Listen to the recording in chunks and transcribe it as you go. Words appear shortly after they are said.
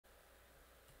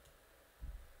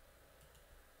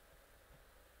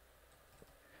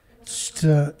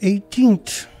the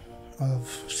 18th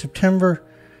of September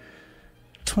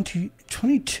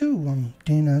 2022. I'm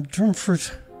Dana Drumford.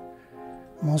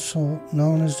 I'm also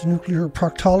known as the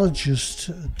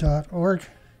nuclearproctologist.org.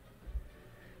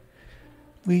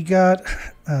 We got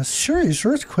serious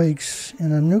earthquakes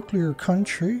in a nuclear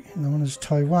country known as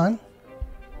Taiwan.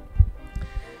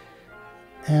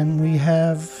 And we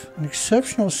have an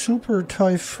exceptional super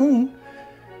typhoon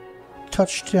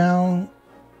touched down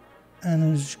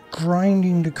and is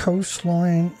grinding the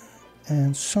coastline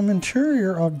and some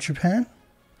interior of Japan,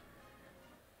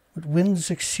 with winds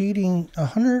exceeding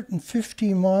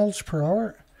 150 miles per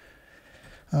hour.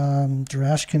 They're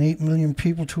asking 8 million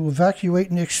people to evacuate,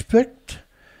 and they expect,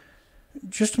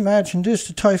 just imagine this,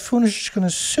 the typhoon is just going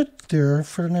to sit there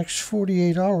for the next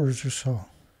 48 hours or so.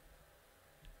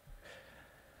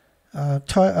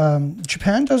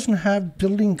 Japan doesn't have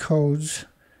building codes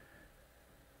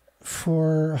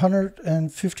for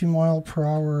 150 mile per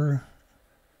hour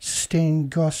sustained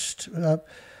gust.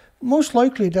 Most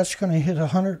likely that's going to hit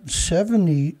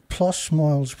 170 plus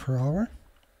miles per hour.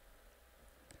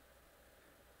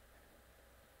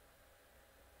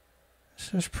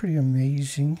 So that's pretty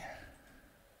amazing.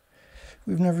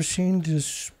 We've never seen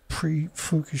this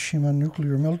pre-Fukushima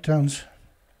nuclear meltdowns.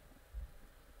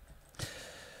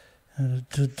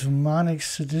 The demonic,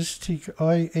 sadistic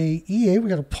IAEA, we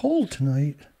got a poll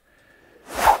tonight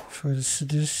for the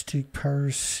sadistic,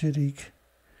 parasitic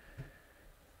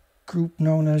group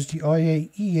known as the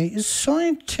IAEA. Is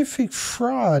scientific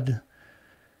fraud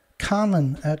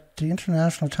common at the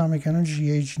International Atomic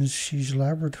Energy Agency's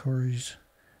laboratories?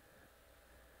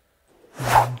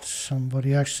 And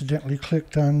somebody accidentally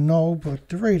clicked on no, but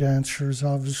the right answer is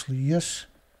obviously yes.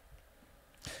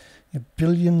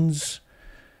 Billions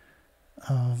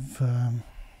of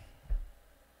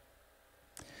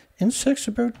insects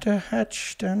about to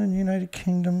hatch down in the United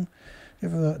Kingdom.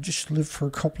 They've just lived for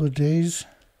a couple of days.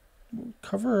 We'll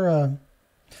cover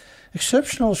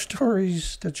exceptional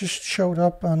stories that just showed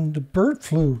up on the bird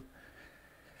flu.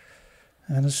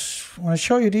 And when I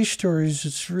show you these stories,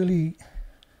 it's really,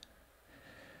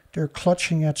 they're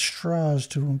clutching at straws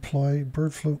to employ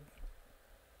bird flu.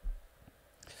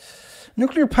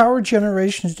 Nuclear power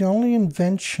generation is the only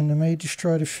invention that may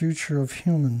destroy the future of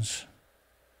humans.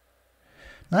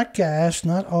 Not gas,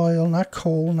 not oil, not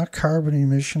coal, not carbon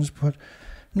emissions, but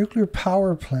nuclear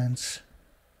power plants.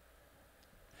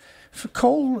 For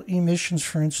coal emissions,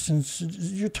 for instance,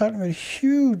 you're talking about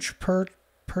huge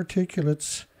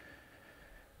particulates.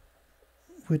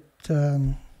 With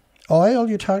oil,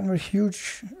 you're talking about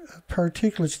huge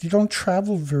particulates. You don't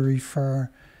travel very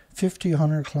far, 50,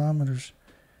 100 kilometers.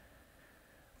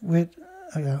 With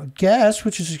gas,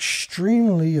 which is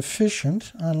extremely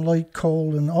efficient, unlike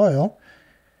coal and oil,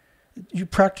 you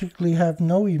practically have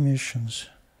no emissions.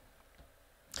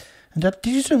 And that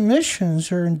these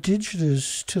emissions are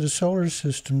indigenous to the solar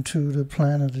system, to the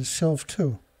planet itself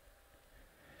too.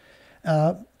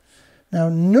 Now,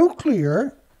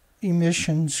 nuclear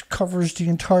emissions covers the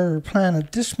entire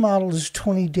planet. This model is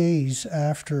 20 days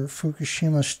after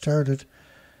Fukushima started.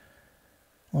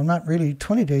 Well, not really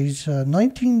 20 days,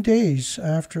 19 days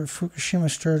after Fukushima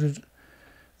started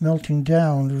melting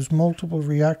down. There was multiple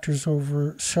reactors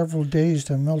over several days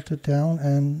that melted down,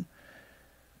 and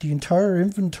the entire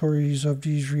inventories of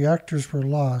these reactors were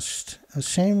lost.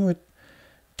 Same with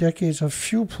decades of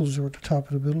fuel pools over the top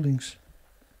of the buildings.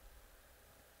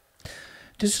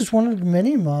 This is one of the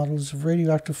many models of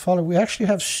radioactive fallout. We actually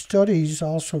have studies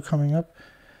also coming up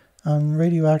on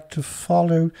radioactive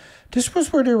fallout. This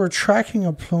was where they were tracking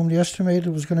a plume. They estimated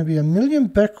it was going to be 1 million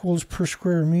becquerels per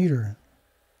square meter.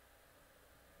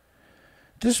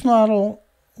 This model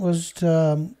was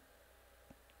the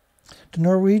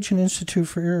Norwegian Institute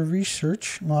for Air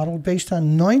Research model based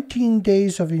on 19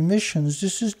 days of emissions.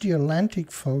 This is the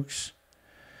Atlantic, folks.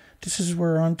 This is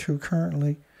where we're on to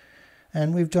currently.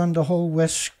 And we've done the whole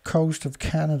west coast of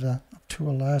Canada up to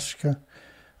Alaska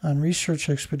on research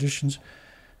expeditions.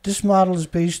 This model is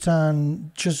based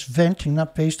on just venting,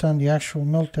 not based on the actual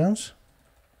meltdowns.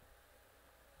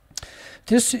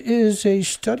 This is a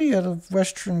study out of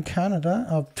Western Canada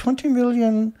of 20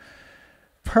 million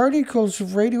particles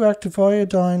of radioactive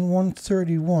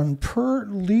iodine-131 per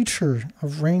liter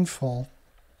of rainfall.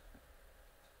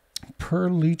 Per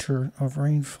liter of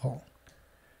rainfall.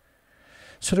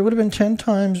 So there would have been 10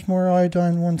 times more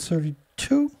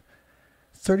iodine-132,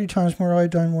 30 times more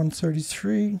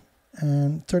iodine-133,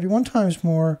 and 31 times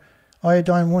more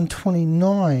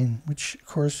iodine-129, which, of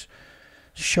course,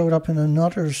 showed up in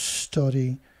another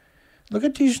study. Look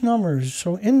at these numbers.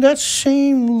 So in that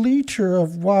same liter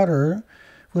of water,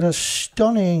 with a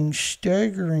stunning,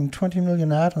 staggering 20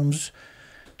 million atoms,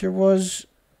 there was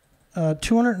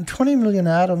 220 million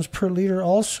atoms per liter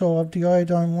also of the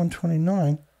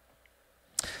iodine-129.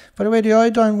 By the way, the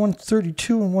iodine-132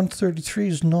 and 133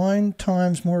 is 9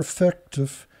 times more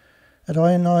effective at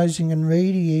ionizing and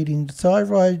radiating the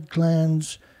thyroid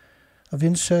glands of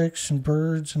insects and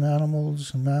birds and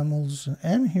animals and mammals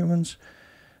and humans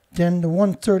than the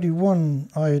 131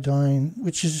 iodine,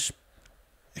 which is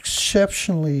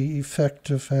exceptionally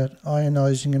effective at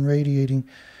ionizing and radiating.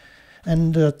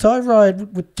 And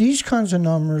thyroid, with these kinds of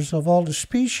numbers of all the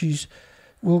species,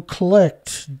 will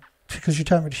collect, because you're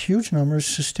talking about huge numbers,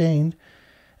 sustained,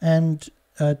 and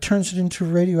turns it into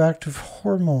radioactive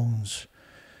hormones,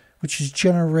 which is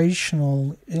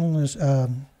generational illness,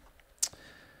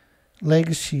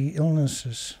 legacy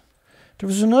illnesses. There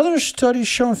was another study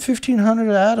showing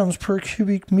 1,500 atoms per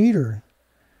cubic meter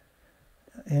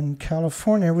in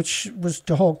California, which was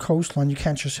the whole coastline. You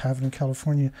can't just have it in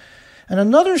California. And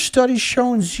another study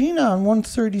showing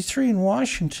xenon-133 in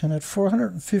Washington at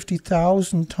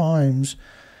 450,000 times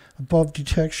above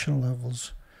detection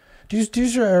levels.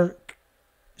 These are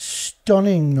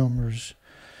stunning numbers.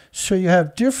 So you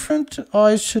have different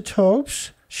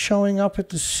isotopes showing up at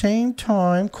the same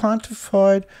time,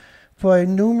 quantified by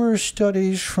numerous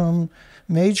studies from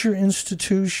major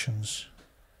institutions.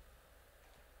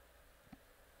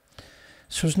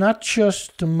 So it's not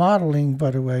just the modeling,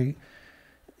 by the way.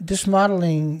 This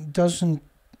modeling doesn't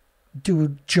do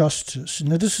it justice.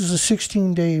 Now, this is a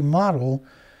 16-day model,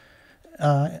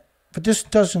 but this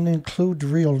doesn't include the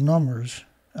real numbers,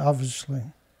 obviously.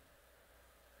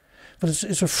 But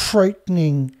it's a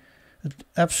frightening,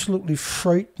 absolutely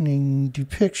frightening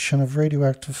depiction of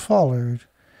radioactive fallout.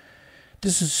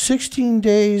 This is 16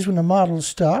 days when the model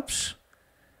stops.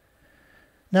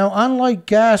 Now, unlike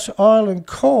gas, oil, and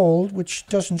coal, which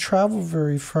doesn't travel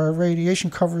very far, radiation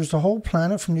covers the whole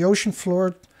planet from the ocean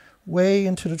floor way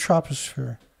into the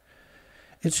troposphere.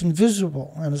 It's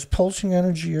invisible and it's pulsing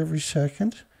energy every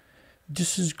second.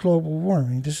 This is global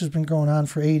warming. This has been going on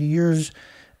for 80 years,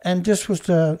 and this was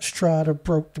the straw that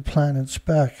broke the planet's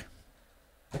back.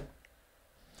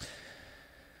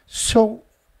 So,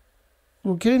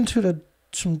 we'll get into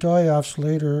some die-offs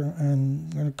later,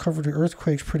 and I'm going to cover the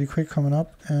earthquakes pretty quick coming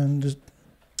up, and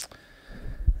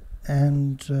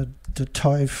the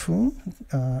typhoon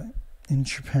in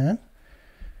Japan.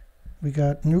 We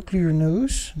got nuclear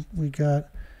news. I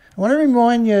want to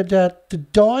remind you that the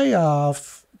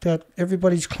die-off that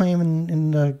everybody's claiming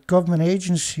in the government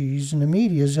agencies and the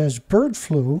media is as bird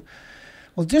flu.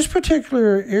 Well, this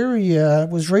particular area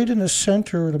was right in the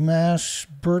center of the mass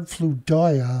bird flu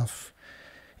die-off.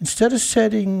 Instead of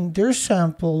setting their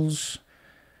samples,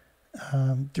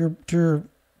 their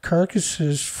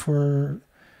carcasses for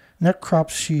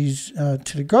necropsies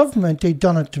to the government, they'd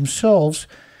done it themselves.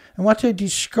 And what they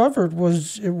discovered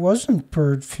was it wasn't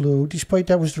bird flu, despite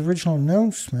that was the original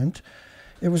announcement.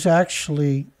 It was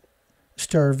actually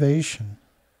starvation.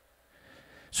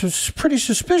 So it's pretty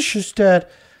suspicious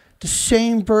that the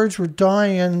same birds were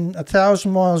dying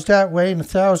 1,000 miles that way and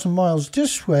 1,000 miles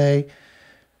this way.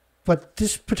 But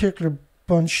this particular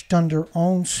bunch done their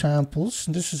own samples,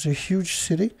 and this is a huge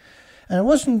city. And it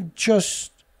wasn't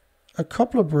just a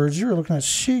couple of birds. You were looking at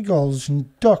seagulls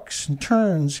and ducks and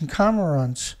terns and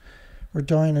cormorants were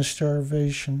dying of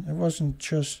starvation. It wasn't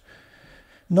just...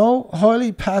 No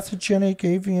highly pathogenic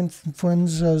avian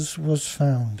influenzas was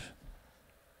found.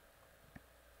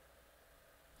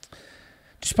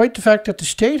 Despite the fact that the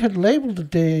state had labeled the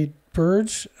dead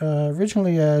birds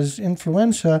originally as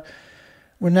influenza,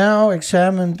 were now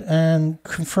examined and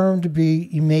confirmed to be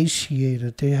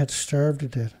emaciated. They had starved to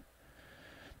death.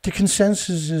 The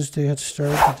consensus is they had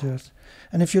starved to death.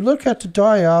 And if you look at the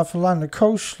die-off along the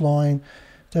coastline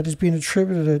that is being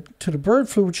attributed to the bird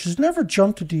flu, which has never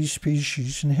jumped at these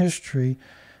species in history,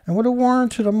 and would have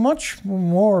warranted a much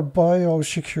more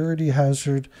biosecurity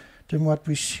hazard than what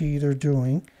we see they're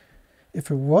doing,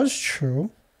 if it was true.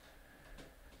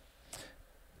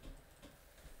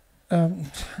 I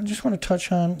just want to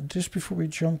touch on this before we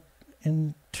jump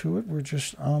into it. We're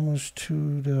just almost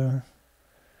to the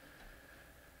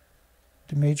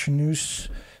major news.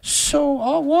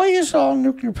 So, why is all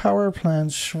nuclear power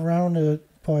plants surrounded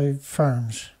by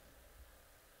farms?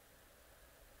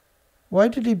 Why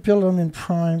did they build them in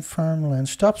prime farmland?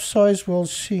 Stop Sizewell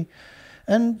C.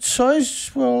 And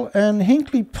Sizewell and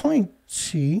Hinkley Point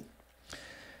C.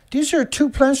 These are two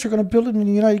plants that are going to build in the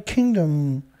United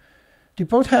Kingdom. They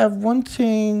both have one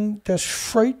thing that's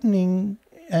frightening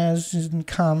as in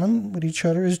common with each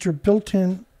other, is they're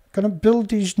going to build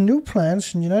these new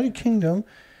plants in the United Kingdom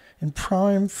in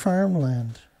prime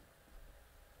farmland.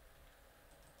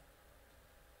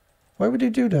 Why would they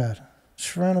do that?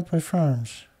 surrounded by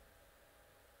farms?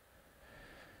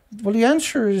 Well, the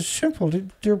answer is simple.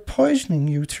 They're poisoning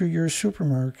you through your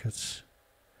supermarkets.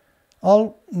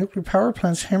 All nuclear power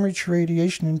plants hemorrhage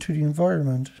radiation into the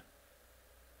environment.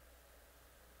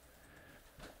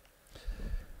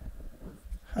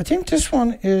 I think this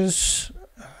one is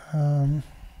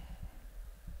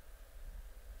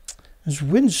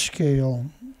wind scale.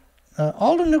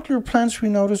 All the nuclear plants we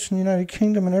notice in the United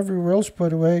Kingdom and everywhere else, by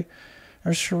the way,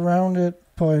 are surrounded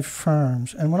by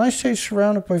farms. And when I say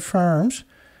surrounded by farms,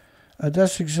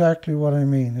 that's exactly what I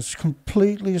mean. It's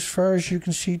completely, as far as you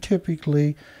can see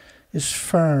typically, is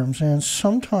farms and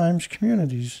sometimes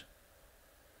communities.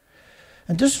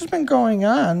 And this has been going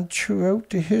on throughout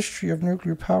the history of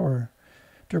nuclear power.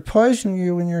 They're poisoning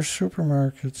you in your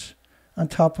supermarkets on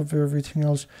top of everything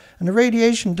else. And the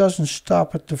radiation doesn't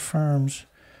stop at the farms.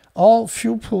 All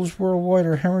fuel pools worldwide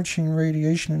are hemorrhaging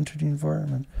radiation into the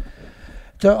environment.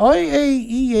 The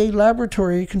IAEA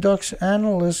laboratory conducts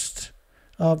analysis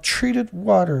of treated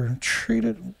water.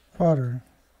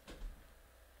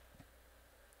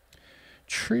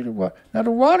 Now,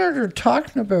 the water they're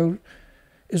talking about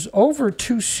is over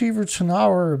 2 sieverts an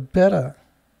hour of beta.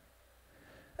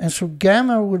 And so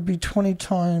gamma would be 20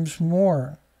 times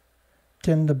more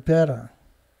than the beta.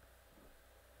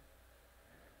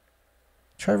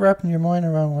 Try wrapping your mind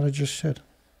around what I just said.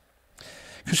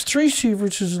 Because 3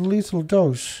 sieverts is a lethal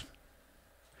dose.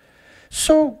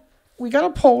 So we got a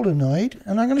poll tonight,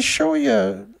 and I'm going to show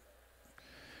you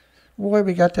why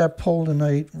we got that poll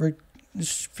tonight.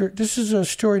 This is a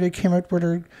story that came out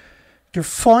where they're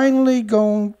finally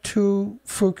going to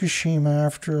Fukushima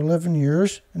after 11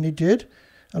 years, and they did,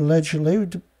 allegedly.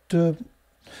 The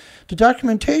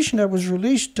documentation that was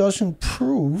released doesn't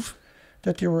prove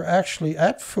that they were actually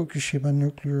at Fukushima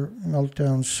nuclear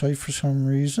meltdown site for some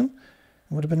reason.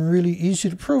 It would have been really easy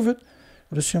to prove it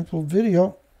with a simple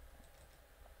video.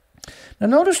 Now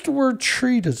notice the word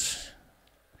treated.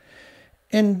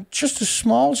 In just a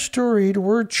small story, the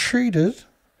word treated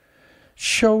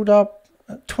showed up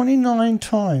 29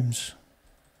 times.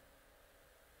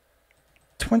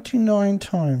 29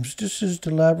 times. This is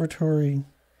the laboratory.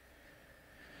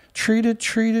 Treated,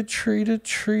 treated, treated,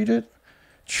 treated,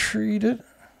 treated,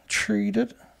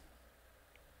 treated.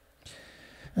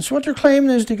 And so what they're claiming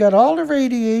is they got all the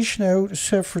radiation out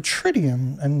except for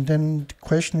tritium. And then the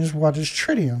question is, what is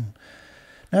tritium?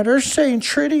 Now they're saying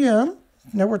tritium,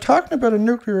 now we're talking about a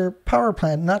nuclear power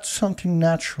plant, not something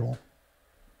natural.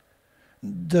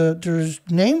 They're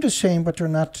named the same, but they're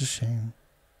not the same.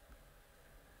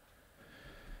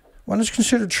 One is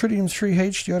considered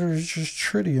tritium-3H, the other is just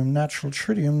tritium, natural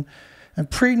tritium. And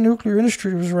pre-nuclear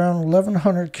industry was around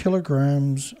 1,100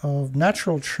 kilograms of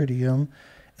natural tritium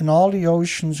in all the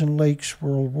oceans and lakes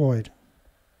worldwide.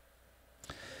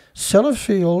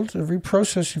 Sellafield, a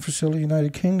reprocessing facility in the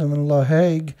United Kingdom, and La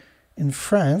Hague in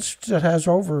France, that has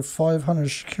over 500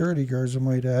 security guards, I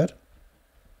might add.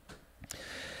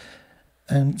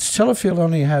 And Sellafield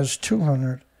only has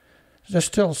 200. There's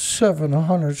still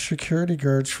 700 security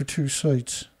guards for 2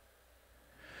 sites.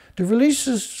 The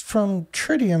releases from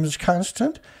tritium is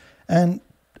constant, and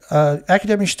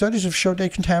academic studies have showed they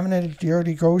contaminated the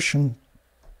Arctic Ocean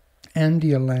and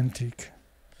the Atlantic,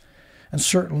 and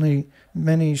certainly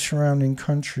many surrounding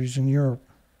countries in Europe.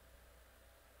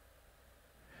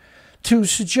 To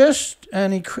suggest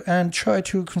and try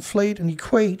to conflate and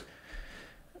equate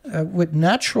with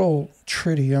natural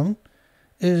tritium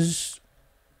is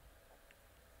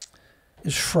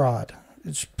fraud.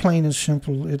 It's plain and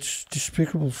simple. It's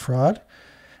despicable fraud.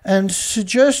 And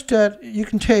suggest that you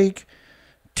can take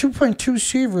 2.2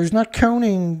 sieverts, not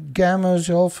counting gammas,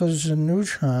 alphas, and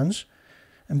neutrons,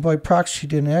 and by proxy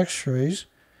then X-rays.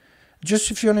 Just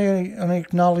if you only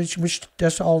acknowledge, which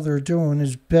that's all they're doing,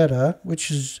 is beta, which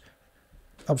is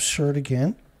absurd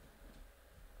again.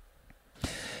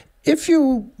 If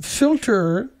you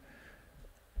filter,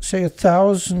 say,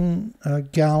 1,000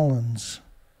 gallons,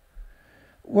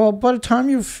 well, by the time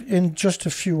in just a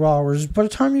few hours, by the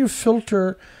time you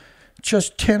filter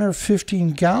just 10 or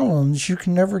 15 gallons, you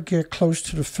can never get close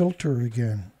to the filter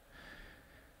again.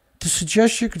 To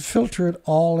suggest you could filter it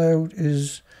all out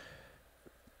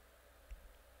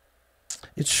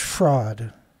it's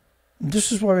fraud. And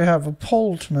this is why we have a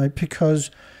poll tonight,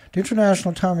 because the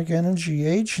International Atomic Energy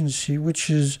Agency, which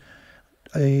is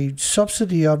a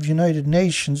subsidy of the United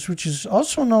Nations, which is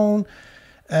also known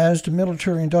as the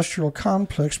military-industrial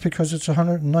complex because it's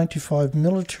 195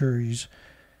 militaries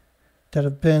that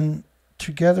have been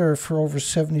together for over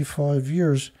 75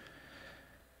 years.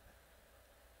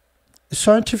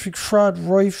 Scientific fraud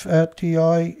rife at the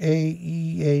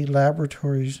IAEA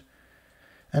laboratories.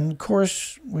 And of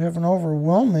course, we have an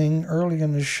overwhelming, early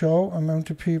in the show, amount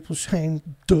of people saying,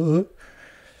 duh.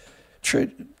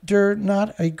 They're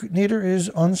not neither is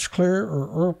UNSCLEAR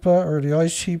or ERPA or the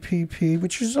ICPP,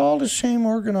 which is all the same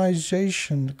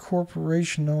organization, the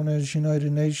corporation known as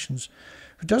United Nations,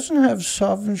 who doesn't have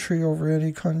sovereignty over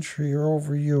any country or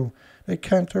over you. They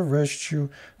can't arrest you.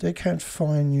 They can't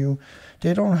fine you.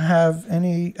 They don't have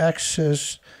any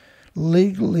access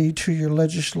legally to your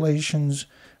legislations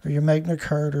or your Magna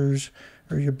Cartas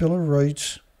or your Bill of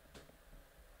Rights.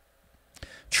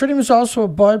 Tritium is also a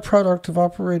byproduct of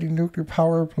operating nuclear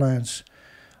power plants.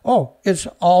 Oh, it's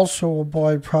also a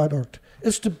byproduct.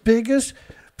 It's the biggest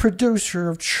producer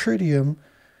of tritium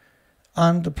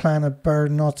on the planet, bar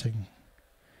nothing.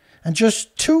 And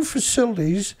just 2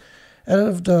 facilities out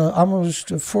of the almost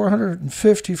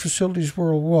 450 facilities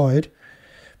worldwide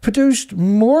produced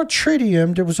more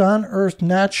tritium that was on Earth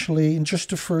naturally in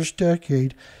just the first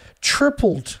decade.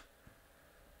 Tripled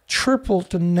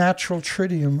the natural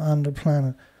tritium on the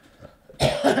planet.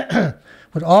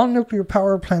 With all nuclear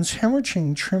power plants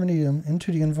hemorrhaging tritium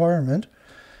into the environment,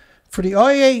 for the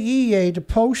IAEA to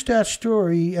post that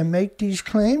story and make these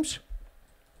claims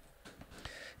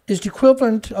is the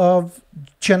equivalent of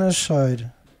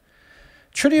genocide.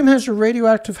 Tritium has a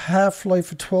radioactive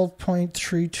half-life of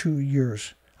 12.32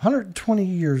 years. 120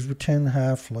 years with 10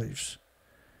 half-lives.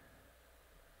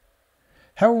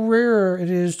 How rare it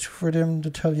is for them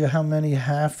to tell you how many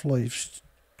half-lives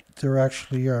there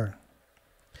actually are.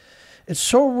 It's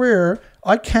so rare,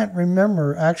 I can't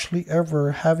remember actually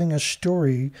ever having a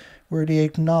story where they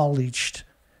acknowledged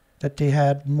that they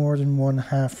had more than one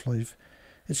half-life.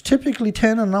 It's typically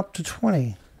 10 and up to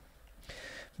 20.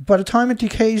 By the time it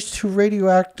decays to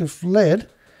radioactive lead,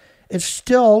 it's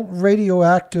still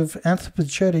radioactive,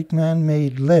 anthropogenic,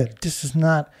 man-made lead. This is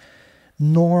not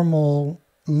normal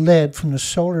lead from the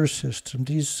solar system.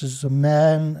 This is a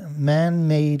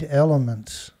man-made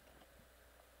element.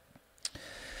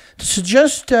 To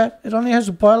suggest that it only has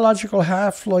a biological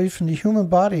half-life in the human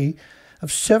body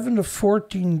of 7 to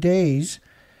 14 days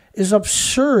is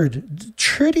absurd.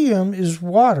 Tritium is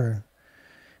water.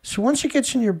 So once it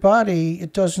gets in your body,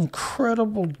 it does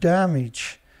incredible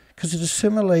damage because it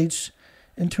assimilates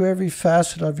into every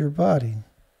facet of your body,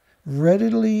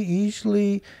 readily,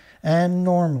 easily, and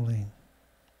normally.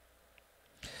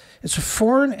 It's a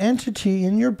foreign entity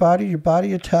in your body. Your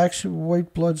body attacks it with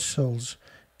white blood cells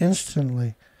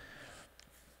instantly,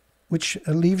 which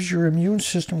leaves your immune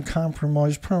system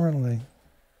compromised permanently.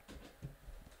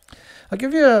 I'll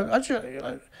give you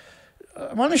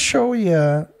I want to show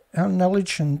you how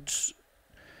negligent,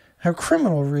 how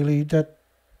criminal really that,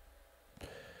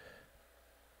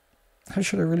 how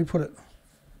should I really put it?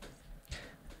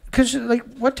 Because like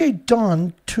what they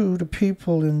done to the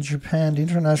people in Japan, the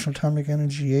International Atomic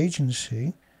Energy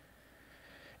Agency,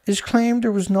 is claimed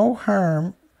there was no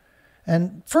harm.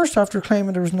 And first off, they're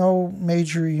claiming there was no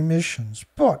major emissions.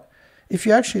 But if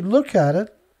you actually look at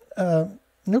it,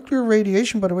 nuclear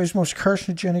radiation, by the way, is the most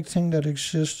carcinogenic thing that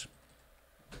exists.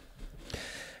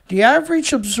 The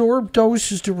average absorbed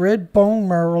dose is the red bone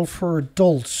marrow for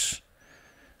adults.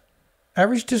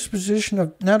 Average disposition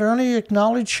of, now they're only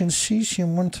acknowledging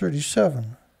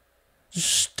cesium-137. It's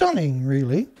stunning,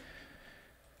 really.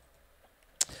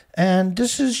 And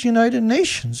this is United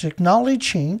Nations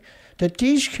acknowledging that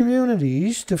these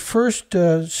communities, the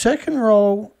second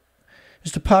row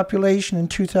is the population in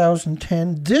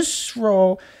 2010. This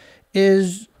row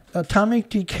is atomic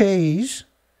decays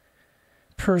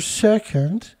per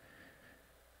second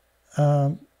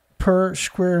per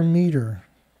square meter.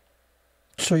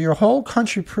 So your whole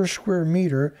country per square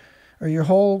meter, or your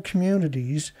whole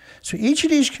communities. So each of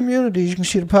these communities, you can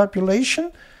see the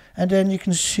population, and then you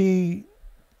can see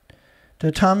the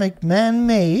atomic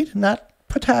man-made, not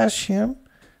potassium,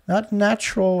 not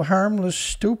natural, harmless,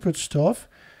 stupid stuff,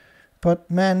 but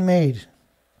man-made.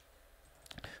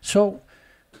 So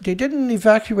they didn't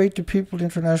evacuate the people of the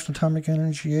International Atomic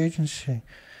Energy Agency.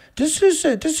 This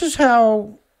is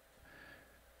how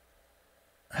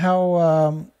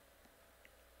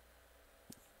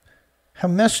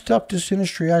messed up this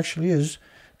industry actually is.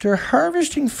 They're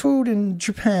harvesting food in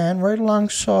Japan right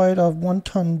alongside of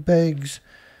 1-ton bags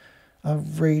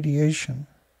of radiation,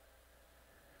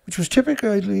 which was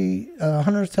typically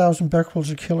 100,000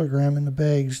 becquerels a kilogram in the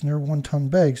bags, and they're 1-ton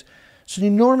bags. It's an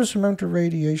enormous amount of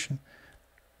radiation.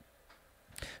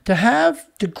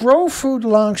 To grow food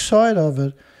alongside of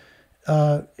it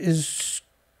is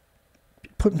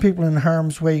putting people in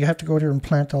harm's way. You have to go there and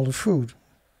plant all the food.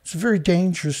 It's a very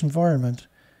dangerous environment.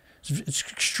 It's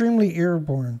extremely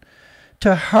airborne.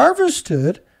 To harvest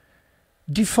it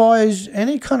defies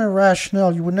any kind of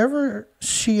rationale. You would never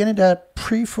see any of that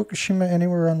pre-Fukushima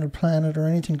anywhere on the planet or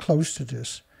anything close to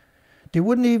this. They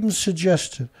wouldn't even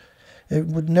suggest it. It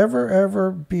would never,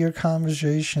 ever be a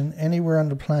conversation anywhere on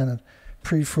the planet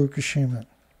pre-Fukushima.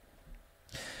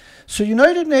 So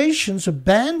United Nations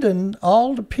abandoned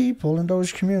all the people in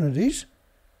those communities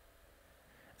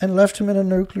and left them in a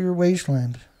nuclear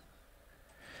wasteland.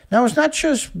 Now, it's not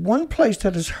just one place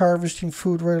that is harvesting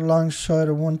food right alongside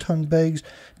of one-ton bags.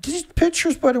 These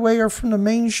pictures, by the way, are from the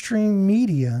mainstream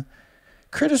media,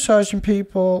 criticizing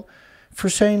people for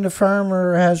saying the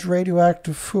farmer has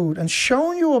radioactive food and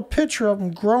showing you a picture of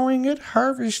them growing it,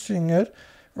 harvesting it,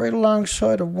 right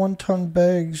alongside of one-ton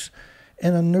bags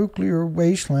in a nuclear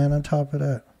wasteland on top of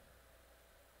that.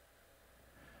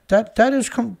 That is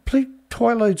complete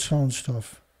Twilight Zone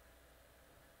stuff.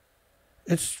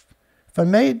 It's...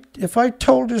 If I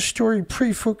told this story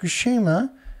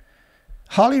pre-Fukushima,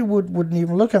 Hollywood wouldn't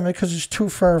even look at me because it's too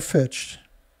far-fetched.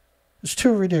 It's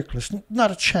too ridiculous.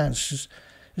 Not a chance.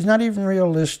 It's not even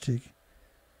realistic.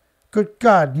 Good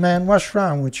God, man, what's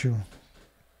wrong with you?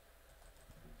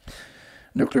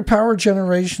 Nuclear power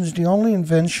generation is the only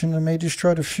invention that may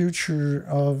destroy the future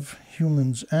of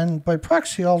humans and by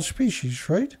proxy all species,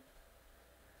 right?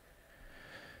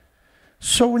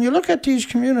 So when you look at these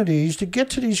communities, to get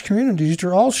to these communities,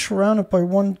 they're all surrounded by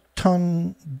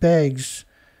one-ton bags.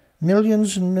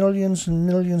 Millions and millions and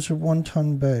millions of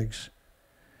one-ton bags.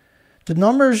 The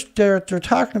numbers that they're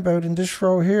talking about in this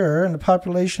row here, and the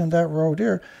population in that row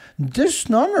there, this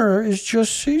number is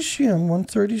just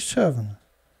cesium-137.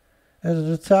 Out of the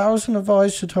 1,000 of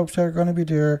isotopes that are going to be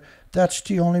there, that's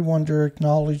the only one they're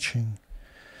acknowledging.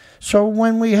 So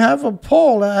when we have a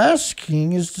poll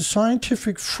asking, is the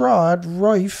scientific fraud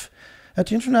rife at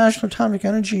the International Atomic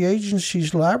Energy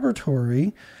Agency's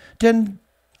laboratory, then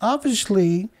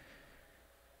obviously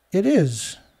it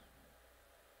is.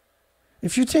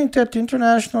 If you think that the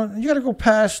international, you got to go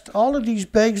past all of these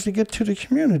bags to get to the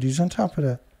communities on top of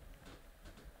that.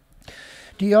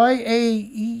 The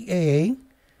IAEA,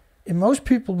 in most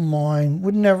people's mind,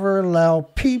 would never allow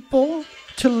people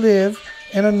to live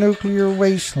in a nuclear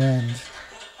wasteland.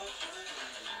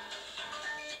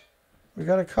 We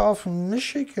got a call from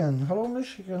Michigan. Hello,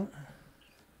 Michigan.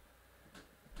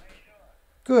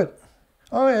 Good.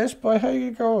 Oh, yes, boy, how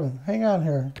you going? Hang on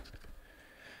here.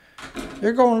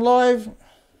 You're going live.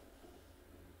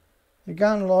 You're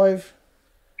gone live.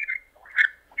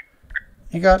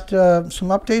 You got some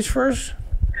updates for us?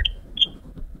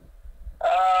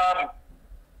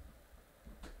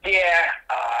 Yeah,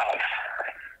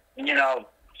 you know,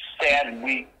 sad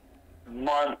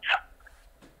month.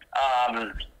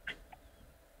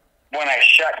 When I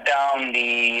shut down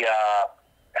the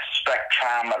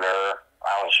spectrometer,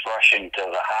 I was rushing to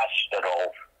the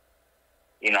hospital.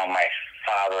 You know, my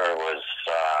father was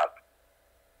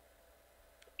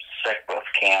sick with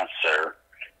cancer,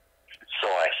 so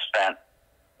I spent,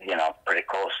 you know, pretty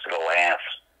close to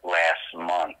the last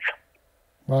month.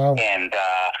 Wow. And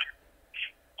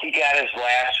he got his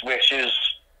last wishes.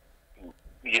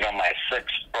 You know, my 6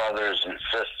 brothers and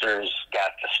sisters got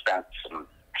to spend some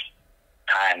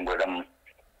time with him.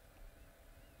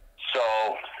 So,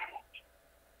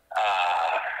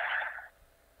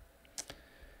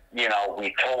 you know,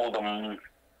 we told him,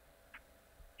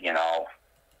 you know,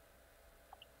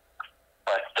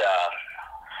 but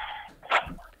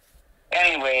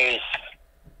anyways,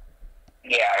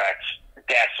 yeah,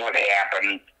 that's what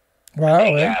happened.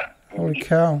 Wow, holy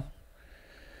cow.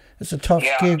 It's a tough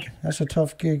gig. That's a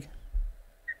tough gig.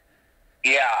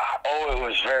 Yeah, oh, it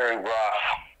was very rough.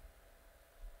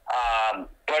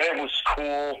 But it was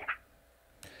cool.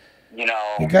 You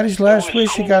know, he got his last wish.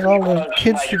 Cool. He got all the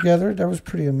kids together. That was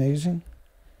pretty amazing.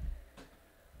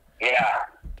 Yeah.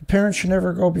 The parents should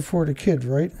never go before the kid,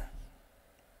 right?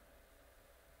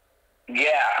 Yeah.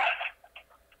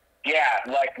 Yeah,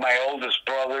 like my oldest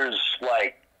brother's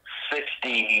like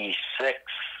 66,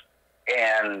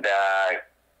 and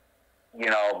you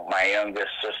know, my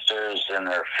youngest sister's in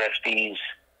their 50s.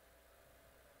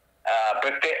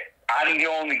 But I'm the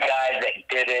only guy that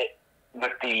did it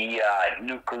with the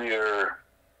nuclear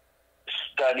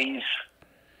studies.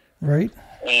 Right.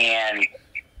 And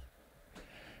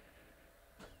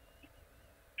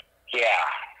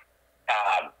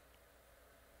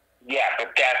yeah, but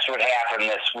that's what happened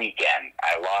this weekend.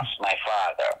 I lost my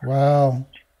father. Wow.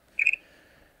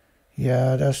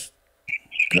 Yeah,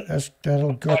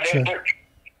 that'll gut you.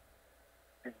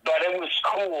 But it was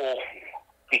cool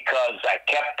because I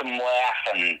kept him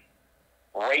laughing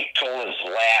right till his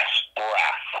last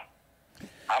breath.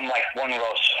 I'm like one of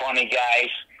those funny guys.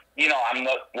 You know, I'm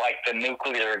like the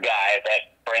nuclear guy that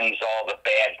brings all the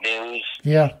bad news.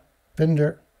 Yeah, been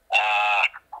there.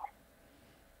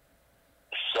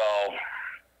 So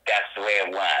that's the way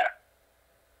it went.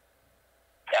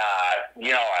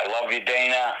 I love you,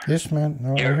 Dana. Yes, man.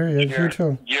 No, I hear you. You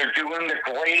too. You're doing the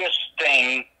greatest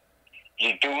thing.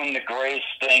 You're doing the greatest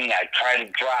thing. I try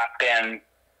to drop in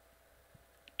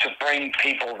to bring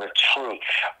people the truth.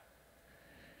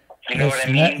 You know what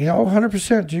I mean?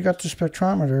 100%. You got the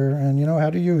spectrometer, and you know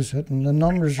how to use it, and the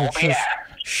numbers are just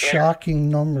shocking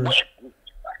numbers.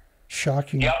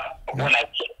 Shocking. Yep. When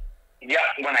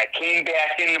I came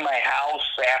back into my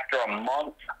house after a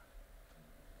month,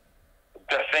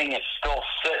 the thing is still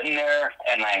sitting there,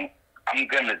 and I'm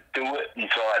going to do it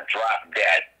until I drop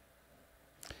dead.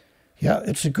 Yeah,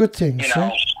 it's a good thing.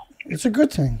 It's a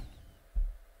good thing.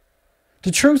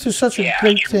 The truth is such a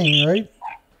great thing, right?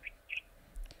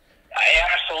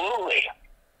 Absolutely.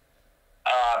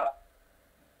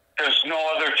 There's no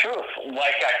other truth.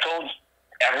 Like I told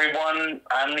everyone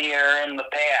on the air in the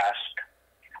past,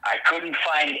 I couldn't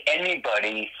find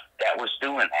anybody that was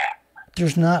doing that.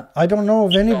 There's not. I don't know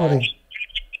of anybody.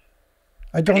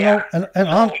 I don't know, and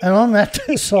I'm at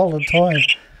this all the time.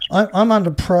 I'm on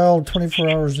the prowl 24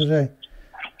 hours a day.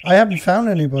 I haven't found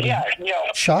anybody. Yeah,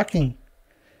 Shocking.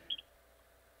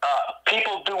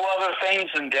 People do other things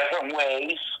in different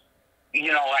ways.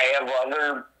 I have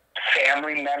other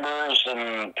family members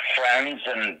and friends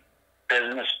and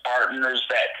business partners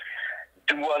that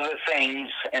do other things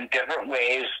in different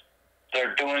ways.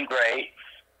 They're doing great.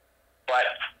 But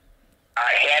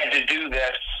I had to do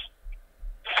this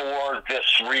for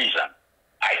this reason.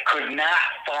 I could not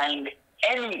find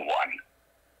anyone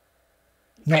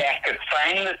that could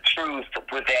find the truth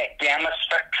with that gamma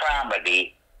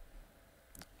spectrometry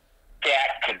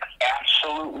that could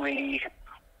absolutely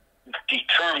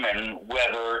determine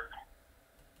whether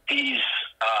these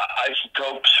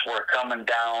isotopes were coming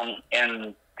down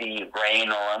in the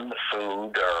rain or in the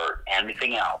food or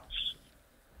anything else.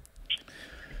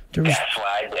 That's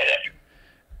why I did it.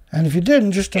 And if you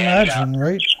didn't, just imagine,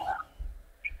 right?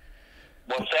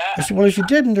 What's that? I said, well, if you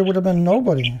didn't, there would have been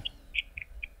nobody.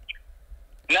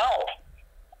 No.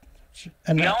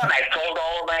 And I told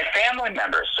all of my family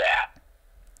members that.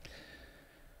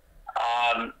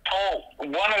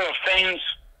 One of the things,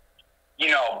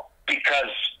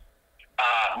 because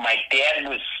my dad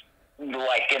was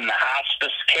like in the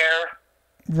hospice care.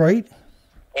 Right.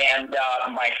 And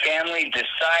my family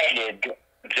decided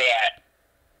that,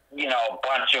 a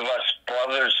bunch of us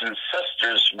brothers and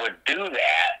sisters would do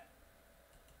that.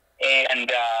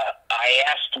 And I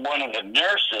asked one of the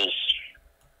nurses,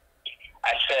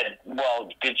 I said, well,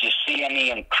 did you see any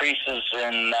increases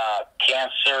in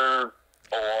cancer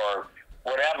or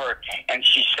whatever? And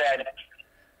she said,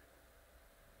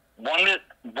 one of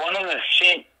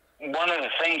the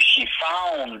things she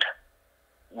found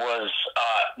was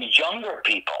younger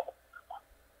people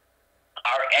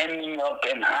are ending up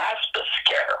in hospice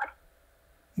care.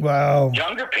 Wow.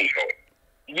 Younger people.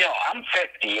 I'm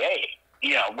 58.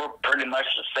 We're pretty much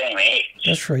the same age.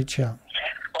 That's right, yeah.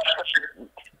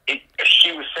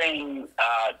 She was saying,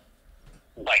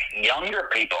 like, younger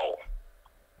people.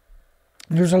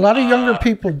 There's a lot of younger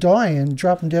people dying,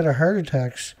 dropping dead of heart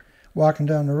attacks, walking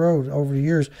down the road over the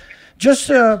years. Just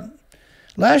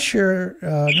last year,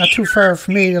 not too far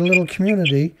from me, a little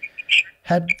community,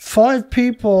 had 5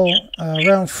 people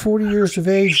around 40 years of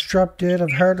age drop dead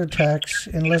of heart attacks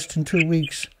in less than 2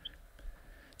 weeks.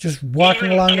 Just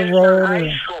walking along the road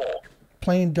or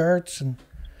playing darts.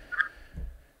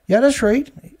 Yeah, that's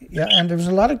right. Yeah, and there was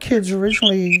a lot of kids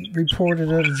originally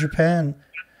reported out of Japan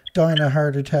dying of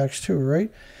heart attacks too,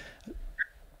 right?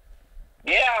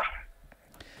 Yeah.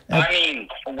 I mean,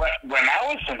 when I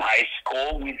was in high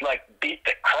school, we'd beat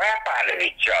the crap out of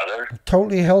each other.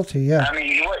 Totally healthy, yeah. I mean,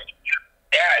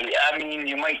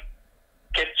 you might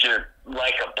get a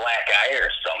black eye or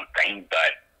something,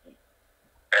 but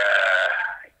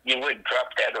you wouldn't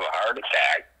drop dead of a heart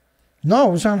attack. No,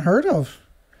 it was unheard of.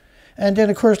 And then,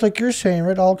 of course, like you're saying,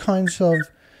 right, all kinds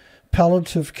of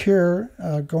palliative care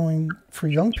going for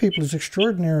young people is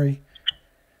extraordinary.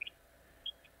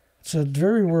 It's a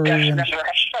very worrying. That's never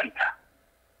happened.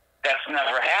 That's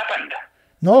never happened.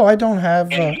 No, I don't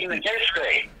have. In human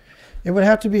history. It would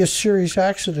have to be a serious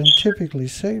accident, typically,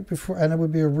 say, before, and it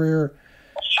would be a rare.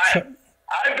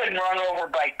 I've been run over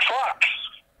by trucks.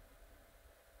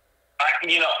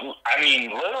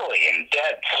 Literally and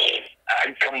dead.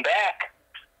 I'd come back.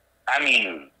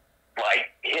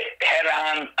 Hit head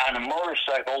on a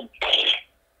motorcycle,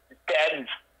 dead,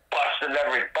 busted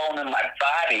every bone in my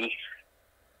body,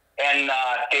 and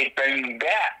they'd bring me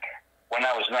back when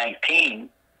I was 19.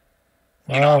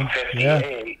 Wow,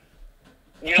 58.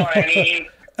 You know what I mean?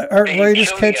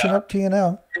 Arthritis catching up to you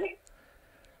now.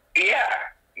 Yeah.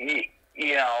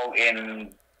 You know,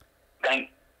 in the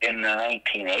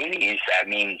 1980s, I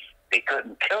mean, they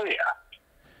couldn't kill you.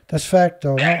 That's fact,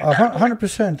 though. No,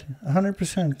 100%.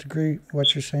 100% agree with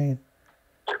what you're saying.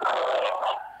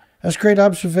 That's great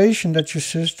observation that your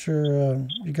sister,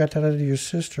 you got that out of your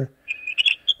sister.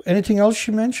 Anything else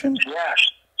you mentioned? Yeah.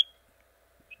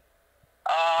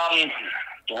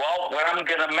 Well, what I'm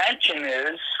going to mention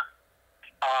is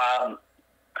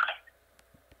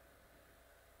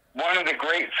one of the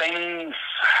great things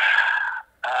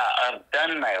I've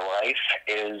done in my life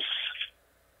is,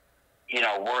 you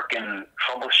know, working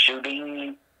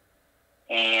troubleshooting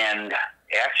and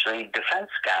actually defense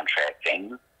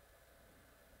contracting.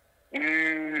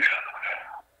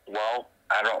 Well,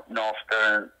 I don't know if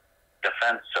they're in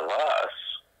defense of us,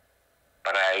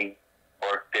 but I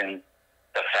worked in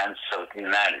defense of the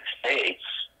United States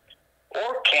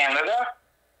or Canada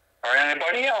or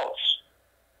anybody else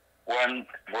when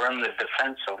we're in the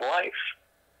defense of life.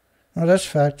 Oh, that's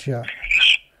fact, yeah.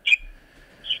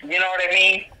 You know what I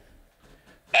mean?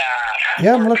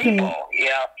 Yeah, I'm looking. People,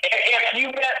 yeah. If you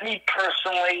met me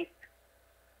personally,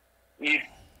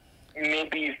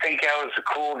 maybe you think I was a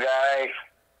cool guy.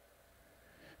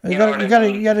 You got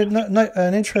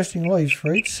an interesting life,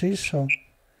 right? See, so.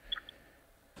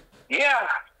 Yeah.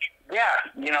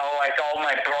 You know, like all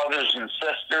my brothers and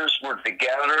sisters were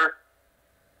together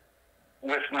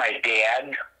with my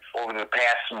dad over the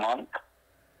past month.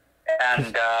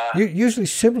 And usually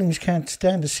siblings can't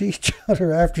stand to see each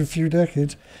other after a few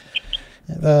decades.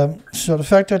 So the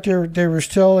fact that they were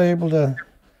still able to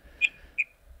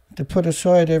put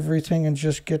aside everything and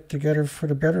just get together for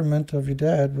the betterment of your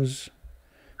dad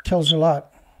tells a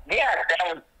lot. Yeah,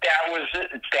 that was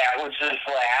his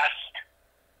last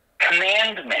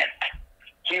commandment.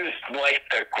 He was like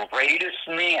the greatest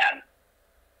man.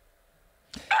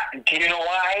 Do you know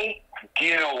why? Do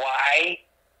you know why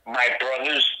my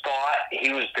brothers thought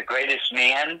he was the greatest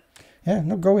man? Yeah,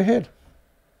 no, go ahead.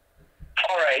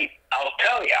 All right, I'll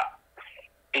tell you.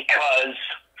 Because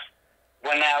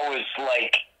when I was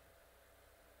like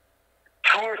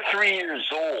 2 or 3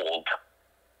 years old,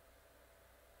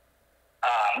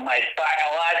 my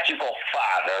biological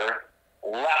father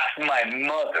left my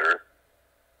mother,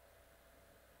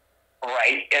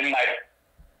 right? And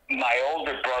my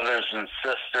older brothers and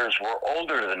sisters were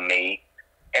older than me.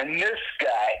 And this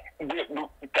guy, the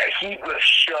heat was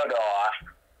shut off.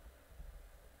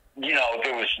 You know,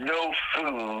 there was no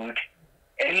food.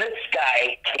 And this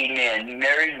guy came in,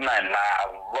 married my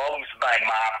mom, loves my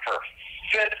mom for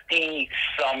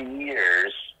 50-some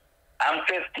years. I'm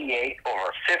 58,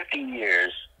 over 50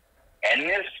 years. And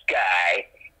this guy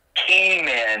came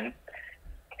in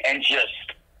and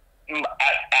just,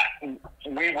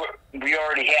 we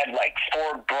already had like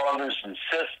 4 brothers and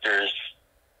sisters.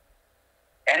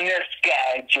 And this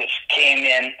guy just came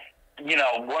in, you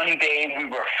know, one day we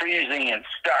were freezing and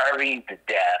starving to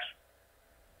death.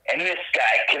 And this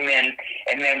guy came in,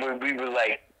 and then we were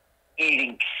like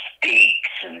eating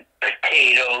steaks and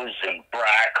potatoes and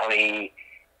broccoli.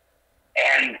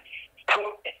 And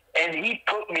he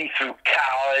put me through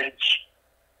college.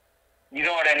 You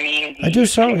know what I mean? I do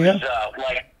so, he yeah.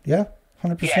 Was, yeah,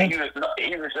 100%. Yeah, he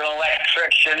was an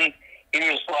electrician. He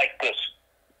was like this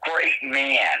great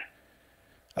man.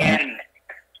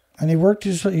 And he worked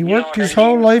his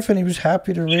whole life, and he was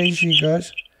happy to raise you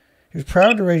guys. He was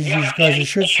proud to raise you guys, I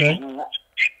should say. And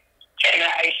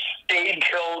I stayed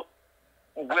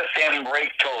with him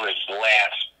right till his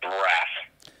last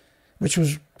breath. Which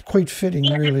was quite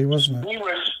fitting, really, wasn't it?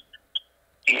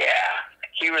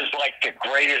 He was like the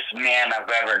greatest man I've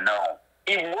ever known.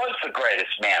 He was the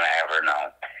greatest man I ever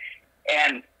known.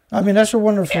 And I mean, that's a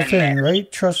wonderful thing,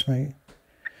 right? Trust me.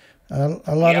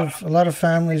 A lot of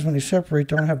families, when they separate,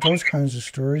 don't have those kinds of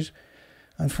stories,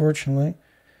 unfortunately.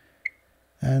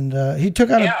 And he took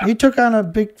on a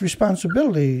big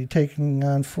responsibility, taking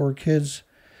on 4 kids,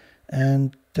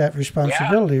 and that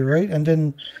responsibility, right? And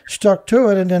then stuck to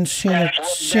it, and then seen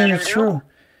it through.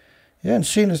 Yeah, and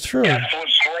seen it through. That's what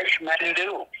great men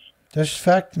do. That's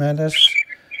fact, man. That's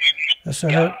a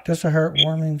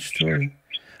heartwarming story.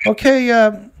 Okay,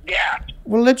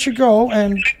 we'll let you go,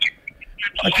 and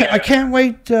I can't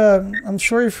wait. I'm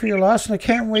sorry for your loss, and I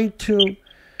can't wait to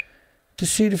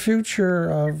see the future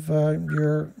of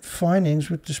your findings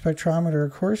with the spectrometer,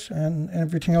 of course, and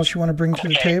everything else you want to bring to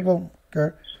the table.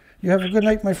 You have a good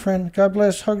night, my friend. God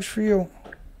bless. Hugs for you.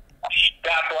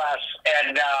 God bless.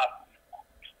 And,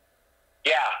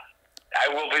 I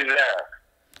will be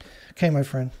there. Okay, my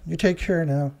friend. You take care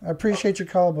now. I appreciate your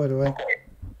call, by the way. Okay.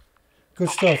 Good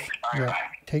stuff. Yeah.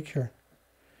 Take care.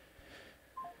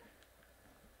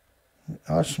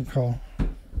 Awesome call.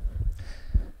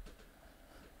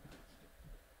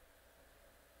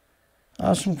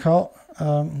 Awesome call.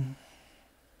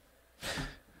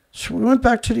 So we went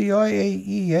back to the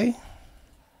IAEA.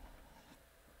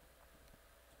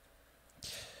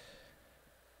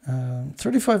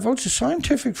 35 votes of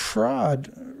scientific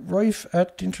fraud rife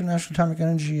at the International Atomic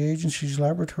Energy Agency's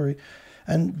laboratory.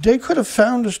 And they could have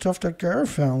found the stuff that Gar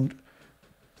found.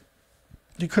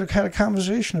 They could have had a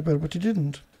conversation about it, but they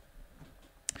didn't.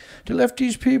 They left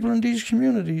these people in these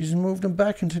communities and moved them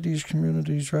back into these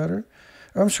communities, rather.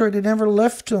 Or, I'm sorry, they never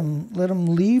let them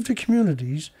leave the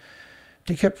communities.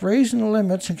 They kept raising the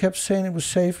limits and kept saying it was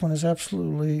safe when it's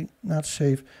absolutely not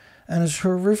safe. And it's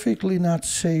horrifically not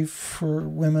safe for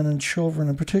women and children,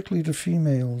 and particularly the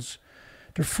females.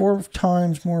 They're 4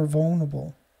 times more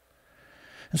vulnerable.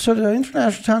 And so the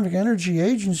International Atomic Energy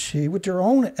Agency, with their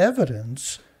own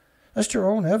evidence, that's their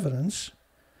own evidence,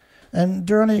 and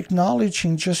they're only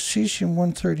acknowledging just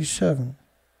cesium-137.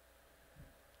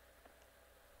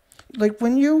 Like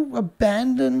when you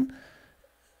abandon,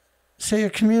 say, a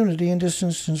community, in this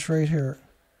instance right here,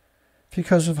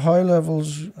 because of high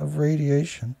levels of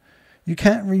radiation, you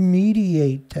can't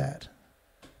remediate that.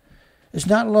 It's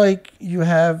not like you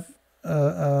have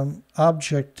an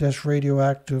object that's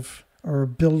radioactive or a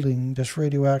building that's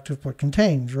radioactive but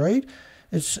contains, right?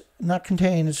 It's not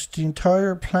contained. It's the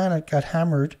entire planet got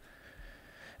hammered.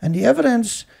 And the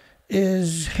evidence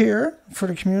is here for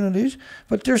the communities,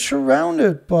 but they're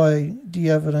surrounded by the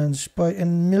evidence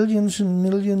in millions and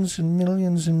millions and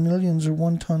millions and millions of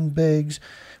one-ton bags,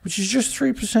 which is just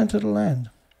 3% of the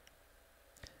land.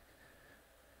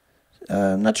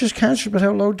 Not just cancer, but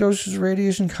how low doses of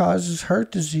radiation causes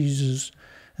heart diseases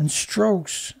and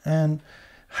strokes and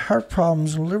heart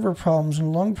problems and liver problems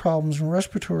and lung problems and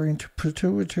respiratory and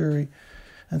pituitary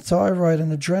and thyroid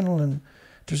and adrenaline.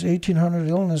 There's 1,800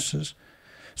 illnesses.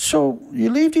 So you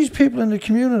leave these people in the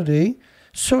community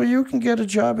so you can get a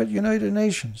job at United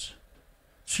Nations.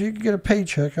 So you can get a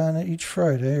paycheck on it each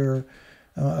Friday, or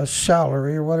a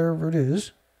salary or whatever it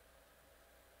is.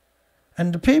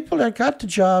 And the people that got the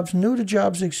jobs knew the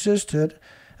jobs existed,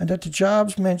 and that the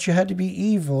jobs meant you had to be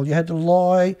evil. You had to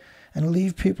lie and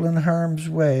leave people in harm's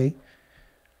way.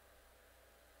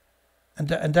 And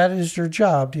that is their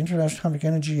job. The International Atomic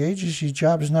Energy Agency's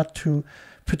job is not to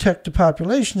protect the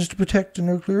population, it's to protect the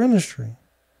nuclear industry.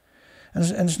 And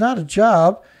it's not a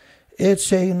job,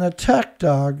 it's an attack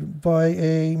dog by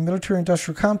a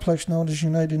military-industrial complex known as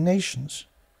United Nations.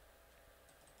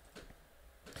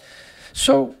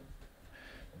 So,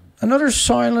 another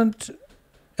silent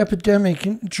epidemic,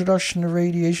 introduction to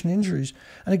radiation injuries.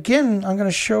 And again, I'm going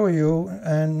to show you,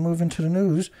 and move into the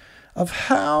news, of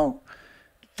how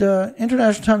the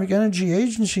International Atomic Energy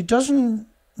Agency doesn't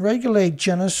regulate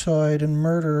genocide and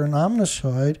murder and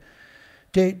omnicide.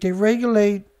 They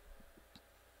regulate,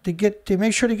 they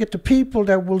make sure they get the people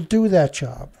that will do that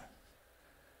job.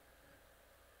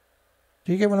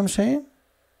 Do you get what I'm saying?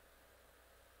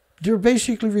 They're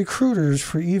basically recruiters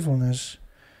for evilness.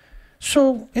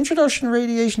 So, introduction to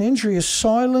radiation injury is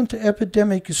silent. The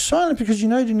epidemic is silent because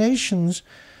United Nations,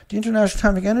 the International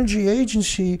Atomic Energy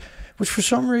Agency, which for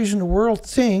some reason the world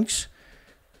thinks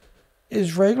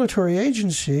is regulatory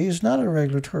agency, is not a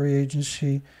regulatory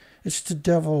agency. It's the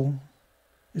devil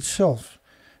itself.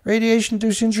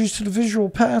 Radiation-induced injuries to the visual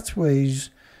pathways.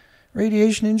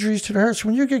 Radiation injuries to the heart. So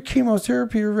when you get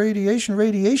chemotherapy or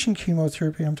radiation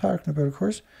chemotherapy I'm talking about, of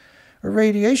course, or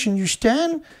radiation, you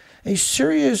stand a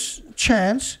serious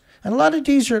chance, and a lot of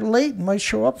these are latent, might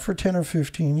show up for 10 or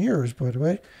 15 years, by the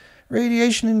way.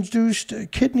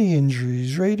 Radiation-induced kidney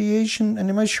injuries, and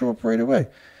they might show up right away.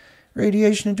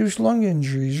 Radiation-induced lung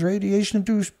injuries,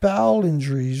 radiation-induced bowel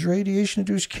injuries,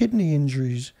 radiation-induced kidney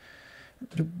injuries,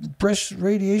 the breast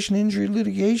radiation injury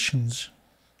litigations.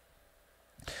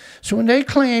 So when they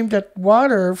claim that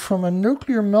water from a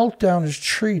nuclear meltdown is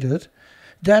treated,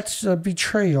 that's a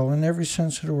betrayal in every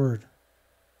sense of the word.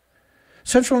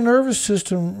 Central nervous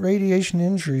system radiation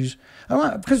injuries.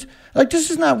 Because, like, this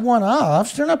is not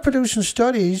one-offs. They're not producing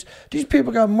studies. These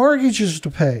people got mortgages to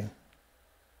pay.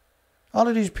 All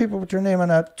of these people with their name on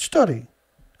that study.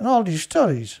 And all these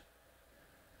studies.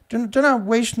 They're not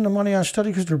wasting the money on study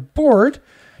because they're bored.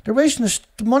 They're wasting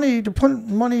the money to put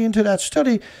money into that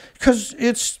study because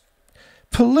it's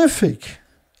prolific.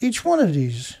 Each one of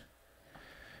these.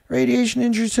 Radiation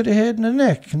injuries to the head and the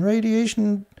neck. And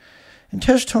radiation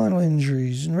intestinal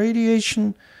injuries. And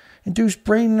radiation-induced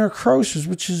brain necrosis,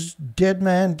 which is dead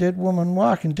man, dead woman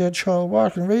walking, dead child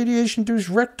walking. Radiation-induced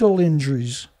rectal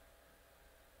injuries.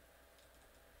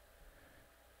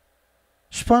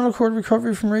 Spinal cord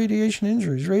recovery from radiation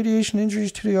injuries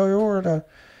to the aorta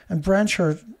and branch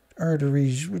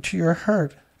arteries to your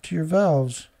heart, to your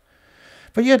valves.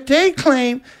 But yet they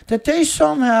claim that they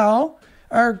somehow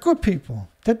are good people,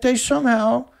 that they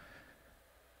somehow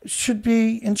should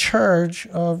be in charge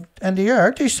of, and they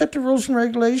are. They set the rules and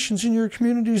regulations in your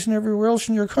communities and everywhere else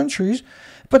in your countries,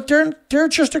 but they're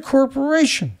just a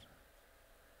corporation.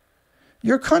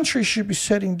 Your country should be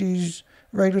setting these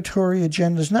regulatory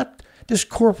agendas, not this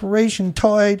corporation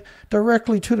tied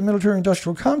directly to the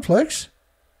military-industrial complex.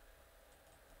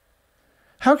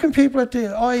 How can people at the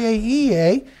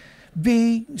IAEA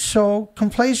be so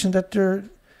complacent that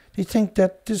they think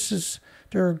that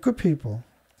they're good people?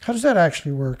 How does that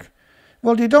actually work?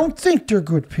 Well, they don't think they're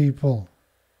good people.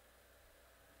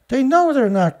 They know they're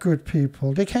not good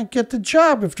people. They can't get the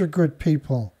job if they're good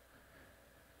people.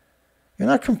 You're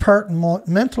not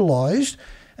compartmentalized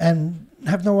and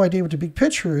have no idea what the big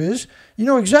picture is. You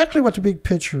know exactly what the big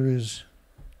picture is.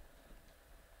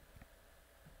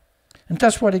 And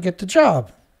that's why they get the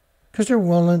job, because they're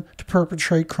willing to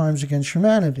perpetrate crimes against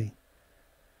humanity.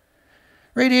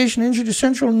 Radiation injured the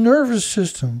central nervous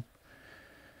system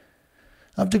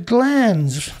of the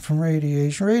glands from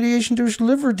radiation. Radiation-induced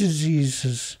liver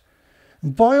diseases,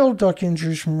 bile duct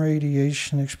injuries from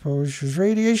radiation exposures,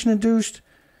 radiation-induced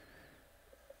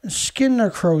skin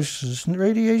necrosis,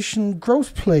 radiation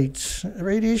growth plates,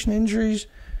 radiation injuries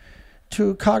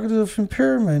to cognitive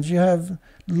impairment. You have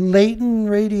latent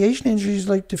radiation injuries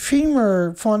like the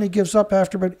femur finally gives up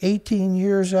after about 18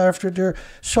 years after they're...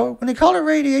 So when they call it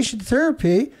radiation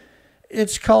therapy,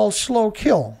 it's called slow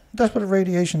kill. That's what a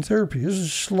radiation therapy is.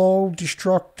 It's slow,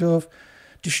 destructive,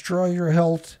 destroy your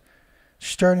health,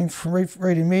 starting from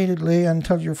right immediately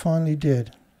until you're finally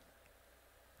dead.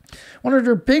 One of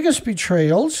their biggest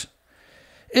betrayals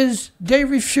is they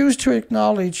refuse to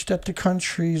acknowledge that the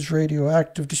country is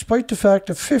radioactive, despite the fact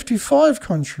that 55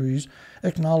 countries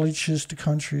acknowledges the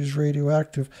country is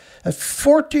radioactive.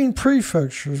 14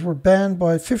 prefectures were banned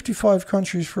by 55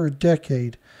 countries for a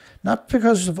decade, not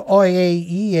because of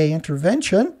IAEA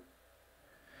intervention.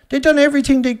 They've done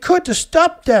everything they could to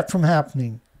stop that from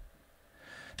happening,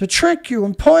 to trick you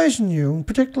and poison you, and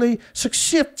particularly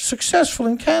successful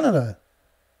in Canada.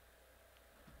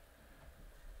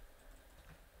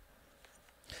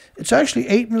 It's actually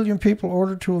 8 million people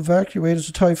ordered to evacuate as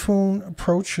the typhoon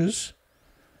approaches.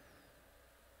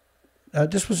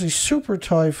 This was a super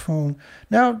typhoon.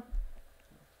 Now,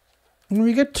 when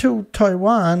we get to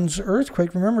Taiwan's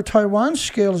earthquake, remember Taiwan's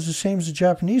scale is the same as the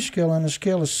Japanese scale on a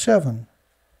scale of 7.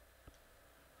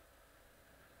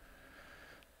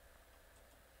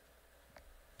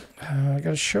 I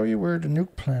got to show you where the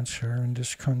nuke plants are in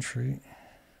this country.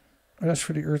 Oh, that's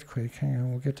for the earthquake. Hang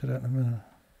on, we'll get to that in a minute.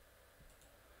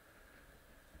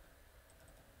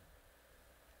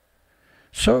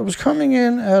 So it was coming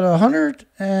in at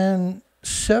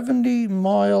 170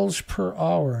 miles per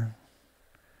hour.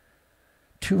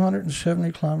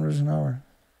 270 kilometers an hour.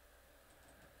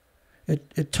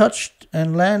 It touched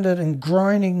and landed and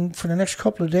grinding for the next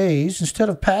couple of days. Instead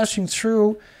of passing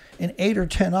through in 8 or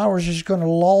 10 hours, it's going to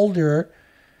lull there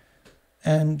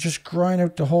and just grind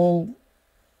out the whole.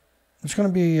 It's going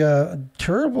to be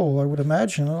terrible, I would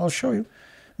imagine. I'll show you.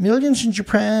 Millions in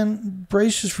Japan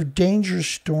braces for dangerous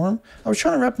storm. I was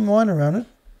trying to wrap my mind around it.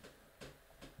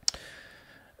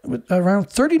 With around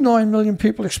 39 million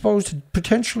people exposed to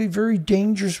potentially very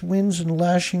dangerous winds and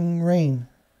lashing rain.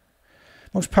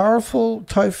 Most powerful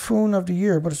typhoon of the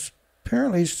year, but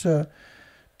apparently it's the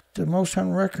most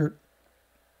on record.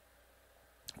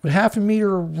 With 0.5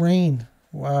 meter of rain.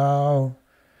 Wow.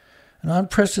 And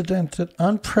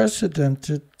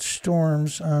unprecedented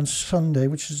storms on Sunday,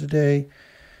 which is the day,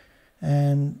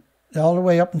 and all the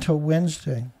way up until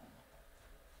Wednesday.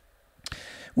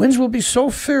 Winds will be so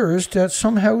fierce that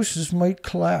some houses might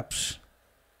collapse.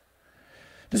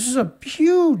 This is a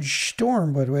huge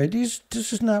storm, by the way.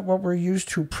 This is not what we're used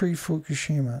to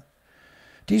pre-Fukushima.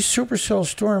 These supercell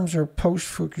storms are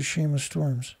post-Fukushima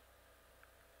storms.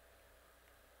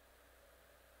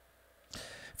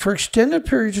 For extended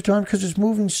periods of time, because it's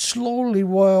moving slowly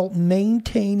while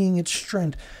maintaining its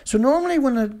strength. So normally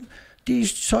when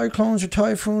these cyclones or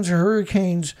typhoons or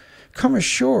hurricanes come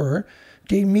ashore,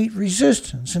 they meet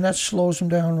resistance, and that slows them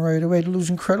down right away. They lose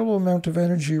incredible amount of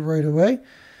energy right away.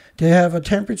 They have a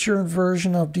temperature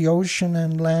inversion of the ocean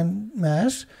and land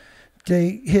mass.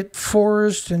 They hit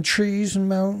forests and trees and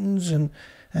mountains and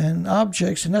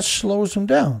objects, and that slows them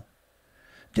down.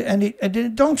 And they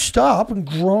don't stop and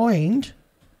grind.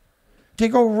 They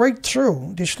go right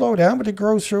through. They slow down, but they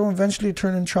grow through and eventually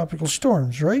turn into tropical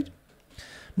storms, right?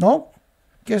 No.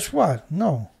 Guess what?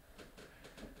 No.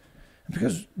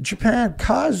 Because Japan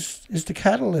is the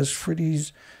catalyst for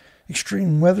these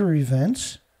extreme weather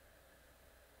events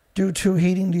due to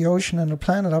heating the ocean and the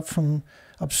planet up from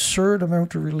absurd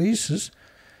amount of releases,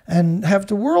 and have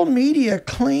the world media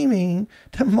claiming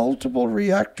that multiple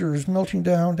reactors melting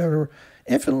down that are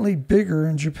infinitely bigger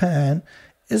in Japan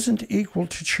isn't equal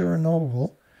to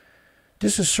Chernobyl.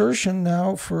 This assertion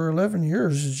now for 11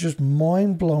 years is just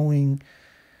mind-blowing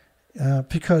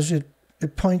because it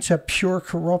points at pure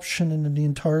corruption in the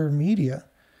entire media.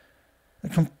 A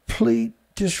complete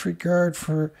disregard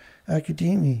for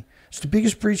academia. It's the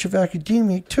biggest breach of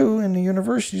academia, too, in the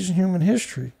universities in human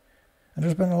history. And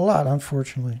there's been a lot,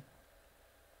 unfortunately.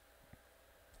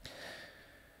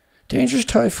 Dangerous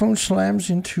typhoon slams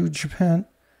into Japan,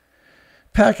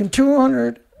 packing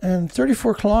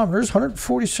 234 kilometers,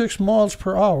 146 miles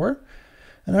per hour,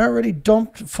 and already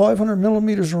dumped 500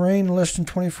 millimeters of rain in less than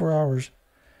 24 hours.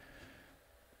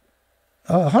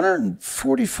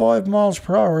 145 miles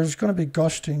per hour is going to be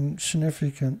gusting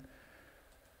significant,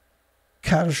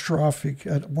 catastrophic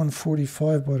at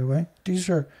 145, by the way. These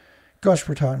are gusts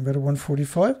we're talking about at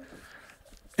 145.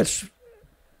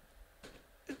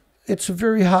 It's a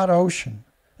very hot ocean.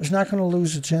 It's not going to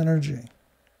lose its energy.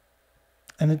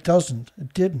 And it doesn't.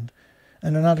 It didn't.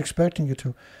 And they're not expecting it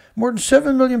to. More than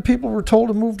 7 million people were told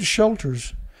to move to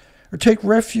shelters or take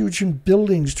refuge in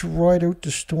buildings to ride out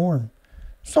the storm.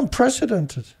 It's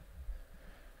unprecedented.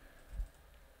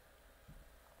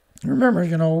 Remember,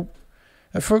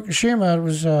 at Fukushima, it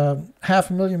was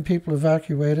 500,000 people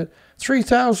evacuated.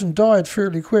 3,000 died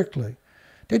fairly quickly.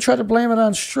 They try to blame it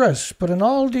on stress, but in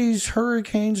all these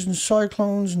hurricanes and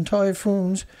cyclones and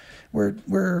typhoons,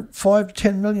 where 5 to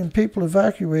 10 million people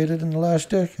evacuated in the last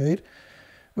decade,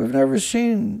 we've never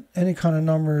seen any kind of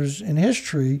numbers in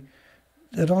history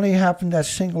that only happened that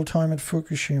single time at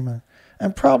Fukushima.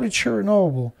 And probably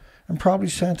Chernobyl, and probably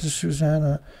Santa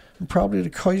Susana, and probably the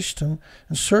Keystone,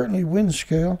 and certainly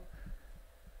Windscale.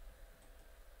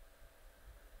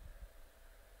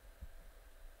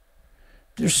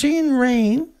 They're seeing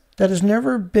rain that has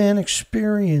never been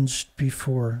experienced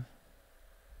before.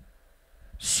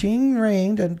 Seeing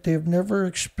rain that they've never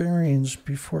experienced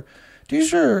before.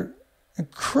 These are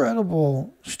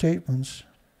incredible statements.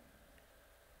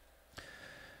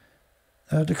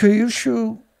 The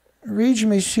Kyushu region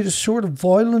may see the sort of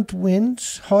violent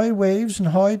winds, high waves, and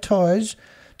high tides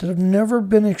that have never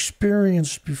been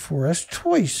experienced before. That's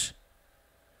twice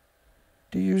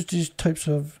they use these types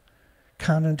of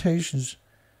connotations.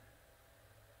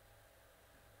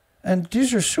 And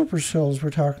these are supercells we're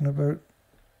talking about.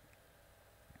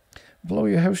 Blow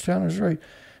your house down is right.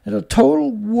 And a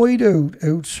total whiteout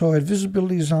outside.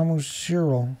 Visibility is almost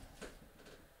zero.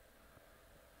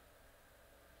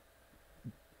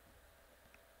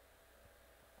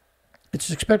 It's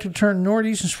expected to turn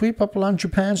northeast and sweep up along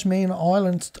Japan's main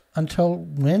islands until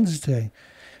Wednesday,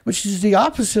 which is the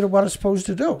opposite of what it's supposed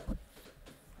to do.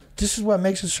 This is what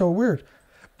makes it so weird.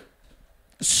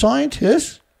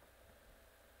 Scientists,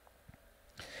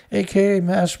 aka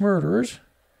mass murderers,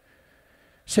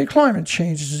 say climate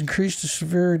change has increased the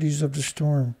severities of the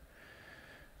storm.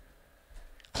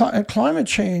 Climate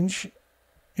change,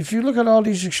 if you look at all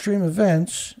these extreme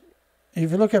events,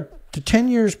 if you look at the 10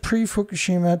 years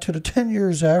pre-Fukushima to the 10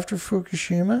 years after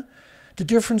Fukushima, the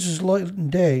difference is night and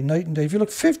day. If you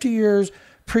look 50 years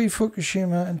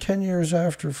pre-Fukushima and 10 years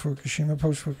after Fukushima,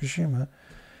 post-Fukushima,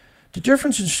 the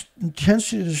difference in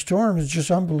intensity of the storm is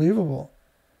just unbelievable.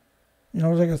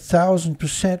 Like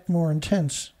 1,000% more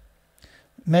intense.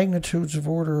 Magnitudes of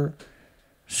order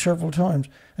several times.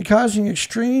 And causing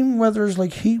extreme weathers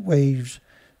like heat waves,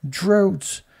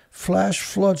 droughts, flash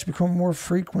floods become more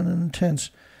frequent and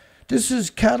intense. This is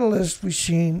catalyst we've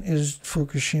seen is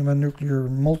Fukushima nuclear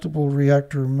multiple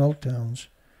reactor meltdowns.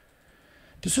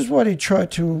 This is why they try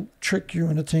to trick you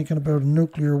into thinking about a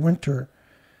nuclear winter.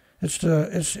 It's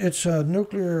a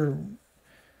nuclear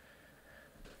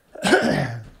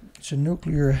it's a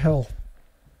nuclear hell.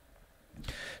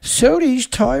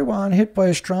 Southeast Taiwan hit by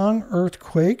a strong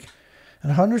earthquake,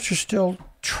 and hundreds are still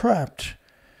trapped.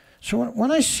 So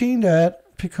when I seen that,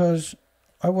 because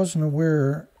I wasn't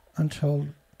aware until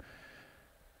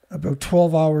about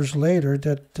 12 hours later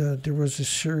that there was a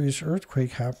serious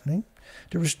earthquake happening.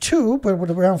 There was two, but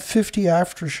with around 50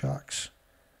 aftershocks.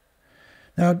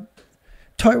 Now,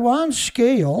 Taiwan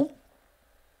scale,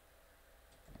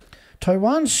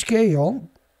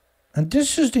 and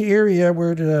this is the area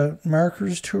where the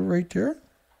markers to right there.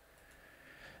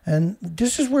 And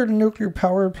this is where the nuclear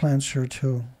power plants are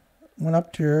too. One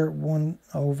up there, one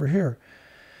over here.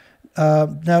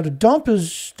 Now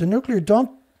the nuclear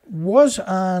dump was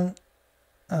on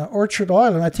Orchard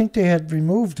Island. I think they had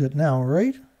removed it now,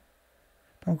 right?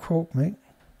 Don't quote me.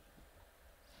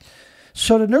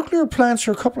 So the nuclear plants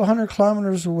are a couple of 100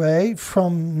 kilometers away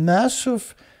from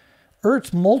massive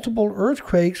multiple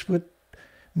earthquakes with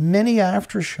many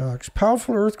aftershocks.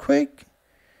 Powerful earthquake,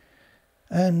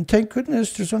 and thank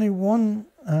goodness there's only one,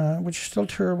 which is still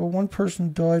terrible. One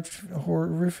person died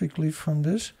horrifically from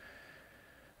this.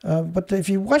 But if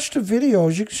you watch the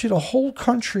videos, you can see the whole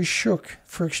country shook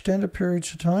for extended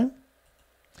periods of time.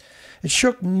 It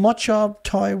shook much of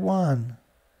Taiwan,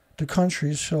 the country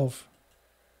itself.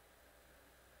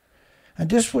 And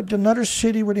this was another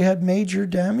city where they had major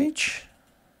damage.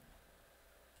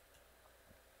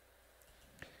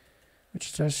 Which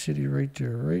is that city right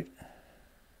there, right?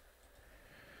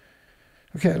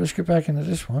 Okay, let's get back into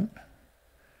this one.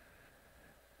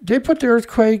 They put the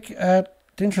earthquake at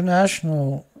the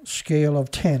international scale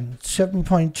of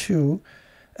 7.2,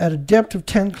 at a depth of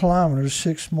 10 kilometers,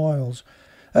 6 miles.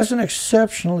 That's an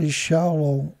exceptionally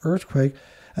shallow earthquake,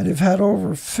 and they've had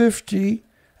over 50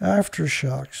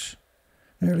 aftershocks.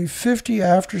 Nearly 50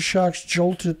 aftershocks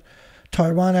jolted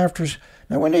Taiwan after.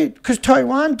 Now, because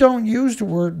Taiwan don't use the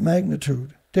word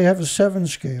magnitude, they have a 7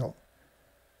 scale.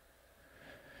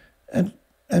 And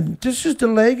this is the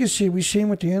legacy we've seen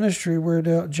with the industry,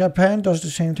 where Japan does the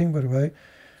same thing, by the way.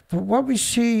 But what we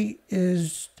see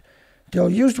is they'll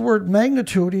use the word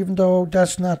magnitude, even though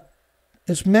that's not.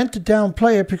 It's meant to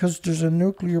downplay it because there's a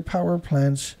nuclear power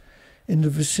plants in the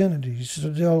vicinity.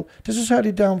 So this is how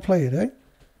they downplay it, eh?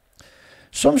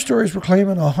 Some stories were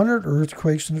claiming 100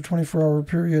 earthquakes in a 24-hour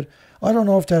period. I don't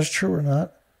know if that's true or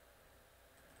not.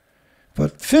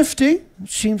 But 50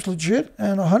 seems legit,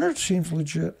 and 100 seems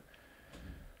legit.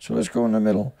 So let's go in the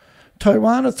middle.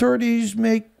 Taiwan authorities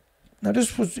make... Now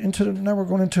this was now we're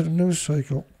going into the news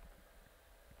cycle.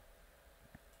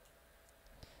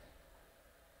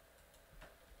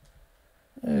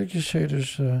 I can say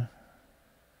there's... And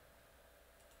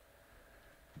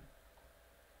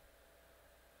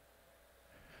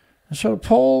so the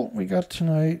poll we got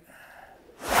tonight: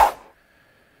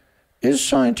 is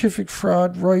scientific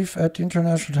fraud rife at the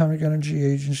International Atomic Energy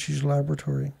Agency's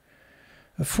laboratory?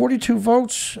 42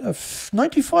 votes,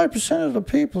 95% of the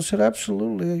people said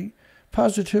absolutely,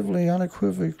 positively,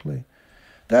 unequivocally.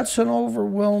 That's an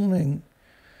overwhelming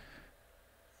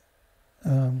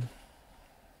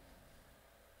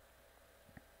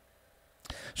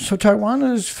so Taiwan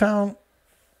has found,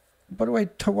 by the way,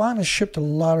 Taiwan has shipped a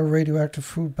lot of radioactive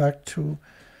food back to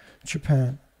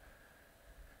Japan.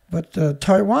 But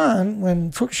Taiwan,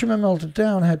 when Fukushima melted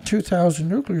down, had 2,000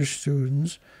 nuclear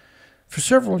students. For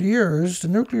several years, the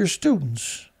nuclear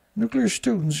students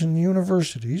in the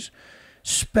universities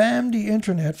spammed the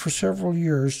internet for several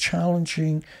years,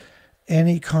 challenging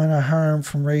any kind of harm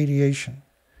from radiation,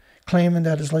 claiming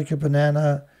that it's like a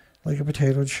banana, like a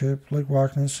potato chip, like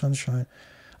walking in sunshine.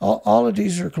 All of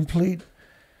these are complete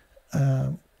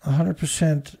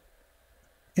 100%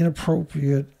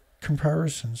 inappropriate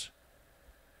comparisons.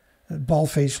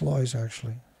 Bald-faced lies,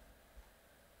 actually.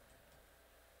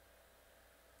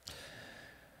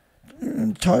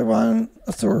 Taiwan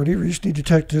authority recently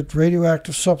detected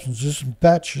radioactive substances in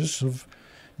batches of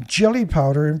jelly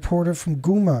powder imported from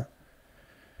Guma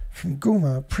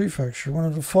Prefecture, one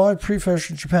of the 5 prefectures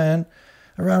in Japan,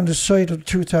 around the site of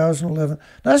 2011.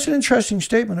 That's an interesting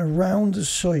statement, around the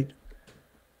site.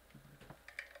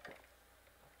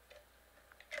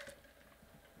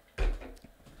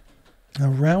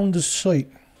 Around the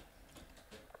site.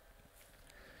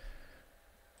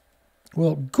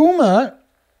 Well, Guma,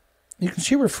 you can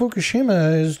see where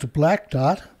Fukushima is, the black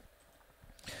dot.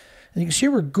 And you can see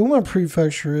where Guma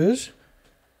Prefecture is,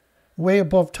 way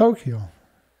above Tokyo.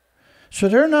 So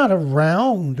they're not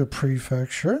around the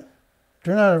prefecture.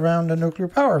 They're not around the nuclear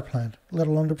power plant, let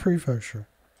alone the prefecture.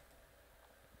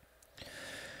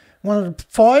 One of the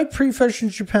 5 prefectures in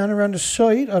Japan around the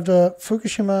site of the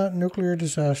Fukushima nuclear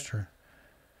disaster.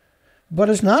 But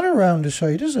it's not around the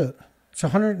site, is it? It's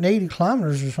 180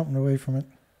 kilometers or something away from it.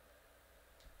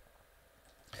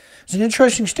 It's an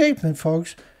interesting statement,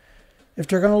 folks. If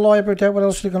they're going to lie about that, what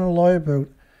else are they going to lie about?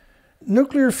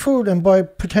 Nuclear food, and by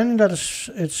pretending that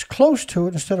it's close to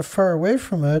it instead of far away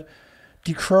from it,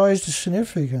 decries the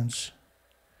significance.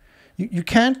 You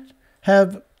can't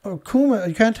have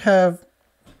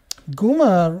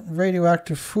Guma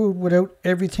radioactive food without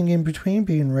everything in between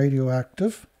being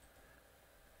radioactive.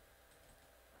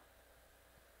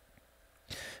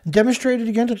 Demonstrated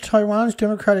again that Taiwan's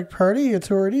Democratic Party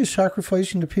authority is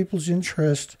sacrificing the people's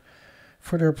interest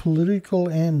for their political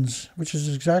ends, which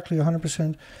is exactly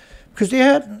 100%. Because they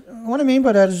had, what I mean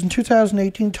by that is in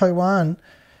 2018, Taiwan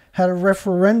had a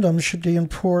referendum should they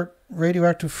import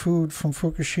radioactive food from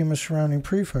Fukushima surrounding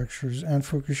prefectures and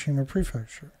Fukushima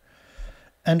Prefecture.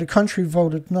 And the country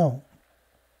voted no.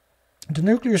 The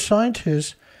nuclear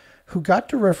scientists who got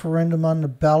the referendum on the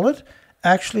ballot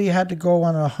actually had to go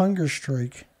on a hunger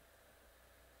strike.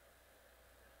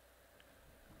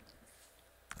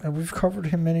 And we've covered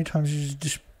him many times. He's a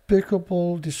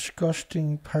despicable,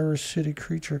 disgusting, parasitic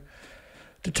creature.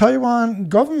 The Taiwan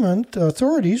government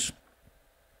authorities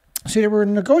say they were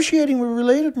negotiating with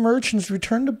related merchants to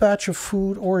return the batch of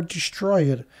food or destroy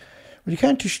it. But you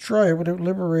can't destroy it without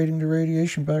liberating the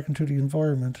radiation back into the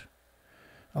environment.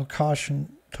 I'll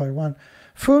caution Taiwan.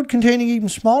 Food containing even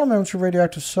small amounts of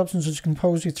radioactive substances can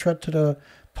pose a threat to the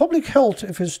public health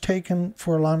if it's taken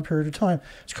for a long period of time.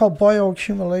 It's called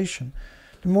bioaccumulation.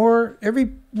 The more,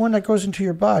 every one that goes into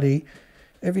your body,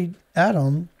 every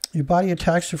atom, your body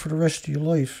attacks it for the rest of your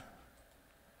life.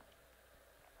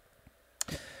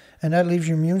 And that leaves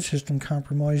your immune system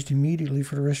compromised immediately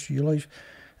for the rest of your life.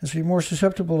 And so you're more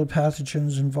susceptible to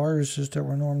pathogens and viruses that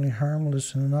were normally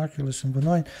harmless and innocuous and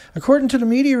benign. According to the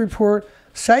media report,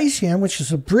 cesium, which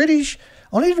is a British,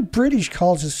 only the British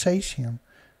calls it cesium.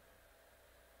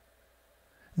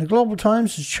 And the Global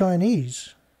Times is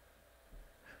Chinese.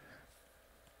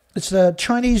 It's the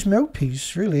Chinese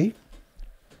mouthpiece, really.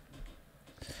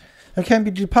 It can be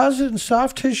deposited in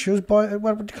soft tissues by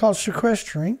what they call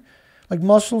sequestering, like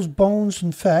muscles, bones,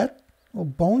 and fat. Well,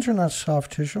 bones are not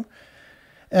soft tissue.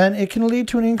 And it can lead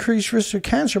to an increased risk of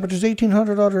cancer, but there's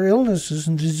 1,800 other illnesses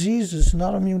and diseases and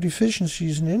autoimmune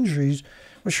deficiencies and injuries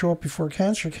which show up before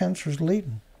cancer. Cancer is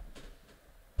leading.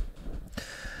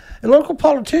 A local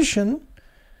politician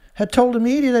had told the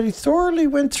media that he thoroughly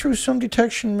went through some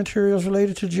detection materials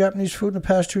related to Japanese food in the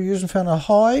past 2 years and found a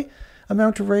high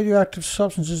amount of radioactive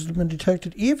substances that have been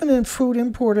detected even in food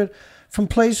imported from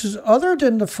places other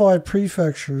than the 5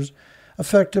 prefectures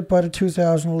affected by the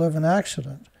 2011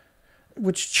 accident,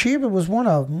 which Chiba was one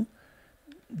of them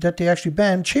that they actually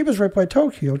banned. Chiba's right by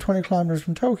Tokyo, 20 kilometers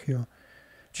from Tokyo,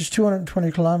 just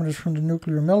 220 kilometers from the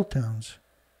nuclear meltdowns.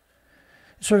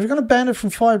 So if you're going to ban it from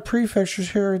 5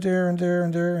 prefectures here, there, and there,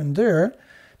 and there, and there,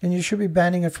 then you should be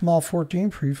banning it from all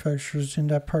 14 prefectures in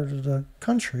that part of the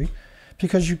country,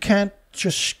 because you can't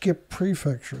just skip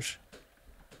prefectures.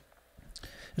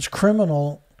 It's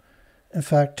criminal, in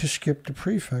fact, to skip the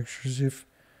prefectures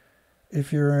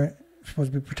if you're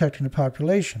supposed to be protecting the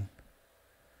population.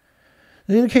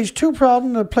 It indicates 2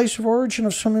 problems. The place of origin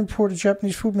of some imported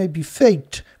Japanese food may be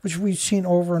faked, which we've seen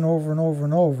over and over and over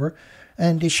and over.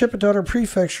 And they ship it to other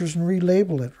prefectures and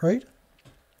relabel it, right?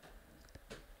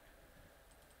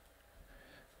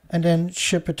 And then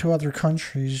ship it to other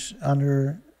countries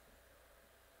under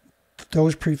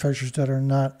those prefectures that are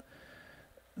not,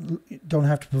 don't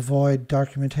have to provide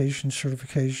documentation,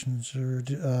 certifications,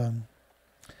 or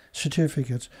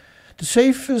certificates. The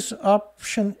safest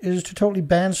option is to totally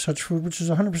ban such food, which is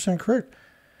 100% correct.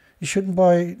 You shouldn't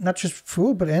buy not just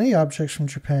food, but any objects from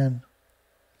Japan.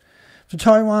 So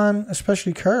Taiwan,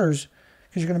 especially cars,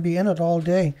 because you're going to be in it all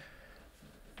day.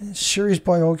 Serious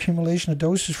bioaccumulation of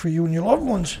doses for you and your loved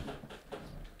ones.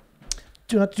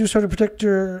 Do not do so to protect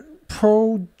their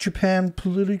pro-Japan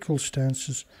political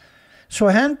stances. So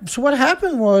what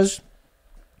happened was,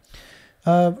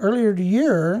 earlier the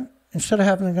year, instead of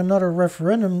having another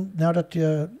referendum, now that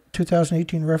the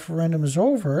 2018 referendum is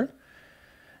over,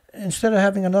 instead of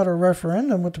having another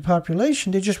referendum with the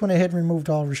population, they just went ahead and removed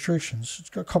all restrictions. It's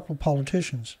got a couple of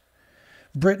politicians.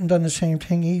 Britain done the same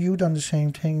thing, EU done the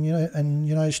same thing, and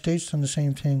United States done the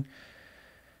same thing.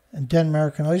 And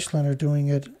Denmark and Iceland are doing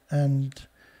it. And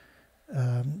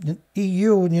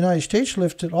EU and the United States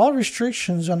lifted all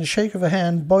restrictions on the shake of a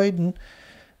hand. Biden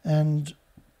and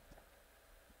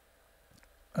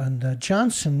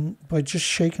Johnson, by just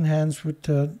shaking hands with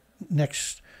the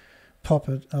next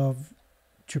puppet of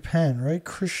Japan, right?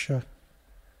 Khrushchev.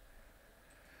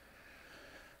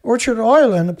 Orchard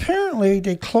Island, apparently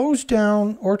they closed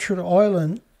down Orchard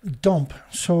Island dump.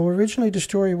 So originally the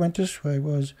story went this way,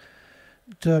 was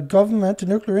the government, the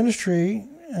nuclear industry,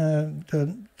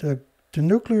 the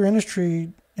nuclear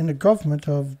industry in the government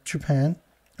of Japan,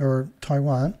 or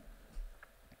Taiwan,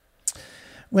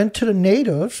 went to the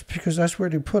natives, because that's where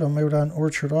they put them, out on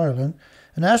Orchard Island,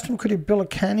 and asked them could they build a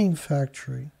canning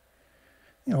factory,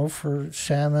 for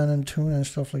salmon and tuna and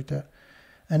stuff like that.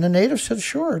 And the natives said,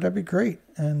 sure, that'd be great,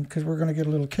 and because we're going to get a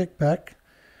little kickback.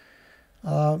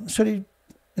 So they,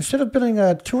 instead of building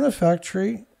a tuna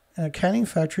factory, a canning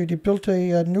factory, they built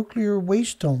a nuclear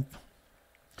waste dump.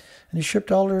 And they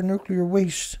shipped all their nuclear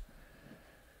waste.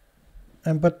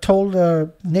 But told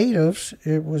the natives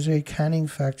it was a canning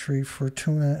factory for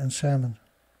tuna and salmon.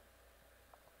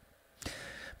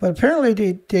 But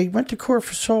apparently they went to court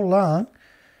for so long,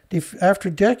 after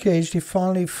decades, they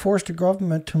finally forced the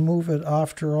government to move it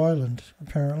off their island,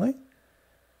 apparently.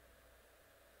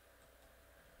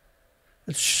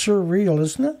 It's surreal,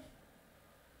 isn't it?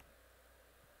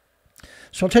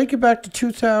 So I'll take you back to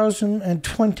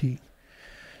 2020.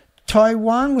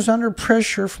 Taiwan was under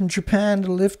pressure from Japan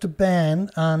to lift the ban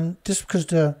on this because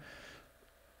the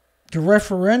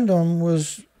referendum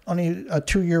was only a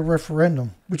 2-year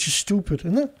referendum, which is stupid,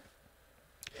 isn't it?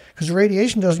 Because the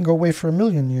radiation doesn't go away for 1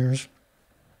 million years.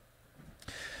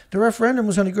 The referendum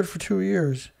was only good for 2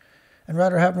 years. And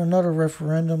rather having another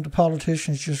referendum, the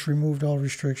politicians just removed all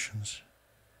restrictions.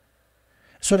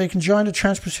 So they can join the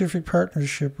Trans-Pacific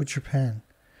Partnership with Japan.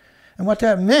 And what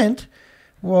that meant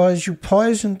was you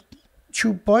poisoned,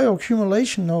 through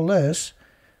bioaccumulation no less,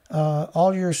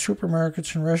 all your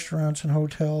supermarkets and restaurants and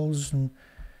hotels and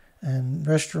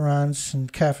restaurants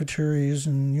and cafeterias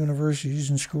and universities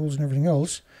and schools and everything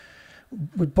else.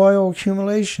 With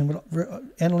bioaccumulation,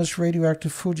 with endless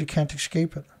radioactive food, you can't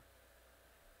escape it.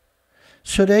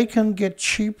 So they can get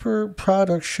cheaper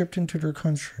products shipped into their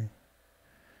country.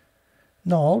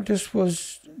 No, this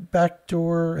was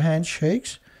backdoor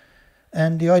handshakes,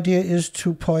 and the idea is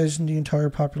to poison the entire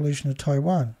population of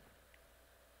Taiwan.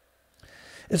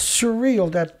 It's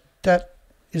surreal that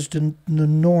is the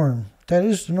norm. That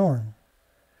is the norm.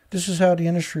 This is how the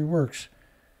industry works.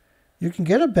 You can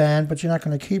get a ban, but you're not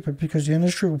going to keep it because the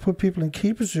industry will put people in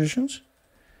key positions.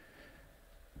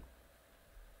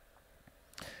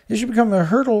 This should become a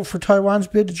hurdle for Taiwan's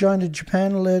bid to join the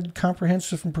Japan-led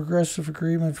Comprehensive and Progressive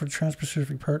Agreement for the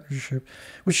Trans-Pacific Partnership,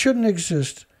 which shouldn't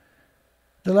exist.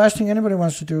 The last thing anybody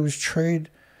wants to do is trade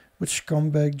with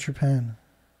scumbag Japan.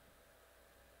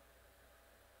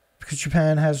 Because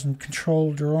Japan hasn't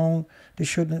controlled their own, they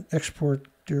shouldn't export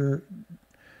their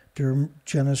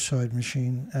genocide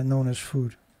machine known as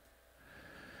food.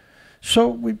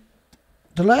 So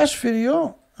the last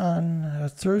video on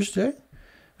Thursday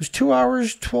was 2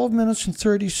 hours, 12 minutes, and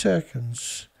 30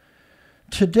 seconds.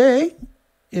 Today,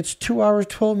 it's 2 hours,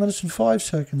 12 minutes, and 5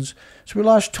 seconds. So we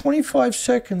lost 25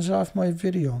 seconds off my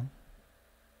video.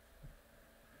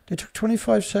 They took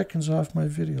 25 seconds off my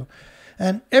video.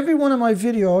 And every one of my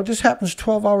video, this happens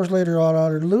 12 hours later, I'll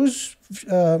either lose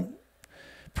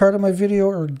part of my video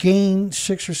or gain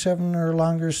 6 or 7 or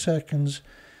longer seconds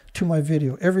to my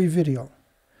video. Every video.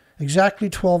 Exactly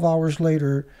 12 hours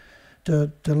later,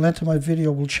 the length of my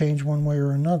video will change one way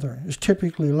or another. It's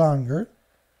typically longer.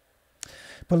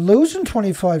 But losing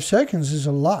 25 seconds is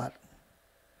a lot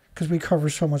because we cover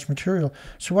so much material.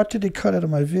 So what did they cut out of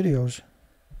my videos?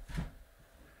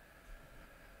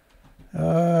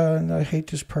 And I hate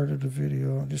this part of the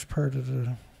video. This part of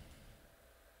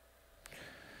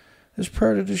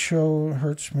the show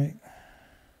hurts me.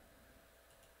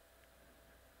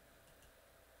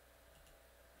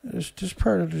 This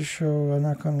part of the show I'm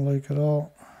not going to like at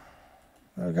all.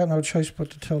 I got no choice but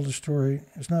to tell the story.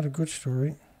 It's not a good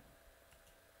story.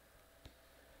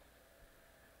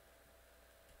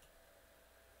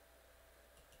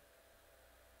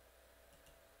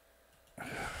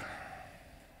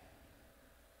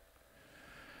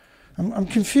 I'm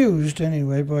confused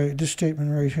anyway by this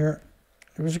statement right here.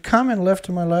 There was a comment left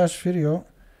in my last video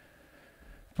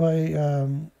by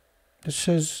that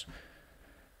says,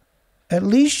 at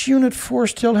least Unit 4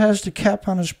 still has the cap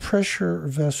on its pressure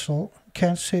vessel.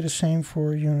 Can't say the same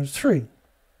for Unit 3.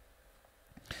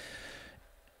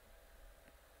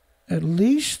 At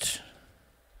least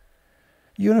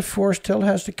Unit 4 still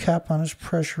has the cap on its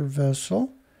pressure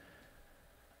vessel.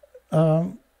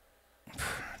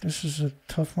 This is a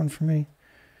tough one for me.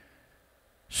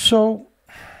 So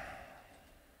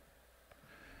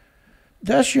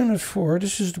that's Unit 4.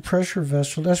 This is the pressure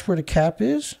vessel. That's where the cap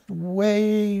is.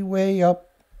 Way, way up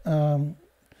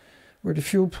where the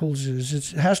fuel pools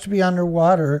is. It has to be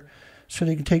underwater so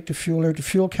they can take the fuel out. The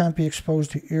fuel can't be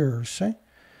exposed to air, see?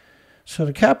 So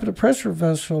the cap of the pressure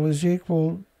vessel is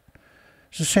equal,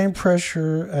 it's the same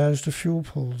pressure as the fuel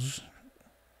pools.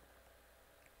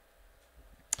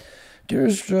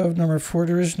 There's number 4.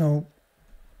 There is no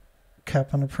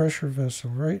cap on the pressure vessel,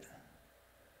 right?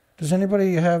 Does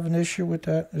anybody have an issue with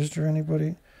that? Is there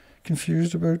anybody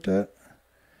confused about that?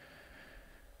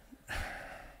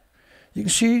 You can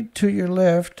see to your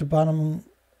left, the bottom.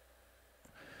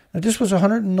 Now this was a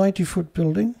 190-foot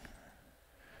building.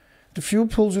 The fuel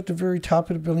pool's at the very top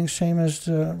of the building, same as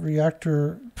the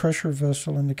reactor pressure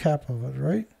vessel and the cap of it,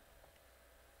 right?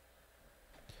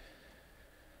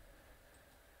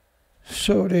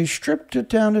 So they stripped it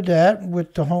down to that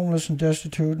with the homeless and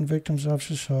destitute and victims of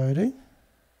society.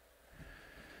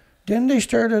 Then they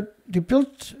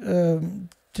built,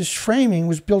 this framing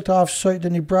was built off-site,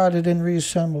 then they brought it in,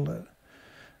 reassembled it.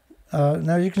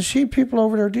 Now you can see people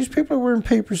over there, these people are wearing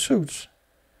paper suits.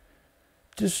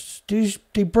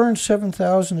 they burn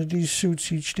 7,000 of these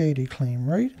suits each day, they claim,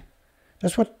 right?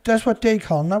 That's what they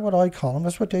call them, not what I call them.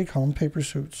 That's what they call them, paper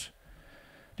suits.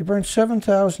 They burn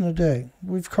 7,000 a day.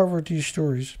 We've covered these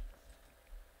stories.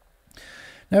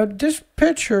 Now, this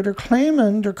picture, they're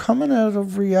claiming they're coming out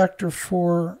of Reactor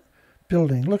 4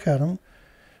 building. Look at them,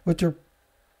 with their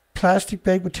plastic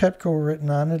bag with TEPCO written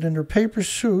on it, and their paper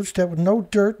suits that with no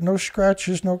dirt, no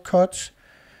scratches, no cuts,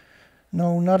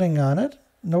 no nothing on it,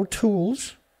 no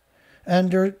tools,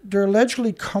 and they're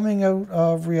allegedly coming out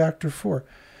of Reactor 4.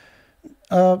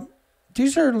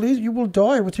 These are you will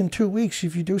die within 2 weeks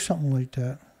if you do something like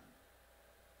that.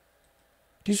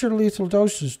 These are lethal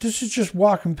doses. This is just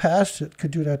walking past it could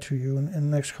do that to you in the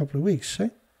next couple of weeks. See?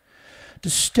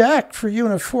 The stack for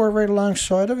Unit 4 right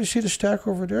alongside of it, you see the stack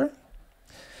over there?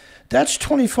 That's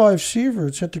 25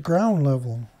 sieverts at the ground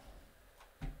level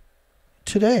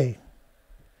today.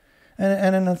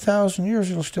 And in 1,000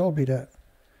 years, it'll still be that.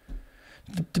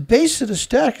 The base of the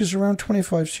stack is around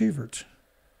 25 sieverts.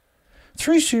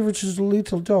 3 sieverts is the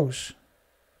lethal dose.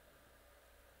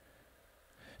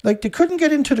 Like, they couldn't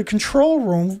get into the control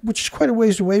room, which is quite a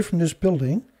ways away from this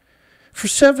building, for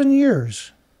 7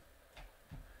 years.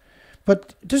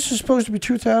 But this is supposed to be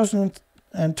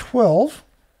 2012,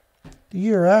 the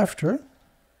year after.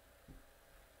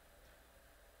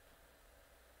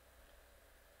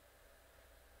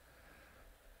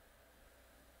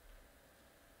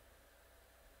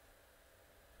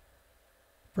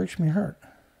 Breaks my heart.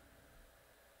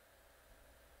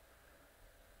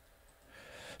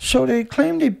 So they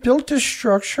claim they built this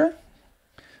structure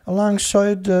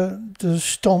alongside the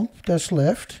stump that's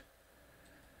left.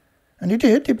 And they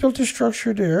did. They built this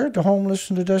structure there, the homeless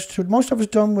and the destitute. Most of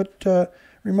it's done with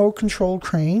remote control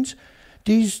cranes.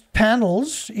 These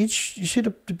panels, each, you see the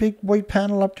big white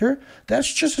panel up there?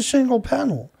 That's just a single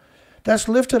panel. That's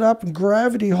lifted up and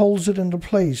gravity holds it into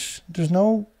place. There's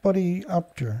nobody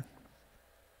up there.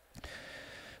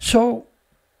 So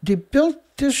they built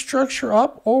this structure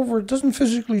up over, it doesn't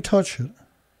physically touch it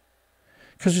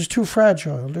because it's too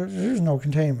fragile. There's no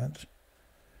containment.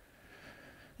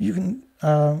 You can,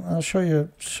 I'll show you a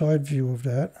side view of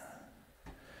that.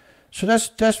 So that's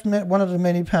one of the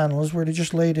many panels where they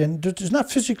just laid in. It's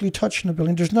not physically touching the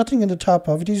building. There's nothing in the top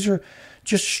of it. These are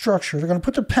just structure. They're going to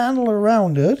put the panel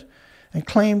around it and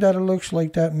claim that it looks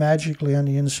like that magically on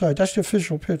the inside. That's the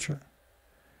official picture.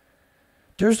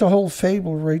 There's the whole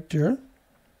fable right there.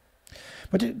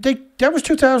 But that was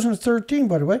 2013,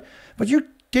 by the way. But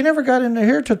they never got into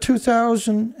here till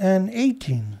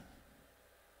 2018.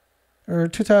 Or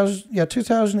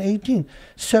 2018,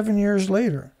 7 years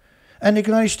later. And they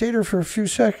can only stay there for a few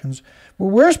seconds. Well,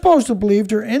 we're supposed to believe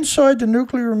they're inside the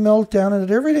nuclear meltdown and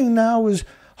that everything now is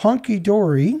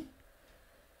hunky-dory.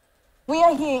 We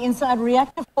are here inside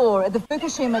Reactor 4 at the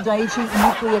Fukushima Daiichi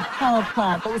nuclear power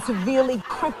plant that was severely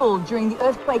crippled during the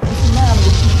earthquake and tsunami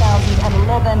of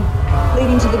 2011,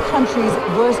 leading to the country's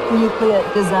worst nuclear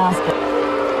disaster.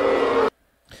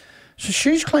 So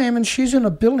she's claiming she's in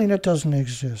a building that doesn't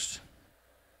exist,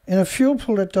 in a fuel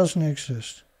pool that doesn't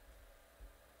exist.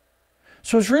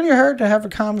 So it's really hard to have a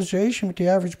conversation with the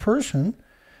average person,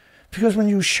 because when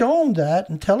you show them that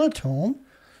and tell it to them,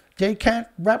 they can't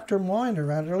wrap their mind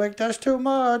around it. They're like, that's too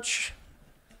much.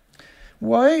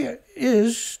 Why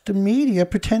is the media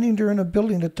pretending they're in a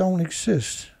building that don't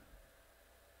exist?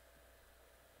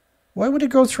 Why would they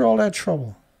go through all that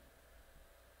trouble?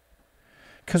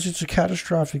 Because it's a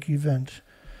catastrophic event.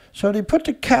 So they put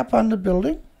the cap on the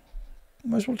building.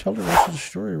 Might as well tell the rest of the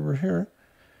story over here.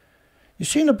 You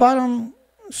see in the bottom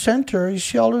center, you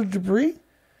see all the debris?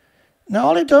 Now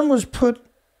all they done was put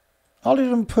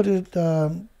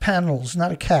panels,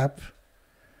 not a cap.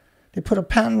 They put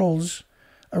panels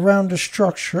around the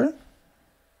structure,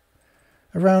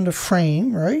 around the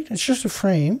frame, right? It's just a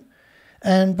frame.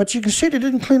 But you can see they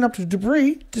didn't clean up the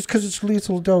debris just because it's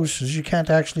lethal doses. You can't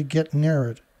actually get near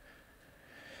it.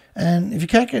 And if you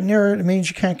can't get near it, it means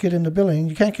you can't get in the building.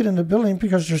 You can't get in the building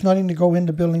because there's nothing to go in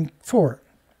the building for.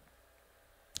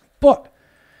 But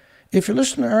if you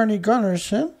listen to Ernie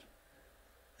Gunnarsson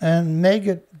and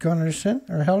Megan Gunnarsson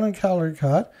or Helen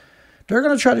Caldercott, they're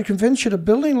going to try to convince you the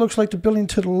building looks like the building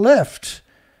to the left,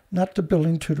 not the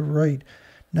building to the right.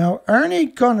 Now, Ernie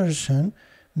Gunnarsson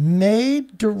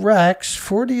made the racks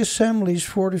for the assemblies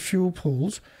for the fuel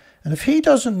pools, and if he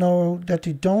doesn't know that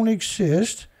they don't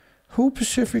exist, who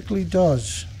specifically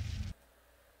does?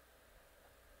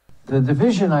 The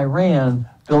division I ran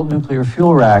built nuclear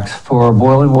fuel racks for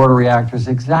boiling water reactors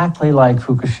exactly like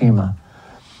Fukushima.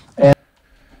 And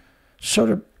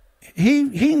so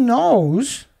he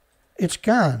knows it's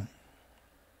gone.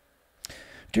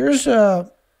 There's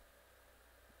a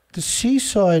the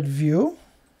seaside view.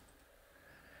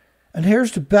 And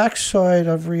here's the backside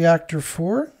of reactor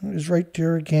 4. Is right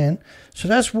there again. So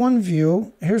that's one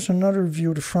view. Here's another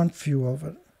view, the front view of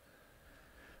it.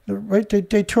 Right,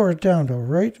 they tore it down though,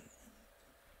 right?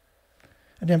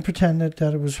 And then pretended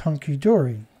that it was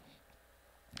hunky-dory.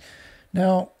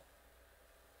 Now,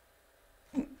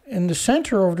 in the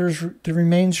center over there's the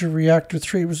remains of reactor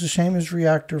 3. It was the same as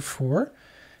reactor 4,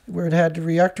 where it had the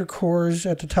reactor cores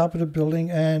at the top of the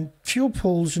building and fuel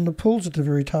pools in the pools at the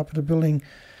very top of the building.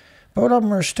 Both of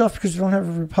them are stuffed because they don't have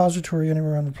a repository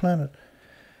anywhere on the planet.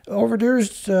 Over there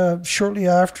is shortly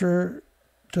after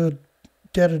the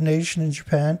detonation in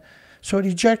Japan. So it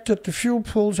ejected the fuel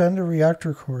pools and the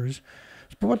reactor cores.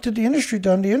 But what did the industry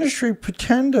do? The industry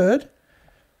pretended,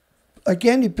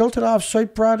 again, he built it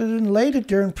off-site, brought it in, laid it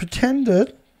there, and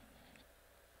pretended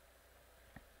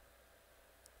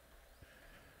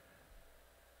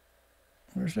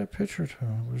where's that picture to?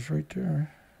 It was right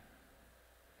there.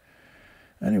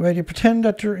 Anyway, they pretend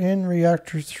that they're in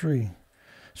reactor 3.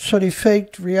 So they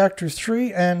faked reactor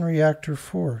 3 and reactor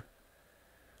 4.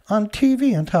 On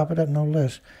TV, on top of that, no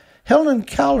less. Helen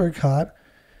Caldercott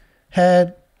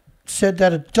had said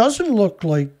that it doesn't look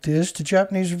like this. The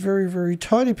Japanese are very, very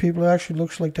tidy people. It actually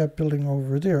looks like that building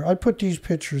over there. I put these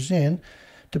pictures in.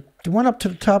 The one up to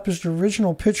the top is the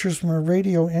original pictures from a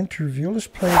radio interview. Let's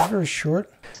play it very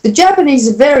short. The Japanese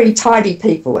are very tidy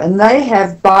people, and they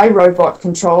have, by robot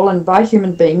control and by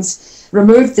human beings,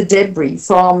 removed the debris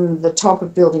from the top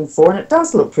of Building 4, and it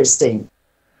does look pristine.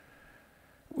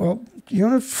 Well,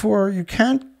 Unit 4, you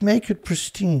can't make it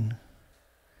pristine.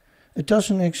 It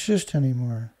doesn't exist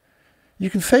anymore. You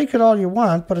can fake it all you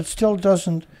want, but it still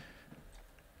doesn't.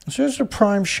 So there's a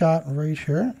prime shot right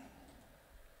here.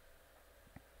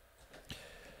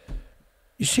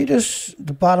 You see this,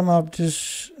 the bottom of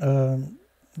this,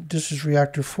 this is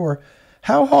reactor 4.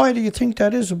 How high do you think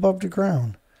that is above the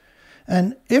ground?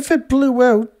 And if it blew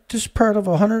out this part of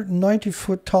a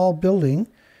 190-foot tall building,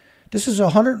 this is a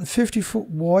 150-foot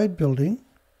wide building.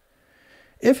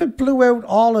 If it blew out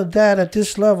all of that at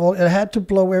this level, it had to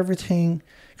blow everything,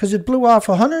 because it blew off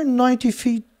 190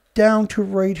 feet down to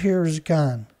right here is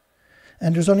gone.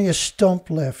 And there's only a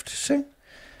stump left, see?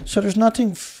 So there's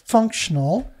nothing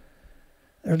functional.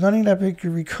 There's nothing that can be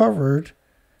recovered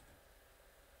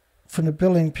from the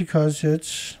building because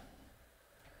it's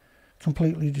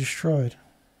completely destroyed.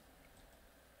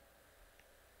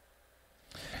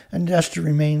 And that's the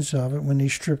remains of it when they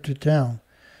stripped it down.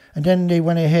 And then they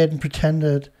went ahead and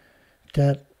pretended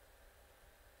that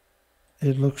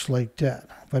it looks like that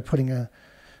by putting a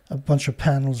bunch of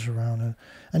panels around it.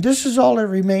 And this is all that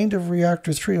remained of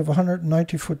reactor 3 of a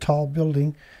 190-foot tall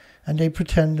building. And they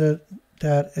pretended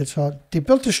that it's all. They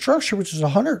built a structure which is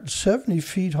 170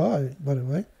 feet high, by the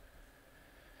way,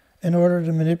 in order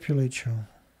to manipulate you.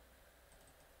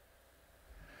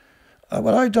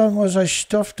 What I done was I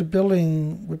stuffed the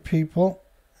building with people,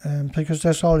 because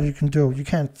that's all you can do. You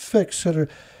can't fix it, or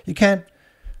you can't.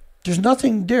 There's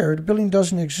nothing there. The building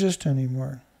doesn't exist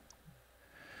anymore.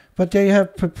 But they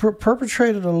have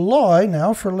perpetrated a lie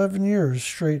now for 11 years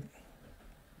straight.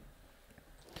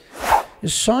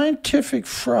 Is scientific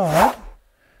fraud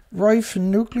rife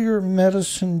in nuclear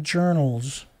medicine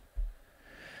journals?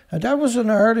 And that was an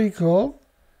article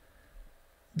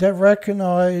that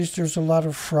recognized there's a lot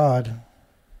of fraud.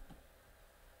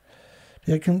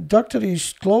 They conducted a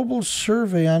global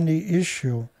survey on the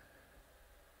issue.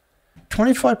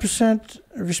 25%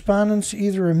 of respondents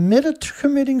either admitted to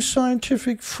committing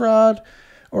scientific fraud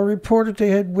or reported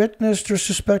they had witnessed or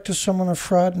suspected someone of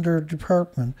fraud in their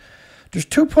department. There's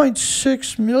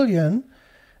 2.6 million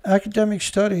academic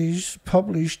studies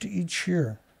published each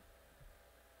year.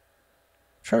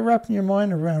 Try wrapping your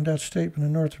mind around that statement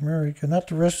in North America, not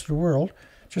the rest of the world,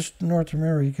 just North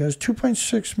America. It's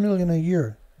 2.6 million a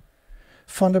year,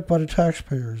 funded by the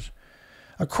taxpayers.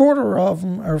 A quarter of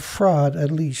them are fraud,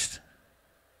 at least,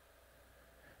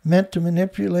 meant to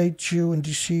manipulate you and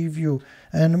deceive you.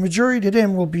 And the majority of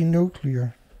them will be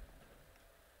nuclear.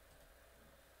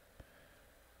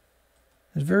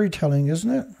 It's very telling, isn't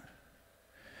it?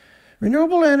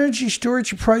 Renewable energy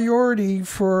storage a priority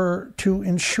to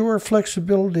ensure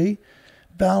flexibility,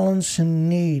 balance, and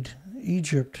need.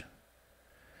 Egypt.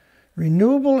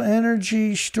 Renewable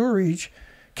energy storage.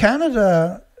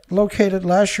 Canada located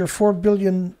last year $4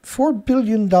 billion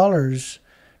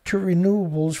to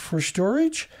renewables for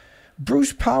storage.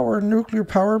 Bruce Power nuclear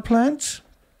power plants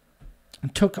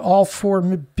took all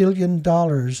 $4 billion,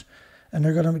 and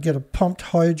they're going to get a pumped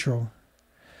hydro.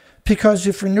 Because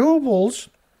if renewables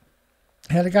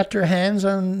had got their hands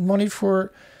on money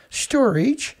for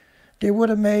storage, they would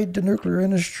have made the nuclear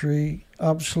industry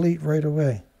obsolete right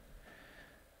away.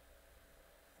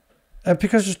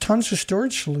 Because there's tons of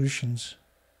storage solutions,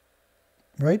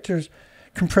 right? There's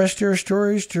compressed air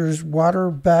storage, there's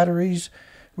water batteries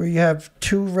where you have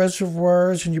 2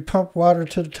 reservoirs and you pump water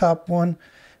to the top one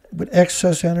with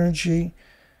excess energy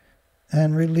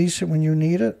and release it when you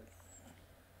need it.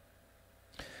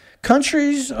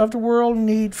 Countries of the world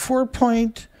need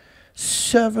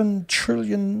 $4.7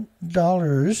 trillion,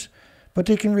 but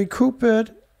they can recoup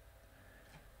it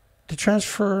to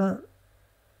transfer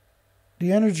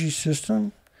the energy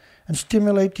system and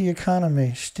stimulate the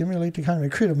economy,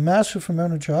 create a massive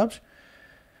amount of jobs.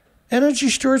 Energy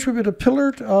storage will be the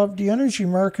pillar of the energy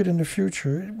market in the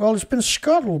future. Well, it's been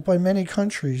scuttled by many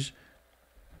countries.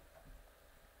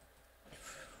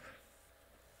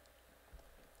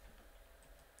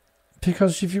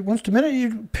 Because the minute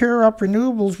you pair up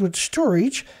renewables with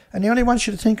storage, and they only want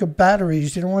you to think of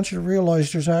batteries, they don't want you to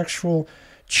realize there's actual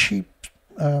cheap,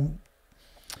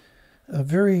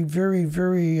 very, very,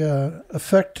 very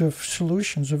effective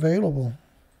solutions available.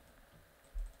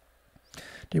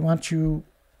 They want you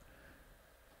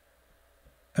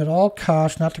at all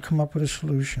costs not to come up with a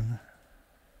solution.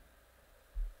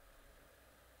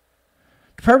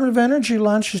 Department of Energy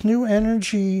launches new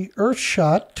energy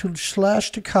Earthshot to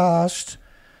slash the cost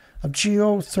of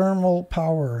geothermal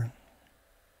power.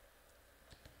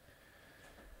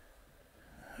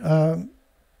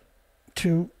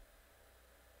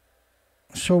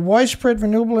 So widespread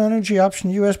renewable energy option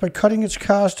in the U.S. by cutting its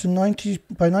cost to 90%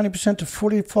 to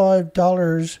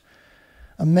 $45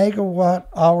 a megawatt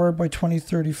hour by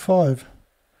 2035.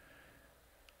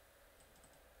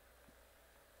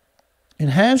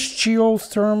 Enhanced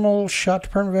geothermal shot.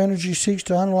 Department of Energy seeks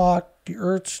to unlock the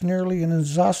Earth's nearly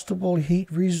inexhaustible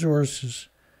heat resources.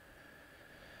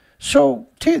 So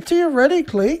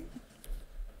theoretically,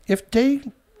 if they,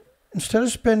 instead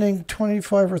of spending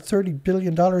 $25 or $30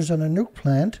 billion on a nuke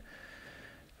plant,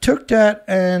 took that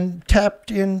and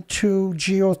tapped into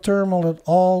geothermal at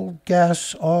all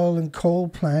gas, oil, and coal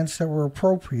plants that were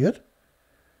appropriate.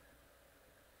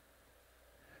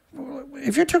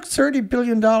 If you took $30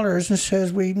 billion and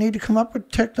says we need to come up with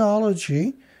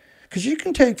technology, because you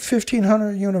can take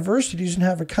 1,500 universities and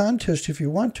have a contest if you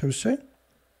want to, see?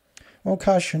 Won't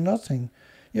cost you nothing.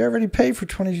 You already pay for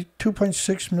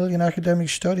 22.6 million academic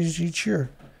studies each year.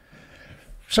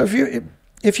 So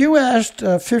if you asked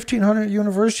 1,500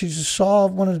 universities to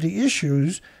solve one of the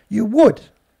issues, you would.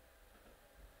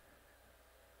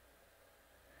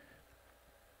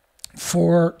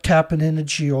 For tapping into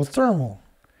geothermal.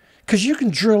 Because you can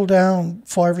drill down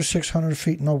 500 or 600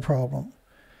 feet, no problem.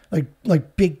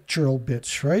 Like big drill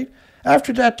bits, right?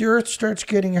 After that, the Earth starts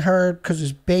getting hard because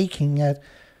it's baking at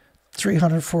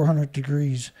 300, 400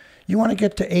 degrees. You want to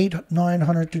get to 800,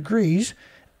 900 degrees,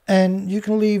 and you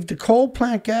can leave the coal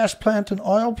plant, gas plant, and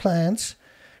oil plants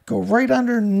go right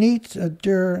underneath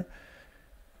their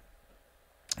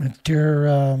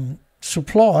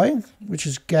supply, which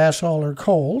is gas, oil, or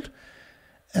coal,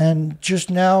 and just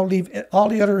now leave all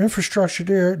the other infrastructure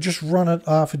there, just run it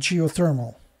off of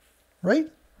geothermal, right?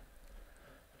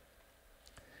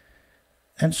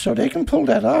 And so they can pull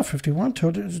that off if they want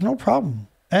to. There's no problem.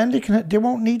 And they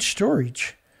won't need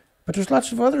storage. But there's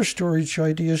lots of other storage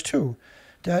ideas too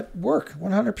that work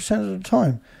 100% of the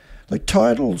time. Like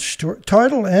tidal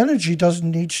energy doesn't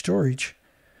need storage.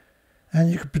 And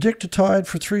you can predict the tide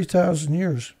for 3,000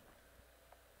 years.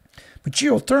 But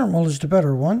geothermal is the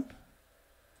better one.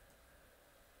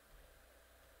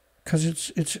 Because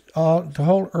it's the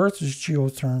whole Earth is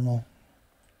geothermal.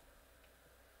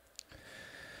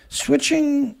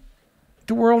 Switching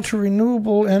the world to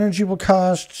renewable energy will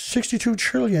cost $62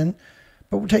 trillion,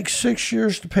 but will take 6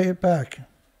 years to pay it back.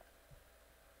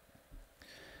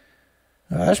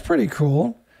 That's pretty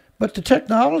cool. But the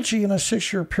technology in a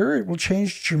 6-year period will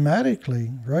change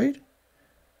dramatically, right?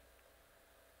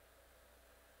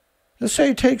 Let's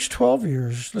say it takes 12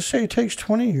 years. Let's say it takes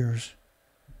 20 years.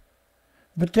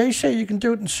 But they say you can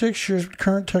do it in 6 years with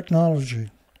current technology,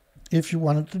 if you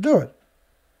wanted to do it.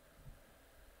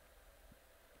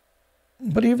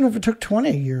 But even if it took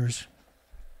 20 years,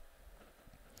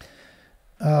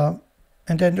 and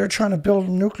then they're trying to build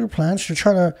nuclear plants, they're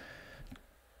trying to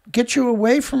get you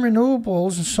away from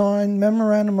renewables and sign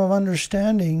memorandum of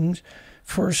understandings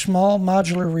for small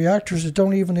modular reactors that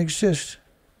don't even exist.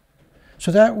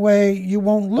 So that way you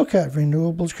won't look at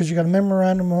renewables because you got a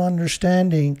memorandum of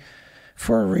understanding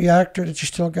for a reactor that you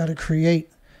still got to create,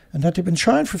 and that they've been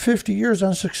trying for 50 years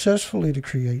unsuccessfully to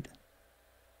create.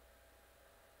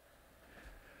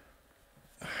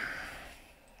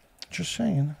 Just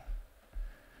saying.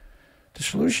 The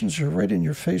solutions are right in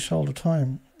your face all the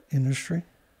time, industry.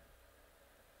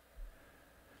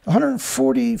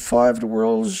 145 of the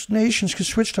world's nations could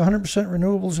switch to 100%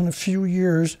 renewables in a few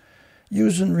years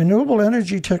using renewable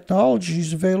energy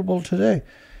technologies available today,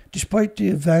 despite the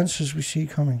advances we see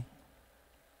coming.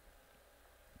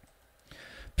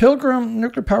 Pilgrim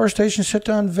Nuclear Power Station set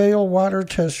to unveil water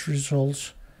test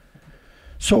results.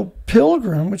 So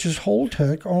Pilgrim, which is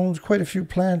Holtec, owns quite a few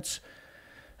plants.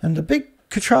 And the big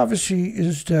controversy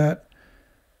is that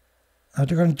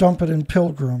they're going to dump it in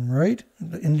Pilgrim, right?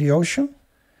 In the ocean.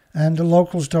 And the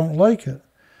locals don't like it.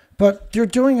 But they're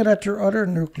doing it at their other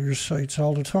nuclear sites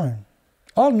all the time.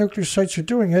 All nuclear sites are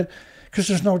doing it because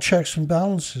there's no checks and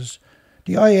balances.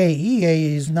 The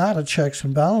IAEA is not a checks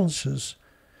and balances.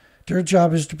 Their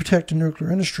job is to protect the nuclear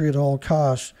industry at all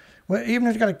costs. Well, even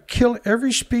if they've got to kill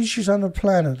every species on the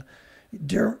planet,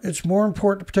 it's more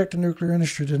important to protect the nuclear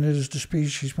industry than it is the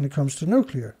species when it comes to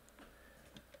nuclear.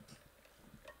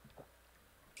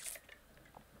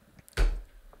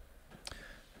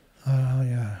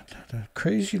 Yeah, the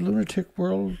crazy lunatic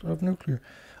world of nuclear.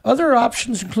 Other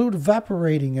options include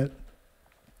evaporating it.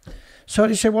 So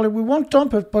they say, well, we won't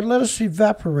dump it, but let us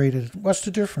evaporate it. What's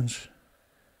the difference?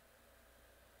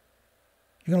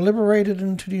 You're going to liberate it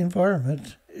into the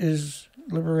environment. Is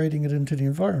liberating it into the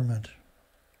environment.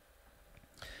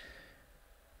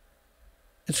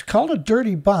 It's called a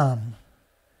dirty bomb.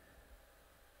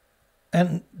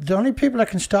 And the only people that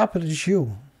can stop it is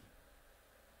you.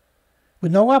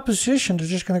 With no opposition, they're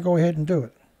just going to go ahead and do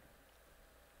it.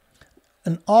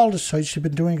 And all the sites have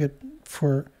been doing it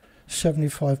for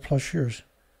 75 plus years.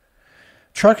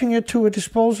 Trucking it to a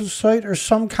disposal site or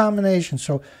some combination.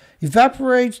 So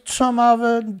evaporate some of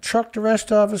it, truck the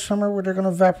rest of it somewhere where they're going to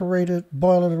evaporate it,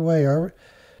 boil it away.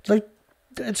 Like,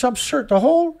 it's absurd. The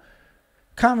whole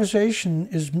conversation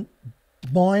is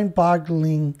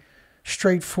mind-boggling,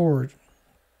 straightforward.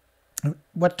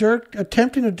 What they're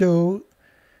attempting to do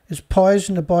is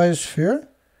poison the biosphere,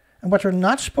 and what they're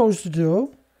not supposed to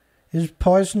do is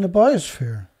poison the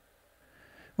biosphere.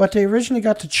 What they originally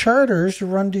got the charters to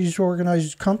run these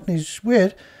organized companies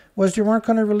with was they weren't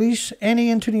going to release any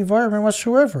into the environment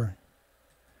whatsoever.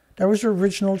 That was their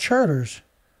original charters.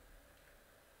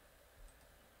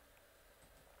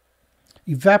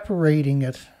 Evaporating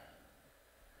it.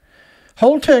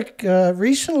 Holtec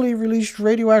recently released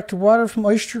radioactive water from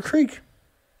Oyster Creek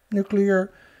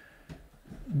nuclear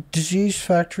disease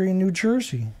factory in New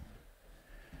Jersey.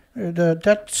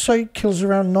 That site kills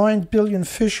around 9 billion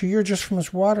fish a year just from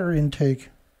its water intake.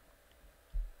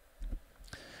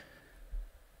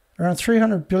 Around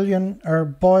 300 billion are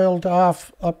boiled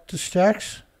off up the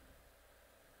stacks.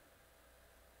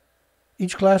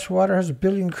 Each glass of water has 1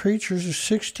 billion creatures. There's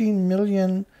 16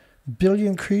 million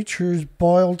billion creatures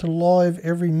boiled alive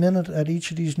every minute at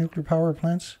each of these nuclear power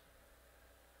plants.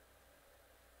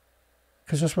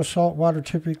 Because that's what salt water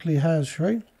typically has,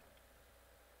 right?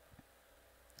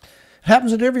 It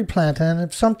happens at every plant, and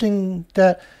it's something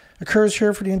that occurs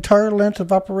here for the entire length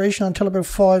of operation until about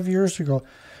 5 years ago.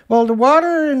 Well, the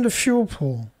water in the fuel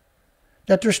pool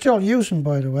that they're still using,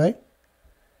 by the way,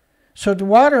 so the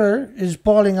water is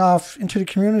boiling off into the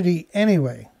community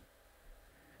anyway.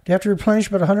 They have to replenish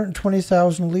about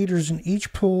 120,000 liters in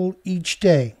each pool each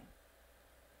day.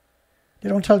 They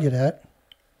don't tell you that.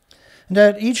 And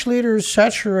that each liter is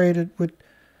saturated with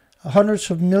hundreds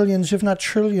of millions, if not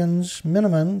trillions,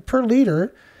 minimum, per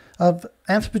liter of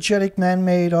anthropogenic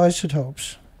man-made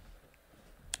isotopes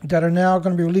that are now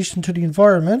going to be released into the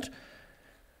environment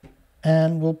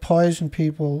and will poison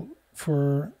people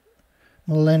for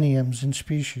millenniums in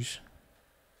species.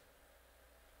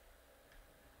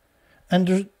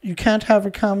 And you can't have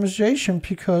a conversation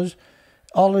because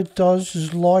all it does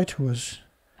is lie to us.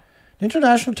 The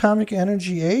International Atomic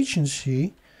Energy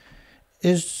Agency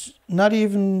is not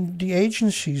even the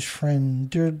agency's friend.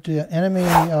 They're the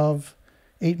enemy of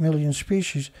 8 million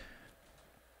species.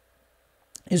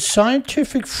 Is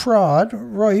scientific fraud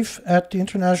rife at the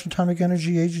International Atomic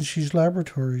Energy Agency's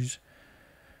laboratories?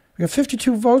 We have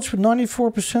 52 votes with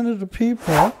 94% of the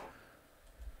people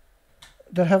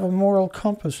that have a moral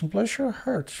compass. And bless your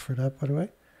hearts for that, by the way.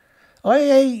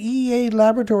 IAEA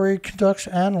Laboratory conducts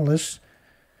analysts.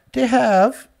 They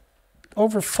have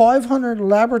over 500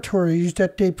 laboratories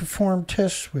that they perform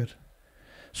tests with.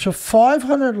 So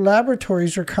 500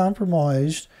 laboratories are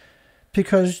compromised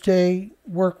because they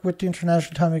work with the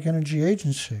International Atomic Energy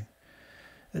Agency.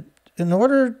 In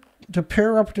order to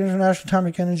pair up with the International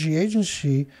Atomic Energy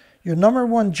Agency, your number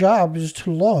one job is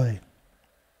to lie.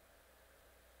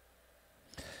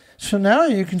 So now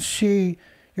you can see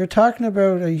you're talking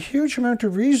about a huge amount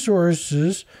of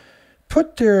resources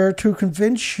put there to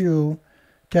convince you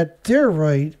that they're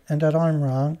right and that I'm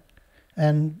wrong,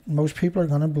 and most people are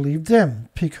going to believe them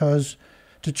because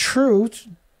the truth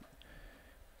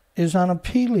is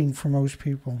unappealing for most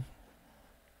people.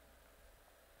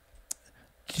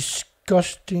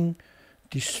 Disgusting,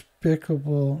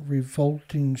 despicable,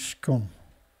 revolting scum.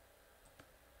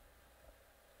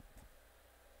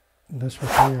 That's what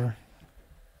they are.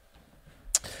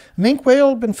 Minke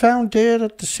whale been found dead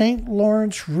at the St.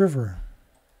 Lawrence River.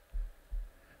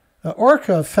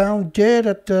 Orca found dead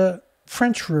at the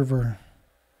French River.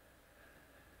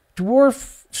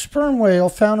 Dwarf sperm whale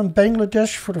found in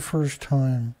Bangladesh for the first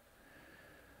time.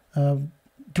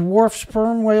 Dwarf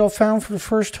sperm whale found for the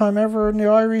first time ever in the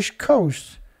Irish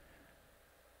coast.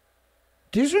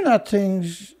 These are not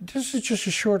things, this is just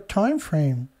a short time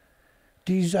frame.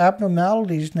 These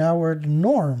abnormalities now are the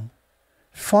norm.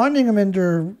 Finding them in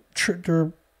their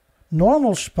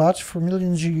normal spots for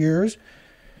millions of years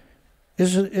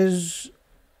is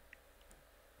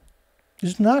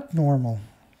not normal.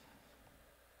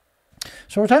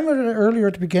 So we're talking about it earlier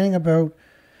at the beginning about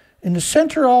in the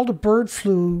center all the bird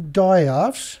flu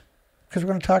die-offs, because we're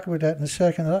going to talk about that in a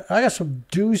second. I got some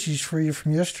doozies for you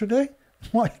from yesterday.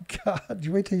 My God,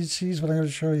 you wait till you see what I'm going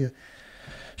to show you.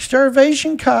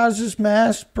 Starvation causes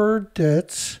mass bird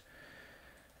deaths,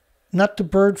 not the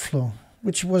bird flu,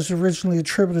 which was originally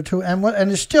attributed to,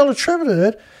 and is still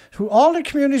attributed to all the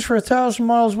communities for 1,000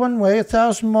 miles one way,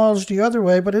 1,000 miles the other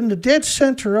way. But in the dead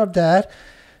center of that,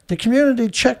 the community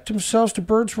checked themselves. The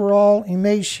birds were all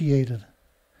emaciated.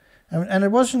 And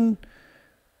it wasn't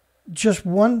just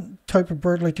one type of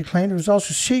bird like they claimed. It was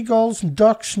also seagulls and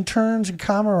ducks and terns and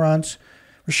cormorants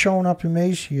were showing up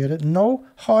emaciated. No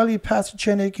highly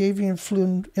pathogenic avian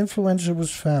influenza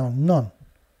was found. None.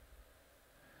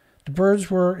 The birds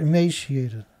were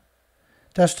emaciated.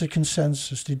 That's the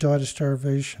consensus. They died of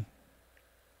starvation.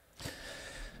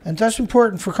 And that's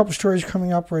important for a couple of stories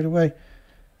coming up right away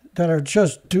that are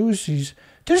just doozies.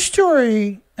 This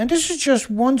story, and this is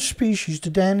just one species, the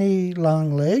Danny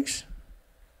longlegs.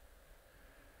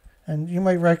 And you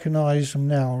might recognize them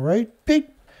now, right? Big,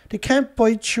 they can't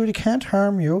bite you, they can't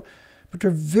harm you, but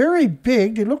they're very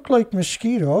big. They look like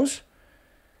mosquitoes.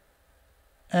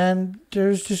 And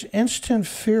there's this instant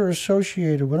fear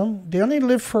associated with them. They only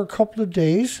live for a couple of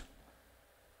days.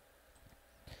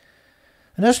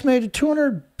 An estimated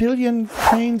 200 billion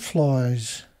crane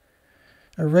flies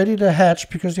are ready to hatch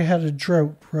because they had a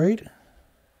drought, right?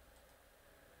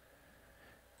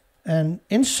 And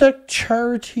insect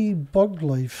charity bug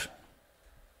life.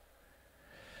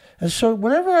 And so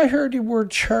whenever I heard the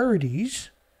word charities,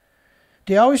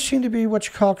 they always seem to be what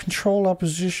you call control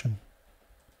opposition.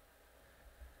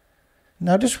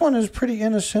 Now this one is pretty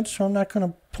innocent, so I'm not going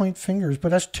to point fingers, but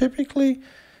that's typically,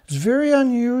 it's very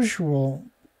unusual.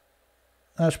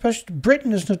 Especially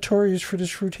Britain is notorious for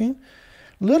this routine.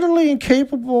 Literally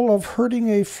incapable of hurting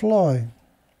a fly.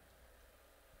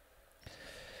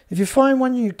 If you find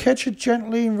one, you catch it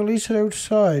gently and release it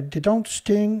outside. They don't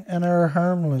sting and are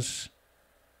harmless.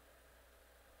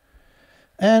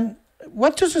 And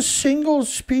what does a single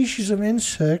species of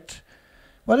insect,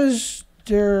 what is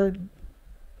their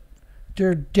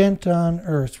dent on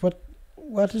Earth?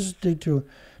 What does they do?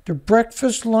 Their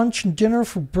breakfast, lunch, and dinner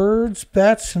for birds,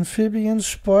 bats, amphibians,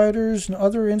 spiders, and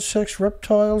other insects,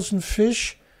 reptiles, and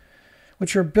fish,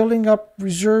 which are building up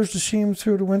reserves to see them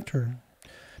through the winter.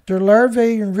 Their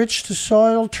larvae enrich the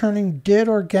soil, turning dead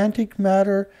organic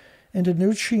matter into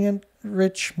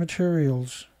nutrient-rich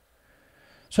materials.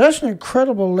 So that's an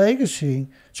incredible legacy.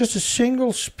 Just a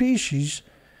single species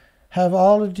have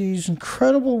all of these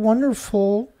incredible,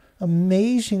 wonderful,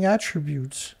 amazing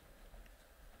attributes.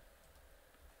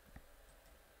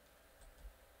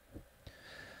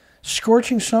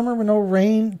 Scorching summer with no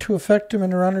rain to affect them in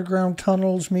their underground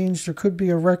tunnels means there could be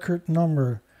a record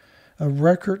number. A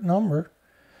record number.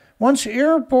 Once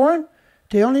airborne,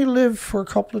 they only live for a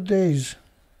couple of days.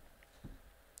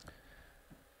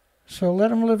 So let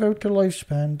them live out their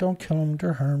lifespan. Don't kill them.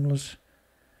 They're harmless.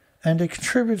 And they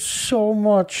contribute so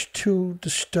much to the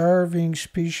starving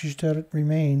species that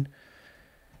remain.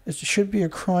 It should be a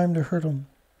crime to hurt them.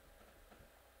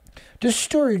 This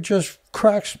story just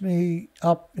cracks me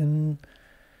up in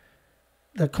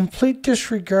the complete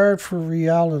disregard for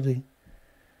reality.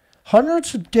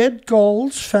 Hundreds of dead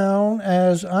gulls found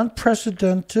as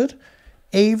unprecedented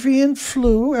avian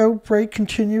flu outbreak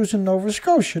continues in Nova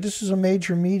Scotia. This is a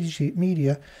major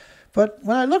media. But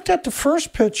when I looked at the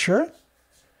first picture,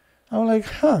 I'm like,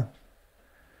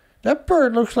 that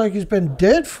bird looks like he's been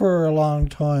dead for a long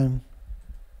time.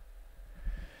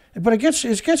 But it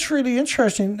gets really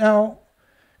interesting. Now,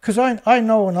 because I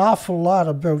know an awful lot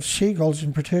about seagulls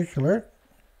in particular.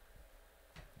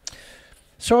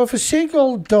 So if a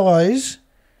seagull dies,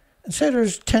 and say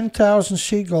there's 10,000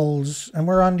 seagulls and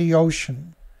we're on the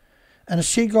ocean, and a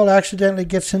seagull accidentally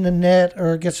gets in the net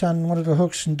or gets on one of the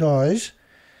hooks and dies,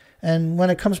 and when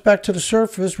it comes back to the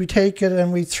surface, we take it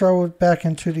and we throw it back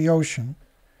into the ocean.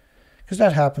 Because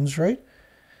that happens, right?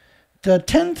 The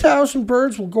 10,000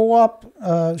 birds will go up,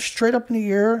 straight up in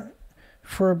the air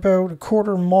for about a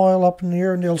quarter mile up in the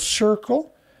air, and they'll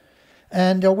circle.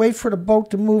 And they'll wait for the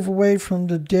boat to move away from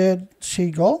the dead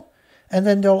seagull. And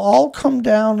then they'll all come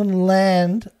down and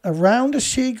land around the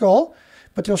seagull,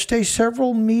 but they'll stay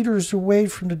several meters away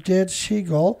from the dead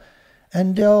seagull.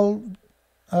 And they'll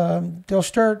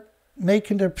start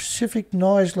making their specific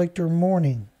noise like they're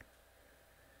mourning.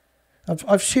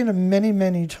 I've seen it many,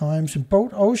 many times in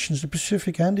both oceans, the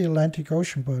Pacific and the Atlantic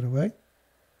Ocean, by the way.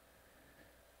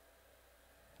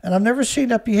 And I've never seen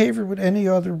that behavior with any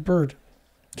other bird.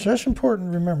 So that's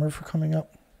important to remember for coming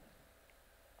up.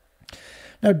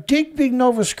 Now, Digby,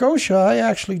 Nova Scotia, I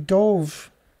actually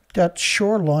dove that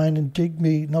shoreline in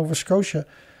Digby, Nova Scotia.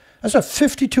 That's a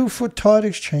 52-foot tide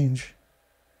exchange.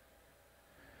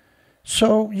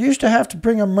 So you used to have to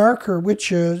bring a marker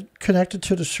with you connected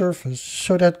to the surface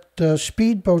so that the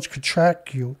speedboats could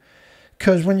track you.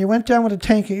 Because when you went down with a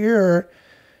tank of air,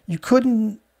 you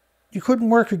couldn't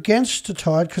work against the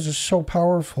tide because it's so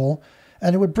powerful,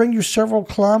 and it would bring you several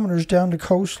kilometers down the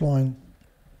coastline.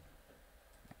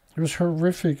 It was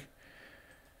horrific.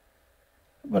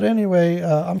 But anyway,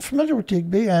 I'm familiar with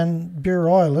Digby and Bear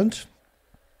Island.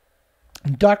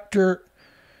 He's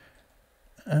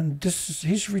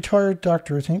a retired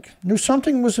doctor, I think, knew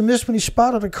something was amiss when he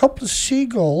spotted a couple of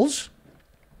seagulls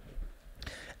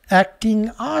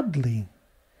acting oddly.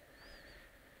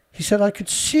 He said, I could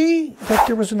see that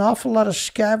there was an awful lot of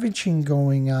scavenging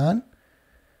going on.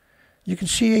 You can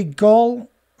see a gull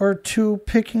or two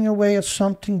picking away at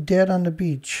something dead on the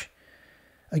beach.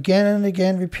 Again and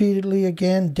again, repeatedly,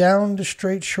 again, down the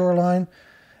straight shoreline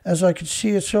as I could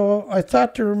see it. So I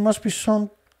thought there must be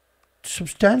some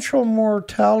substantial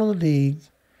mortality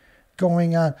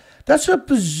going on. That's a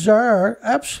bizarre,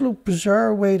 absolute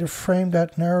bizarre way to frame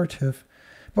that narrative.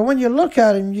 But when you look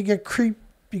at it, you get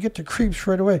the creeps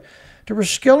right away. There were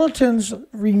skeletal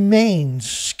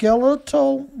remains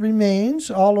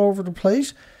all over the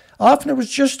place. Often it was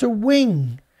just a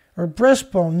wing or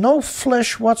breastbone, no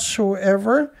flesh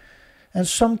whatsoever, and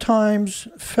sometimes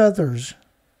feathers.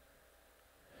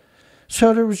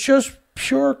 So there was just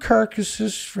pure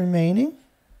carcasses remaining.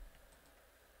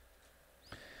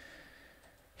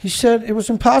 He said it was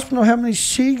impossible to know how many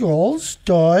seagulls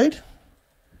died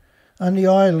on the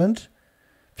island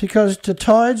because the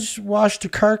tides washed the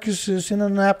carcasses in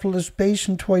Annapolis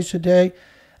Basin twice a day,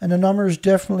 and the number is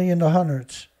definitely in the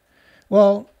hundreds.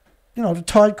 Well, you know, the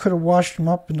tide could have washed them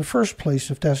up in the first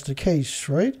place if that's the case,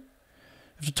 right?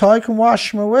 If the tide can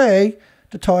wash them away,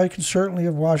 the tide can certainly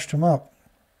have washed them up.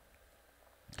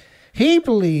 He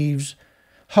believes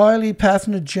highly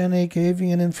pathogenic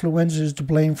avian influenza is to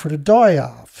blame for the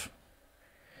die-off.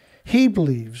 He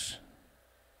believes.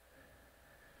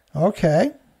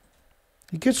 Okay.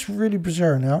 It gets really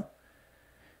bizarre now.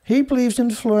 He believes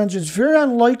influenza is very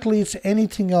unlikely it's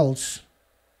anything else.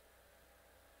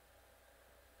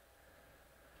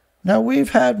 Now, we've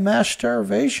had mass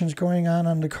starvations going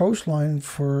on the coastline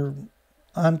for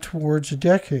on towards a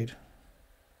decade.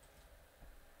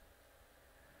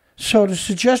 So to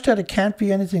suggest that it can't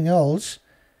be anything else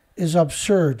is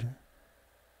absurd.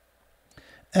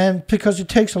 And because it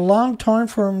takes a long time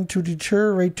for them to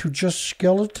deteriorate to just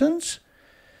skeletons,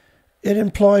 it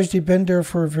implies they've been there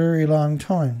for a very long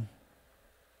time.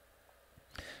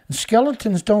 And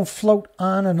skeletons don't float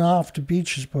on and off the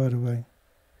beaches, by the way.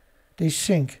 They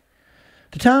sink.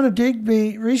 The town of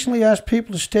Digby recently asked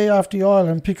people to stay off the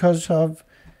island because of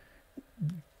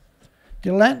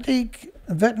the Atlantic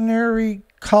Veterinary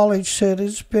College said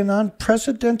it's been an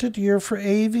unprecedented year for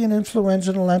avian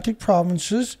influenza in Atlantic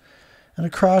provinces and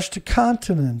across the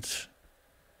continent.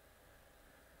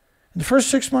 In the first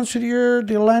 6 months of the year,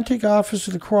 the Atlantic office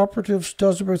of the cooperatives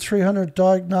does about 300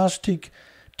 diagnostic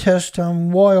tests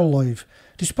on wildlife,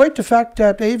 despite the fact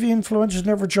that avian influenza has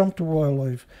never jumped to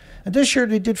wildlife. And this year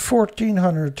they did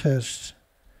 1,400 tests,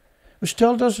 which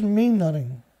still doesn't mean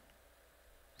nothing.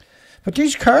 But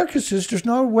these carcasses, there's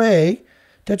no way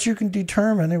that you can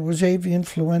determine it was avian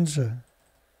influenza.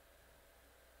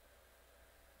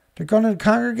 They're going to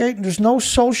congregate and there's no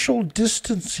social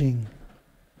distancing.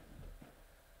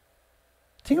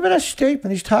 Think about that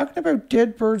statement. He's talking about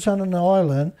dead birds on an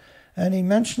island and he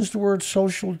mentions the word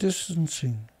social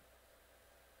distancing.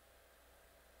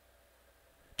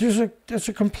 There's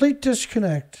a complete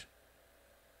disconnect.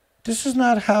 This is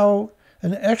not how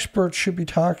an expert should be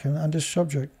talking on this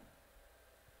subject.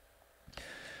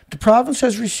 The province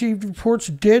has received reports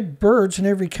of dead birds in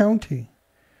every county,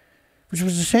 which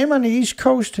was the same on the East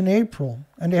Coast in April,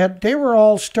 and they were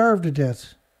all starved to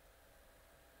death.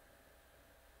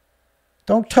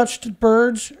 Don't touch the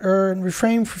birds or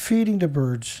refrain from feeding the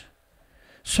birds.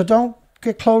 So don't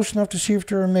get close enough to see if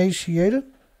they're emaciated.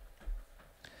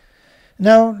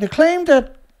 Now, they claim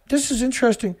that, this is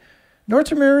interesting,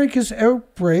 North America's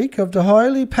outbreak of the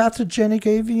highly pathogenic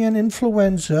avian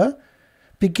influenza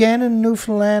began in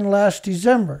Newfoundland last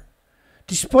December.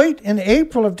 Despite in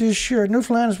April of this year,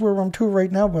 Newfoundland is where I'm to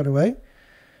right now, by the way,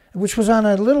 which was on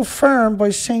a little farm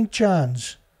by St.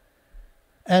 John's.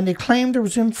 And they claimed there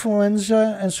was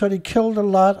influenza, and so they killed a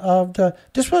lot of the...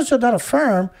 This was not a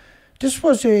farm. This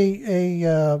was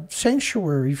a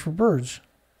sanctuary for birds.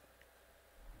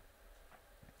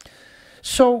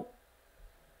 So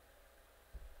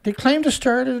they claimed to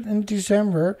start it in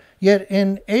December, yet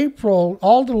in April,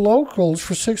 all the locals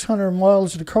for 600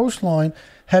 miles of the coastline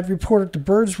had reported the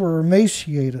birds were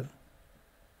emaciated.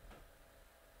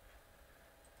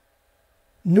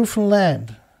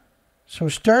 Newfoundland. So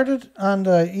it started on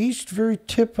the very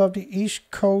tip of the east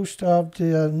coast of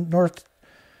the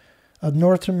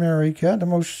North America, the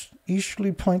most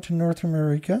easterly point in North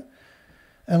America.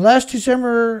 And last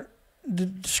December, the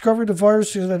discovery of the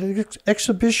virus is at an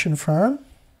exhibition farm.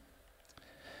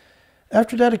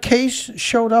 After that, a case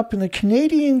showed up in the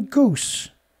Canadian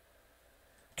goose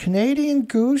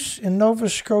in Nova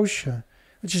Scotia,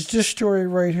 which is this story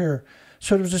right here.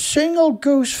 So there was a single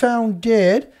goose found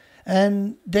dead,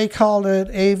 and they called it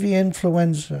avian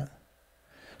influenza.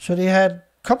 So they had a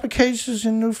couple of cases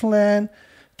in Newfoundland,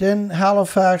 then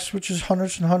Halifax, which is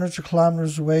hundreds and hundreds of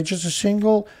kilometers away, just a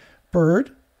single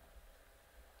bird.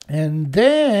 And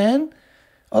then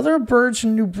other birds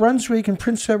in New Brunswick and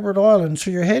Prince Edward Island.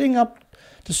 So you're heading up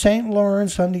to St.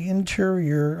 Lawrence on the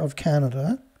interior of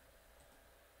Canada.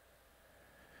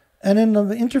 And in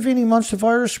the intervening months, the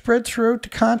virus spread throughout the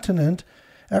continent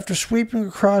after sweeping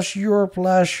across Europe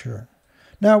last year.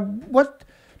 Now,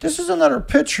 this is another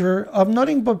picture of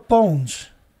nothing but bones.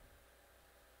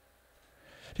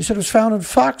 They said it was found in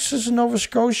foxes in Nova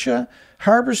Scotia,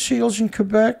 harbor seals in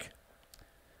Quebec,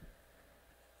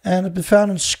 and it's been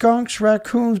found in skunks,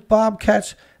 raccoons,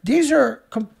 bobcats. These are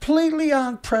completely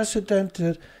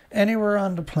unprecedented anywhere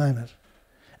on the planet.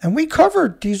 And we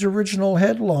covered these original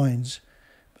headlines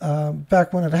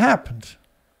back when it happened.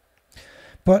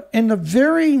 But in the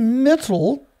very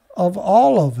middle of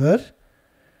all of it,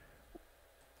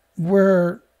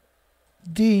 where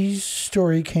this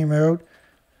story came out,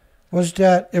 was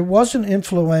that it wasn't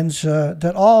influenza,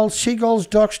 that all seagulls,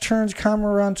 ducks, terns,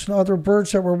 cormorants, and other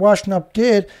birds that were washing up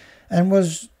did, and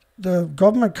the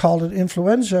government called it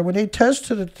influenza. When they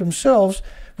tested it themselves,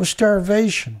 was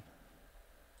starvation.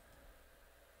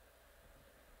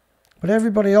 But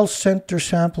everybody else sent their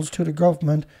samples to the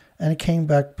government, and it came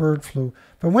back bird flu.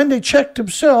 But when they checked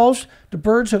themselves, the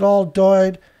birds had all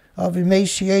died of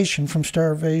emaciation from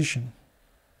starvation.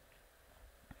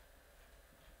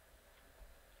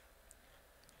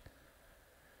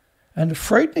 And the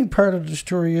frightening part of the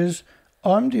story is,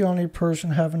 I'm the only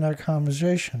person having that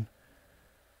conversation.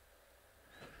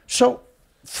 So,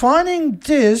 finding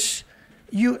this,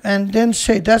 and then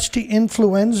say that's the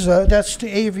influenza, that's the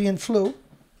avian flu.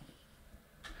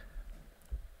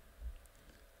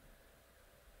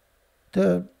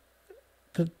 The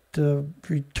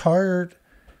retired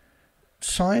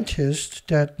scientist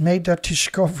that made that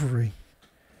discovery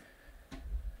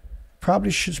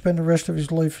probably should spend the rest of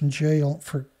his life in jail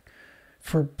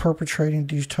for perpetrating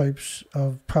these types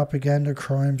of propaganda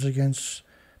crimes against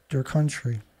their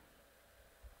country.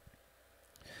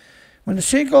 When the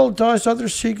seagull dies, other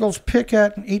seagulls pick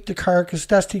at and eat the carcass.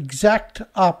 That's the exact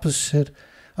opposite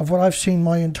of what I've seen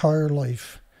my entire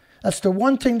life. That's the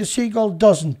one thing the seagull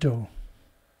doesn't do.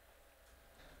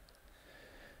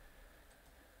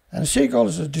 And a seagull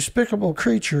is a despicable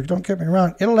creature, don't get me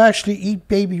wrong. It'll actually eat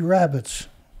baby rabbits.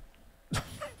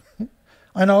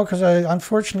 I know, because I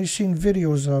unfortunately seen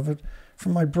videos of it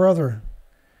from my brother,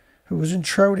 who was in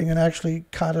trouting and actually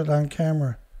caught it on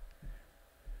camera.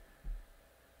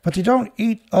 But they don't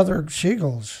eat other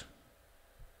seagulls.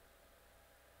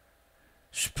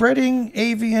 Spreading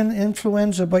avian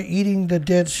influenza by eating the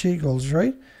dead seagulls,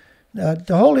 right?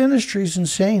 The whole industry is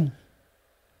insane.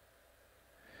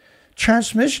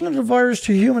 Transmission of the virus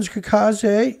to humans could cause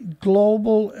a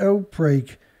global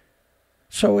outbreak.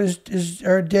 So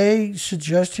are they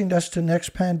suggesting that's the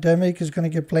next pandemic is going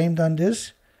to get blamed on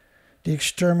this? The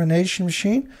extermination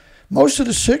machine? Most of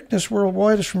the sickness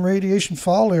worldwide is from radiation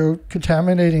fallout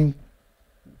contaminating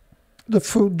the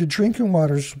food to drinking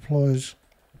water supplies.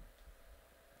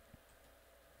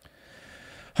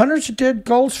 Hundreds of dead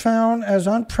gulls found as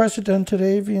unprecedented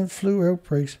avian flu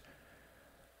outbreaks.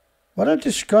 What a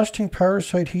disgusting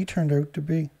parasite he turned out to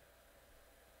be.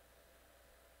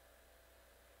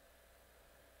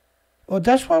 Oh,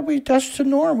 that's the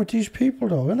norm with these people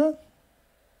though, isn't it?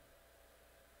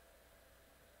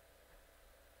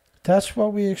 That's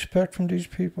what we expect from these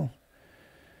people.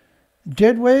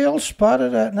 Dead whale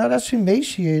spotted at, now that's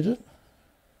emaciated.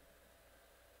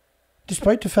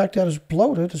 Despite the fact that it's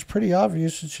bloated, it's pretty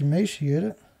obvious it's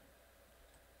emaciated.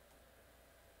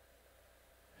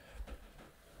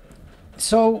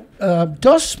 So,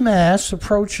 dust mass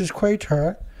approaches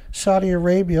Qatar, Saudi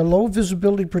Arabia, low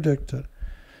visibility predicted.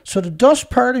 So the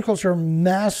dust particles are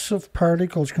massive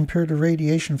particles compared to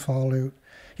radiation fallout.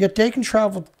 Yet they can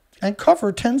travel and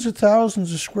cover tens of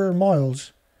thousands of square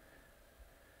miles.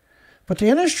 But the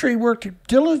industry worked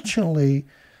diligently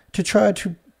to try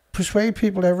to persuade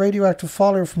people that radioactive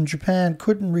fallout from Japan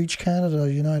couldn't reach Canada or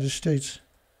the United States.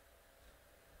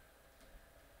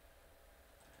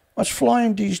 What's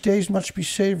flying these days must be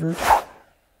savoured.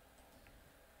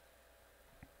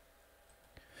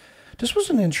 This was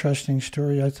an interesting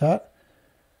story, I thought.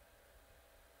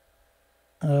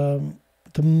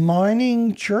 The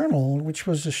Mining Journal, which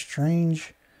was a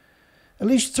strange... At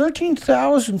least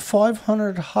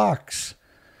 13,500 hawks,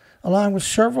 along with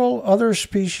several other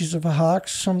species of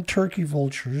hawks, some turkey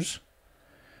vultures,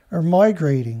 are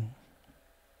migrating.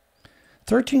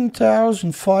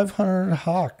 13,500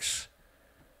 hawks.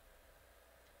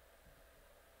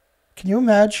 Can you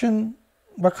imagine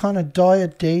what kind of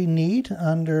diet they need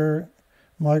on their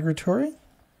migratory?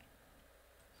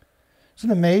 It's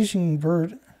an amazing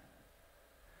bird.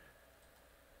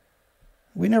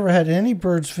 We never had any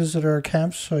birds visit our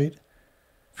campsite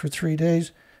for 3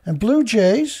 days. And blue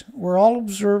jays were all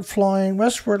observed flying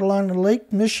westward along the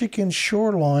Lake Michigan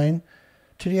shoreline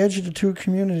to the edge of the two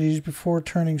communities before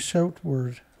turning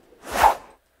southward.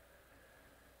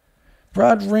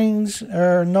 Broad rings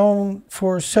are known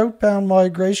for southbound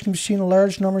migration. Can be seen in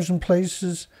large numbers in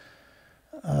places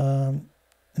in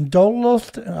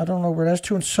Duluth, I don't know where that's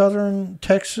to, in southern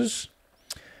Texas,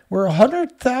 where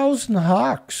 100,000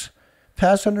 hawks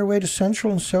pass on their way to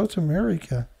Central and South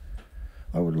America.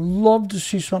 I would love to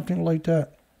see something like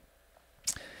that.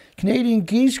 Canadian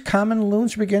geese, common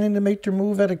loons, are beginning to make their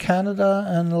move out of Canada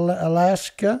and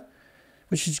Alaska,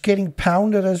 which is getting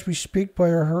pounded as we speak by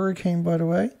a hurricane, by the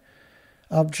way,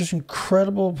 of just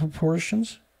incredible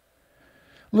proportions.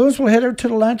 Loons will head out to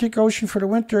the Atlantic Ocean for the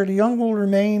winter. The young will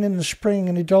remain in the spring,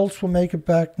 and the adults will make it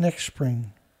back next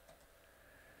spring.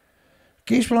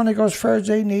 Geese will only go as far as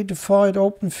they need to find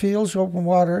open fields, open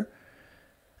water,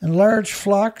 and large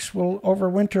flocks will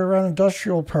overwinter around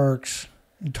industrial parks.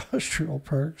 Industrial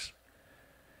parks.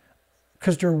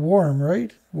 Because they're warm,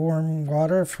 right? Warm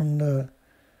water from the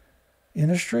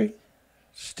industry.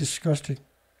 It's disgusting.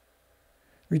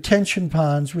 Retention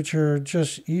ponds, which are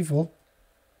just evil.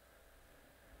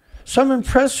 Some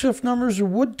impressive numbers of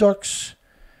wood ducks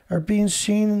are being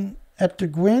seen at the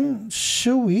Gwyn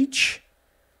Sewage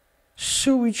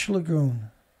Lagoon.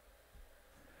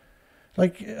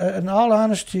 Like, in all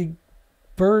honesty,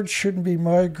 birds shouldn't be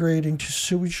migrating to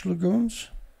sewage lagoons.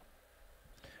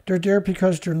 They're there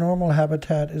because their normal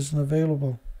habitat isn't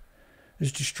available.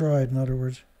 Is destroyed, in other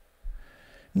words.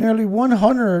 Nearly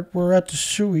 100 were at the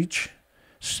sewage,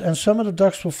 and some of the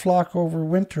ducks will flock over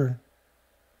winter.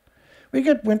 We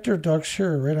get winter ducks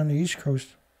here, right on the East Coast.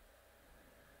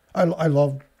 I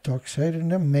love ducks, eh?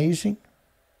 Isn't it amazing?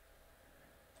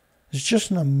 It's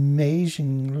just an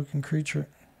amazing looking creature.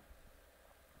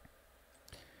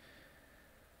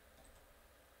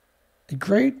 A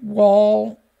great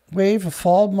wave of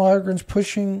fall migrants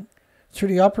pushing through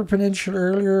the Upper Peninsula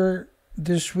earlier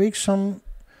this week. Some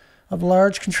of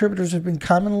large contributors have been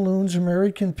common loons,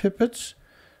 American pipits,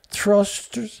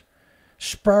 thrusters,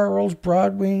 sparrows,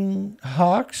 broadwing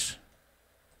hawks.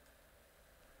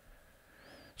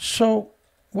 So,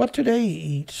 what do they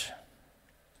eat?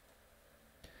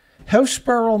 House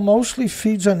sparrow mostly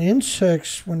feeds on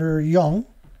insects when they're young.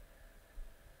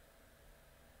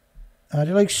 They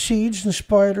like seeds and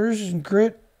spiders and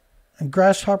grit and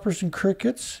grasshoppers and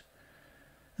crickets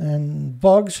and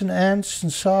bugs and ants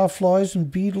and sawflies and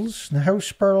beetles. And house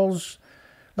sparrows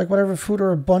like whatever food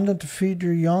are abundant to feed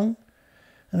their young,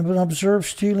 and have been observed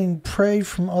stealing prey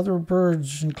from other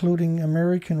birds, including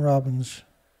American robins.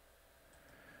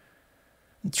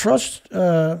 Thrusts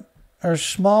are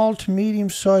small to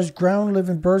medium-sized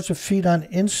ground-living birds that feed on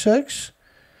insects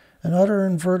and other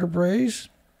invertebrates.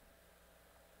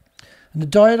 And the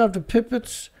diet of the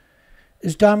pipits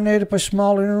is dominated by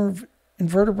small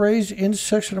invertebrates.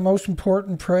 Insects are the most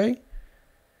important prey.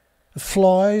 The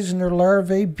flies and their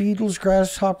larvae, beetles,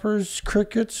 grasshoppers,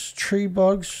 crickets, tree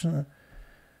bugs,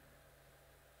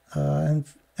 and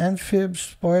amphibs,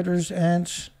 spiders,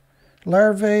 ants,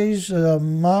 larvae,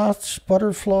 moths,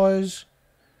 butterflies,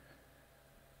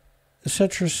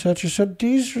 etc., etc. So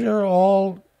these are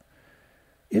all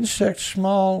insects,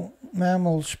 small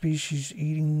mammal species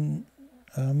eating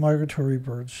migratory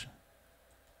birds.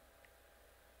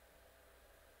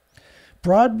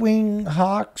 Broadwing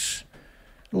hawks,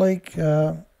 like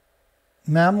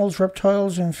mammals,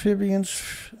 reptiles, amphibians,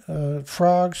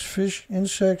 frogs, fish,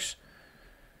 insects,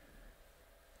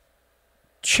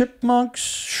 chipmunks,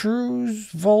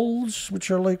 shrews, voles, which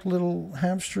are like little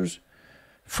hamsters,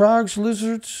 frogs,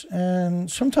 lizards, and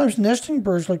sometimes nesting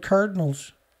birds like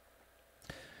cardinals.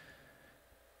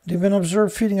 They've been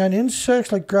observed feeding on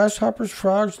insects like grasshoppers,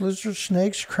 frogs, lizards,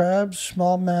 snakes, crabs,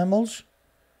 small mammals.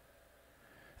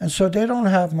 And so they don't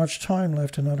have much time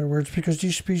left, in other words, because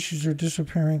these species are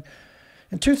disappearing.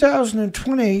 In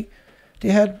 2020, they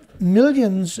had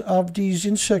millions of these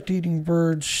insect-eating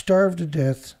birds starve to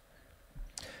death.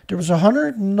 There was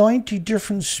 190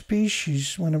 different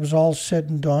species when it was all said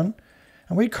and done.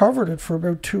 And we covered it for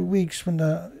about 2 weeks when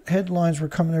the headlines were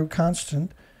coming out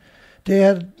constant.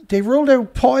 They ruled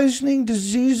out poisoning,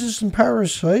 diseases, and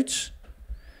parasites.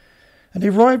 And they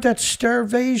arrived at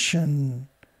starvation,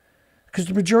 because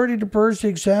the majority of the birds they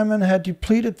examined had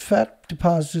depleted fat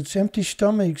deposits, empty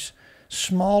stomachs,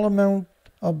 small amount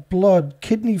of blood,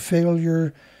 kidney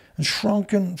failure, and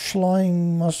shrunken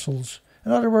flying muscles.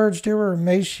 In other words, they were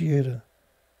emaciated.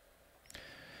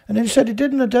 And they said they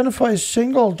didn't identify a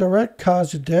single direct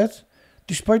cause of death,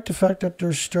 despite the fact that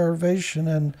there's starvation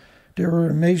and they were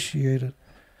emaciated.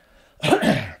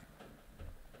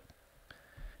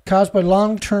 Caused by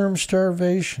long-term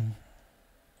starvation.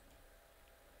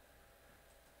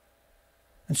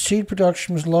 And seed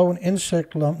production was low and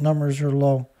insect numbers are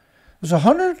low. There's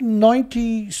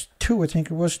 192, I think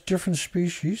it was, different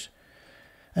species.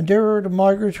 And they were the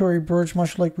migratory birds,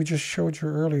 much like we just showed you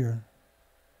earlier.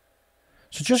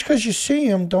 So just because you see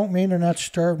them, don't mean they're not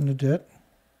starving to death.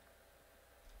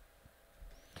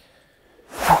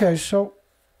 Okay, so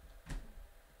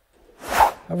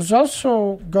I was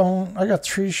also going, I got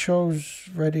 3 shows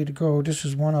ready to go. This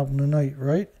is one of them tonight,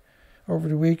 right? Over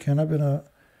the weekend, I've been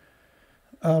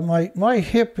my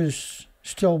hip is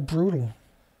still brutal.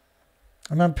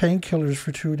 I'm on painkillers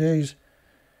for 2 days.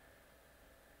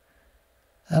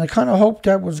 And I kind of hoped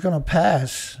that was going to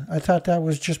pass. I thought that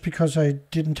was just because I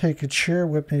didn't take a chair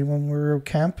with me when we were out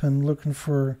camping looking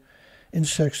for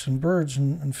insects and birds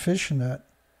and fish and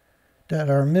that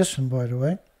are missing, by the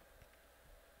way.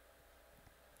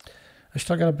 I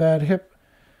still got a bad hip.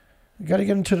 I got to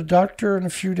get into the doctor in a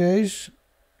few days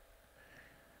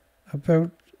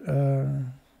about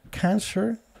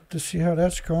cancer to see how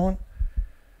that's going.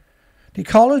 The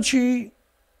ecology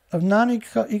of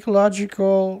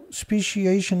non-ecological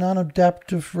speciation,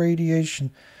 non-adaptive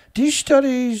radiation. These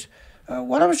studies,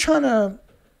 the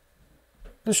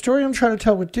story I'm trying to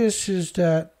tell with this is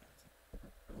that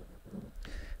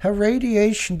how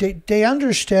radiation, they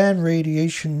understand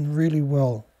radiation really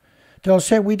well. They'll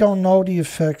say we don't know the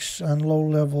effects on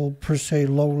low-level,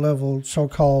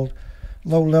 so-called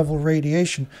low-level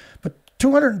radiation, but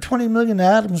 220 million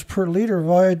atoms per liter of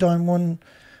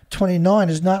iodine-129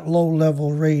 is not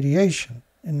low-level radiation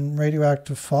in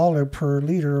radioactive fallout per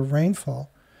liter of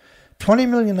rainfall. 20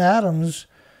 million atoms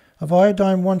of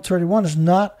iodine-131 is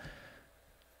not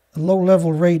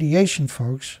low-level radiation,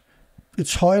 folks.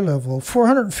 It's high-level.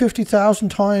 450,000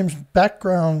 times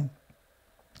background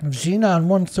of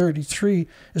xenon-133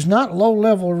 is not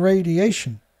low-level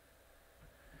radiation.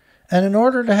 And in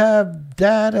order to have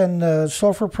that and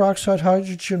sulfur peroxide,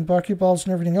 hydrogen, buckyballs,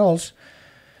 and everything else,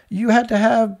 you had to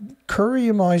have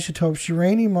curium isotopes,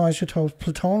 uranium isotopes,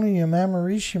 plutonium,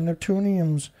 americium,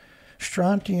 neptunium,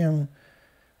 strontium,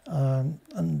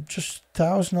 and just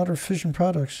 1,000 other fission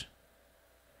products.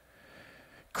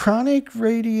 Chronic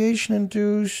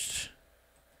radiation-induced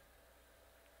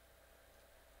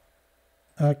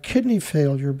kidney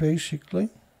failure, basically,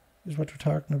 is what they're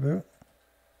talking about.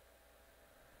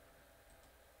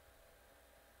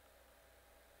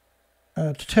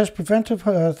 To test preventive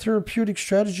therapeutic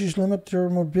strategies limit their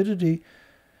morbidity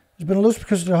has been loose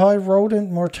because of the high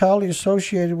rodent mortality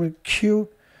associated with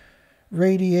acute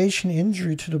radiation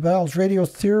injury to the bowels,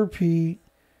 radiotherapy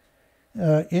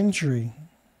injury.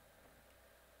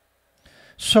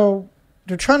 So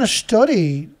they're trying to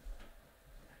study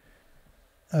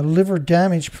liver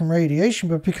damage from radiation,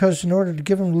 but because in order to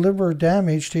give them liver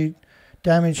damage, they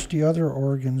damage the other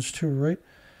organs too, right?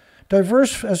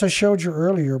 Diverse, as I showed you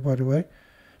earlier, by the way,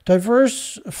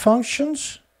 diverse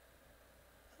functions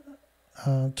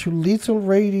to lethal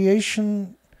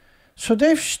radiation. So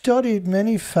they've studied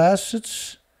many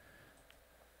facets.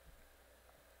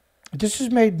 This is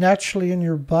made naturally in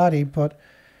your body, but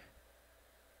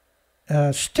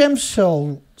stem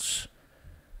cells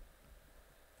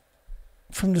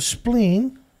from the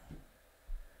spleen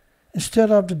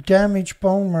instead of the damaged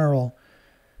bone marrow.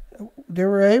 They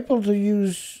were able to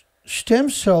use stem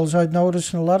cells, I'd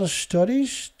noticed in a lot of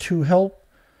studies, to help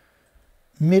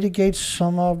mitigate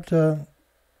some of the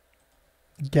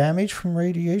damage from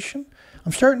radiation.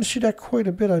 I'm starting to see that quite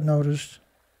a bit, I've noticed.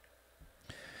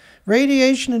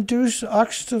 Radiation-induced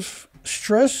oxidative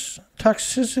stress,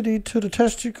 toxicity to the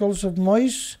testicles of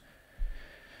mice.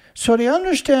 So they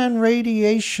understand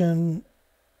radiation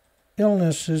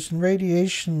illnesses and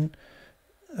radiation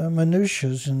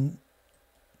minutiae.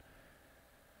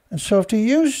 And so if they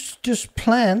use this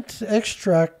plant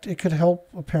extract, it could help,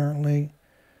 apparently,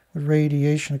 with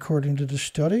radiation, according to the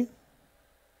study.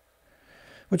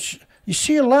 Which, you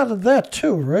see a lot of that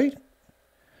too, right?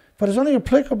 But it's only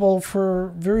applicable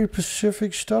for very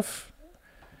specific stuff.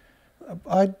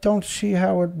 I don't see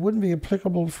how it wouldn't be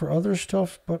applicable for other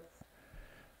stuff, but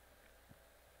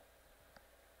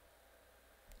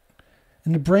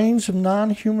in the brains of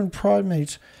non-human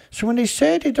primates. So when they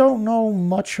say they don't know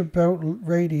much about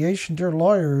radiation, they're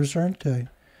liars, aren't they?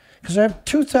 Because I have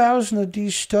 2,000 of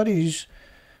these studies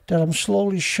that I'm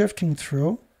slowly shifting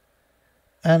through.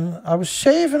 And I was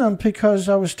saving them because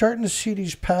I was starting to see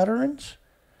these patterns.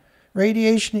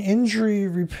 Radiation injury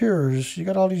repairs. You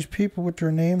got all these people with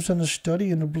their names on the study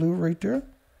in the blue right there.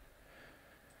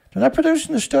 They're not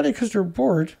producing the study because they're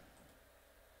bored.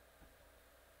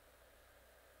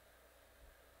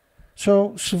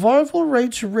 So survival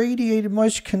rates of radiated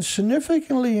mice can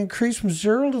significantly increase from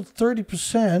 0 to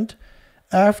 30%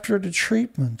 after the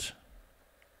treatment.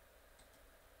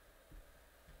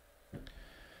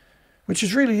 Which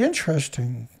is really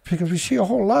interesting because we see a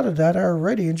whole lot of that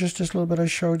already in just this little bit I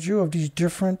showed you of these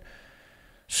different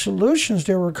solutions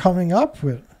they were coming up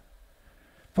with.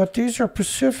 But these are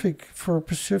specific for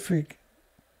specific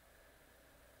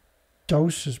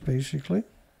doses, basically.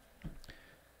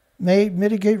 May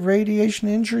mitigate radiation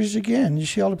injuries again. You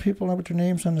see all the people with their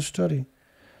names on the study.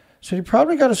 So they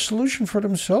probably got a solution for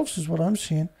themselves, is what I'm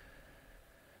seeing.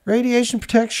 Radiation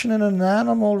protection in an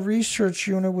animal research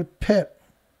unit with PET.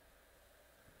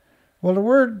 Well, the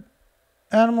word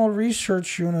animal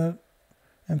research unit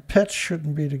and pets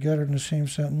shouldn't be together in the same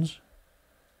sentence.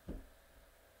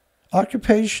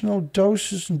 Occupational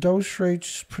doses and dose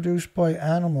rates produced by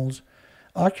animals.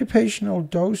 Occupational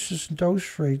doses and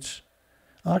dose rates.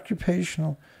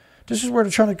 Occupational. This is where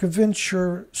they're trying to convince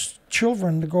your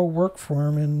children to go work for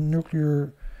them in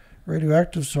nuclear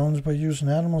radioactive zones by using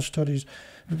animal studies.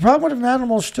 The problem with an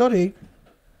animal study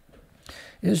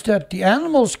is that the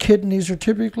animal's kidneys are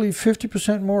typically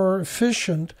 50% more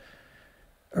efficient,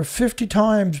 or 50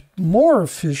 times more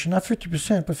efficient, not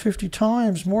 50%, but 50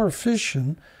 times more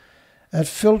efficient at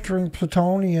filtering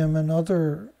plutonium and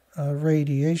other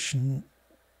radiation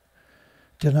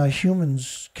than a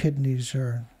human's kidneys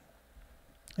are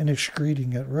in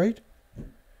excreting it, right?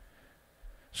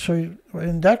 So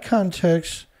in that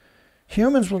context,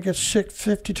 humans will get sick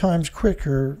 50 times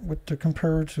quicker with the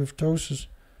comparative doses.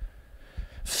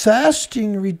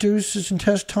 Fasting reduces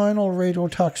intestinal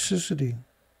radiotoxicity.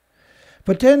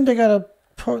 But then they got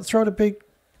to throw the big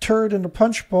turd in the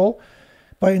punch bowl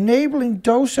by enabling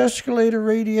dose-escalated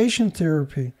radiation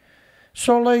therapy.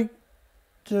 So, like,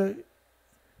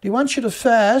 they want you to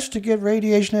fast to get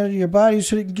radiation out of your body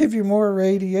so they can give you more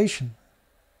radiation.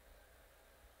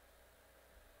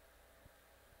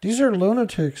 These are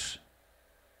lunatics.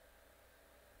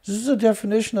 This is a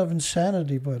definition of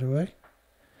insanity, by the way.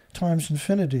 Times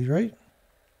infinity, right?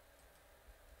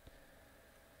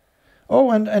 Oh,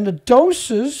 and the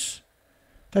doses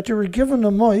that they were given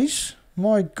to mice,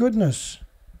 my goodness.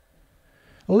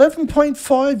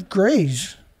 11.5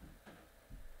 grays.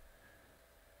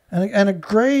 And a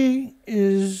gray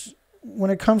is,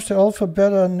 when it comes to alpha,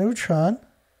 beta, and neutron,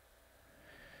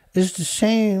 is the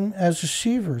same as a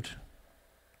sievert.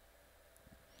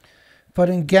 But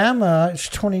in gamma, it's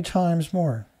 20 times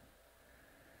more.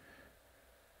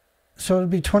 So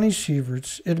it'd be 20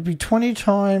 sieverts. It'd be 20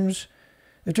 times,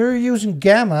 if they're using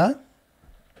gamma,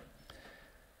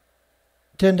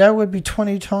 then that would be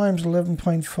 20 times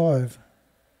 11.5.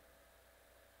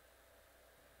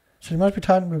 So they must be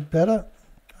talking about beta.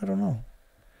 I don't know.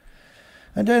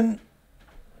 And then,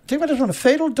 think about this one. A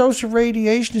fatal dose of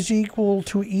radiation is equal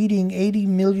to eating 80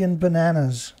 million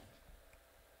bananas.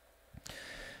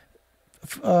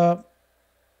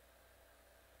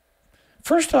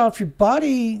 First off, your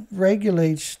body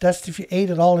regulates, that's if you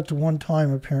ate it all at the one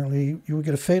time, apparently, you would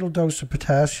get a fatal dose of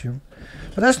potassium.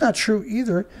 But that's not true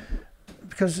either,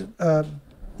 because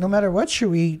no matter what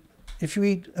you eat, if you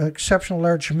eat an exceptional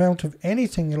large amount of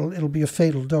anything, it'll be a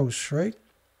fatal dose, right?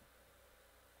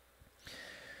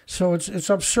 So it's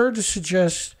absurd to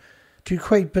suggest, to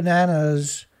equate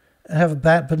bananas and have a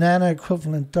banana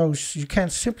equivalent dose. You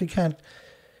simply can't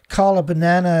call a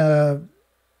banana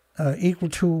equal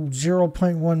to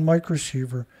 0.1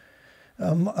 microsievert.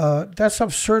 That's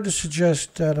absurd to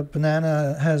suggest that a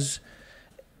banana has,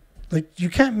 like, you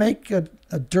can't make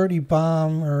a dirty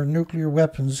bomb or nuclear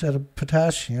weapons out of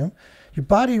potassium. Your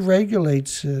body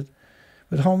regulates it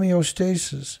with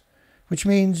homeostasis, which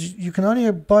means you can only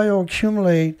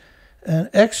bioaccumulate an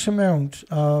X amount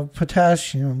of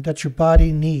potassium that your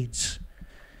body needs.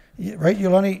 Right?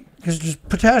 You'll only, because there's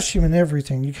potassium in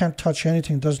everything. You can't touch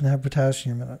anything that doesn't have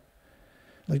potassium in it.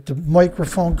 Like the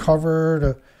microphone cover,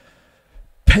 the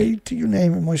paint, you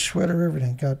name it, my sweater,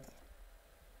 everything got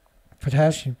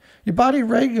potassium. Your body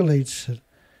regulates it.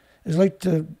 It's like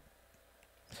the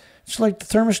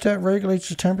thermostat regulates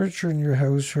the temperature in your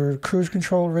house, or cruise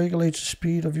control regulates the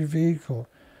speed of your vehicle.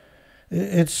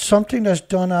 It's something that's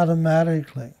done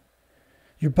automatically.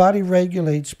 Your body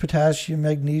regulates potassium,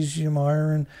 magnesium,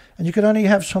 iron, and you can only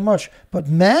have so much. But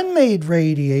man-made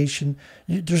radiation,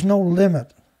 there's no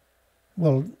limit.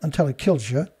 Well, until it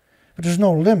kills you. But there's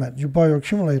no limit. You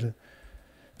bioaccumulate it.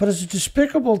 But it's a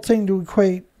despicable thing to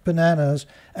equate bananas.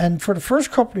 And for the first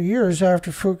couple of years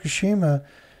after Fukushima,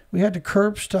 we had to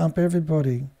curb stomp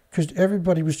everybody, because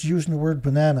everybody was using the word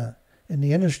banana in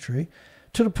the industry.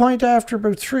 To the point after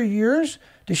about 3 years,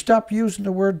 they stopped using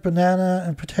the word banana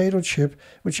and potato chip,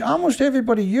 which almost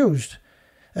everybody used.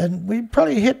 And we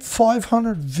probably hit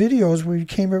 500 videos where we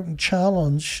came out and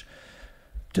challenged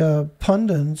the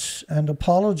pundits and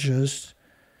apologists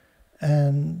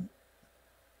and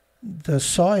the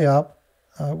PSYOP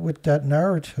with that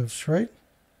narratives, right?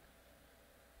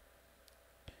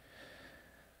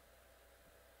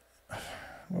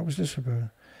 What was this about?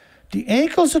 The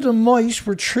ankles of the mice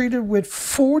were treated with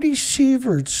 40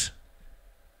 sieverts.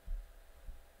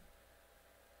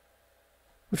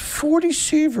 With 40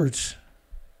 sieverts.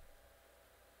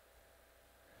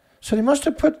 So they must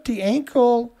have put the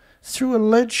ankle through a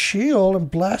lead shield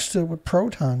and blasted it with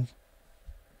proton.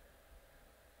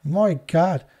 My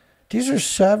God. These are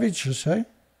savages, eh?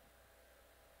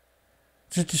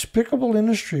 It's a despicable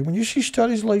industry. When you see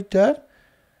studies like that,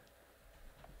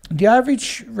 the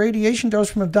average radiation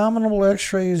dose from abdominal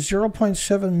X-ray is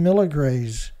 0.7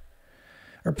 milligrays,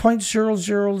 or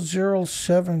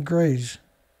 0.0007 grays.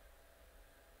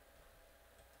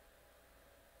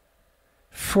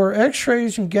 For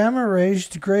X-rays and gamma rays,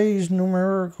 the gray is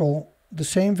numerical, the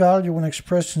same value when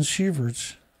expressed in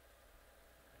sieverts.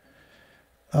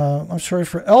 I'm sorry,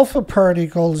 for alpha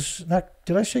particles,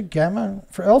 did I say gamma?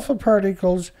 For alpha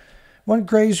particles, 1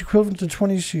 gray is equivalent to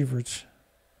 20 sieverts.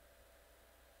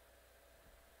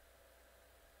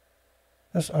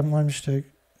 That's my mistake.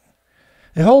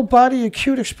 A whole body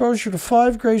acute exposure to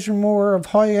 5 grays or more of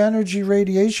high energy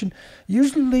radiation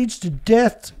usually leads to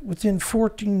death within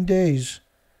 14 days.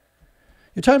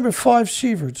 You're talking about 5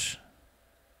 sieverts.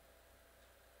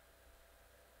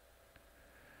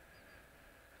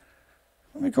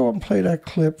 Let me go up and play that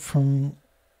clip from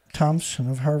Thompson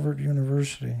of Harvard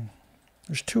University.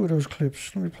 There's 2 of those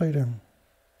clips. Let me play them.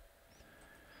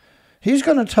 He's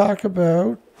going to talk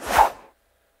about...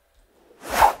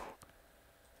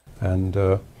 And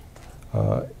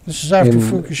this is after in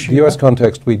Fukushima. the US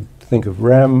context, we think of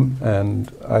REM,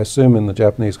 and I assume in the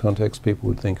Japanese context, people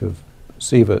would think of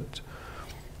sievert.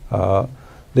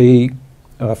 The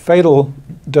fatal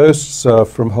dose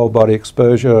from whole body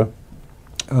exposure,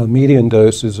 median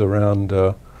dose is around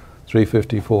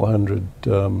 350, 400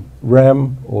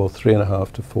 REM, or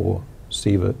 3.5 to 4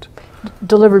 sievert.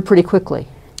 Delivered pretty quickly.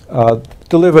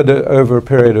 Delivered over a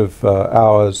period of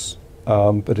hours.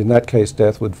 But in that case,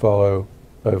 death would follow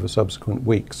over subsequent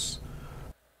weeks.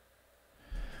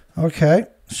 Okay,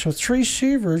 so 3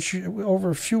 sieverts over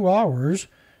a few hours,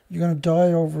 you're going to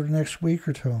die over the next week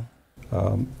or 2.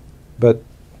 But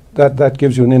that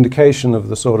gives you an indication of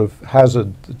the sort of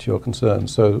hazard that you're concerned.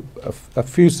 So a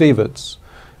few sieverts,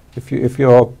 if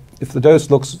the dose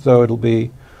looks as though it'll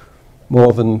be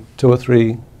more than 2 or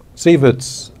 3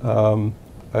 sieverts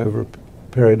over a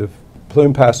period of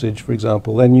plume passage, for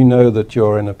example, then you know that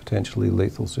you're in a potentially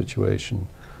lethal situation.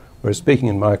 Whereas speaking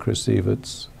in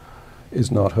microsieverts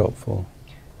is not helpful.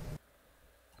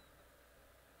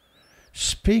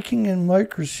 Speaking in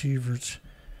microsieverts.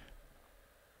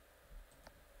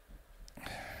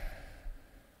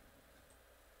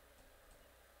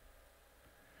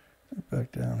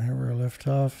 back down here where I left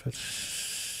off. It's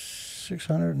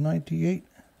 698,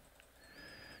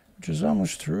 which is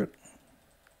almost through it.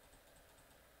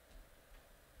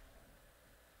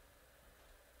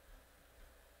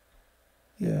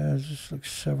 Yeah, it's just like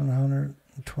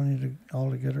 720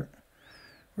 altogether.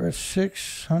 We're at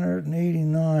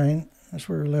 689. That's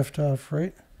where we left off,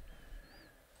 right?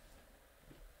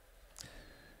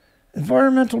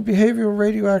 Environmental behavioral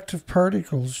radioactive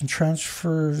particles and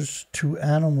transfers to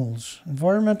animals.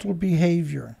 Environmental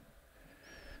behavior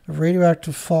of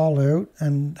radioactive fallout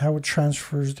and how it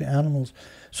transfers to animals.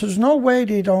 So there's no way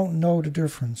they don't know the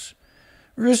difference.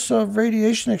 Risks of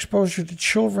radiation exposure to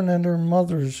children and their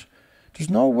mothers. There's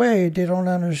no way they don't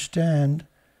understand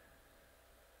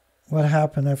what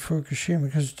happened at Fukushima,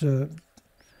 because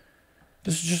this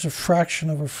is just a fraction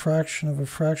of a fraction of a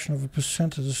fraction of a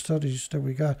percent of the studies that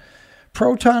we got.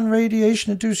 Proton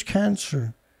radiation-induced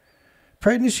cancer.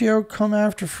 Pregnancy outcome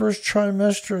after first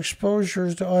trimester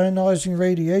exposures to ionizing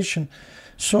radiation.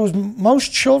 So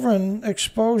most children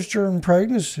exposed during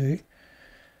pregnancy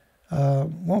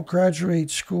won't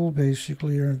graduate school,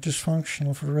 basically, or are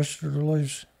dysfunctional for the rest of their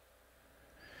lives.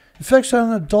 Effects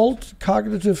on adult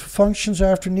cognitive functions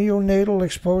after neonatal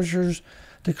exposures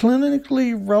to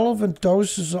clinically relevant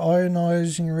doses of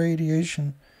ionizing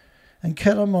radiation and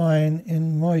ketamine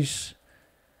in mice.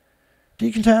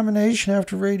 Decontamination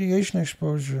after radiation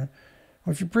exposure.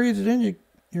 Well, if you breathe it in,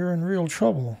 you're in real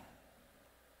trouble.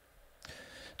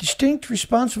 Distinct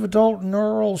responsive adult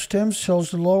neural stem cells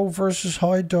to low versus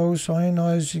high dose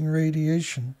ionizing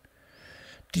radiation.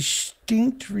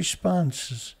 Distinct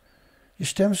responses. Your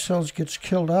stem cells gets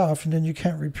killed off and then you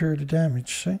can't repair the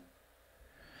damage, see?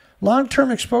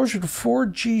 Long-term exposure to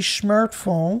 4G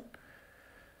smartphone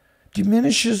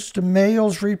diminishes the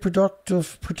male's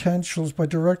reproductive potentials by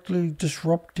directly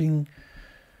disrupting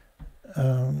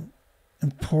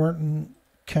important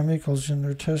chemicals in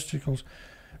their testicles.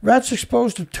 Rats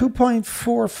exposed to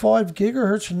 2.45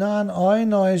 gigahertz of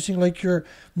non-ionizing, like your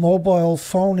mobile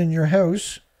phone in your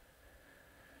house,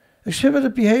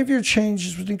 exhibited behavior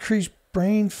changes with increased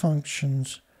brain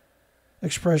functions,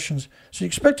 expressions. So you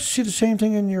expect to see the same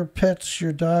thing in your pets,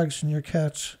 your dogs and your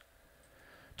cats,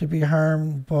 to be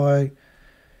harmed by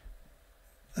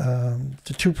the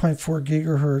 2.4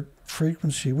 gigahertz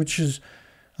frequency, which is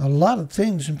a lot of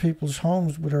things in people's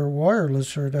homes with our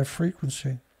wireless or that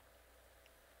frequency.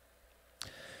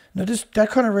 Now that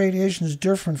kind of radiation is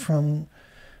different from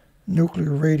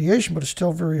nuclear radiation, but it's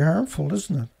still very harmful,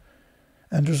 isn't it?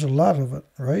 And there's a lot of it,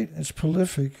 right? It's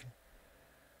prolific.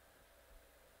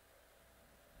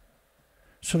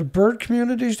 So the bird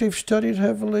communities they've studied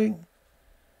heavily,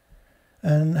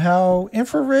 and how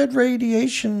infrared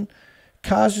radiation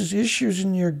causes issues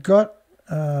in your gut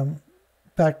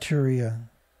bacteria.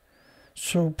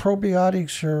 So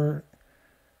probiotics are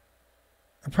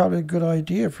probably a good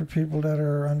idea for people that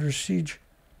are under siege.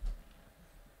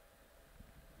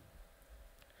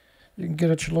 You can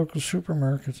get at your local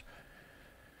supermarkets.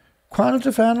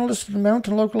 Quantitative analysis of the amount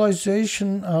and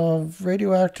localization of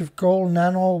radioactive gold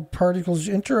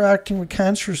nanoparticles interacting with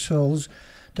cancer cells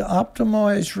to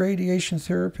optimize radiation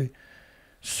therapy.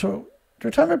 So they're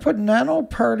talking about putting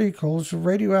nanoparticles of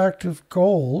radioactive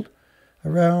gold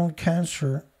around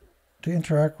cancer to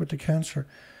interact with the cancer.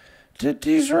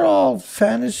 These are all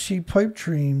fantasy pipe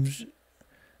dreams.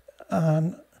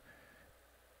 So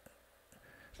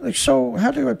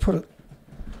how do I put it?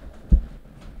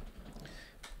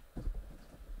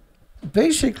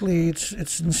 Basically,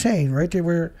 it's insane, right?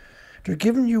 They're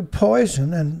giving you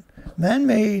poison, and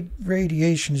man-made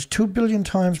radiation is 2 billion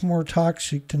times more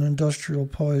toxic than industrial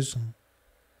poison.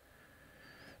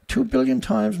 2 billion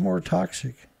times more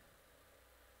toxic.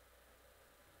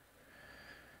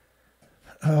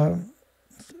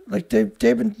 Like they've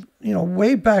been,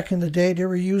 way back in the day, they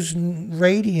were using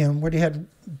radium, where they had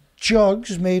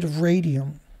jugs made of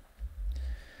radium,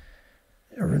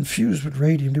 or infused with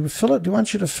radium. They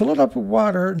want you to fill it up with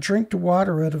water and drink the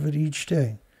water out of it each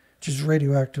day, which is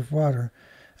radioactive water.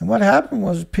 And what happened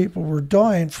was people were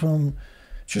dying from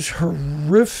just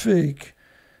horrific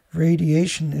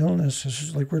radiation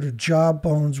illnesses, like where their jaw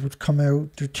bones would come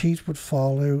out, their teeth would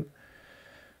fall out.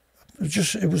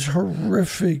 It was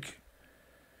horrific.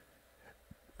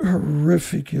 They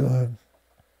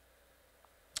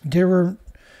were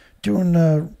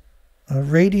doing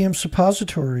radium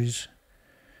suppositories,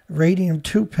 radium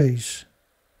toothpaste,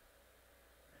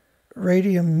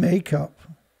 radium makeup.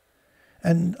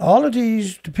 And all of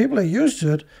these, the people that used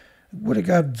it would have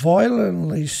got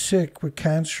violently sick with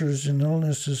cancers and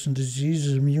illnesses and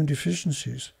diseases, immune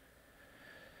deficiencies.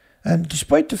 And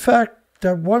despite the fact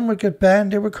that one would get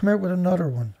banned, they would come out with another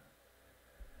one.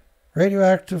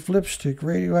 radioactive lipstick,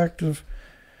 radioactive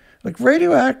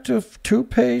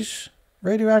toothpaste,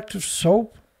 radioactive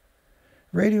soap,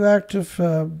 radioactive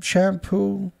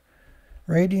shampoo,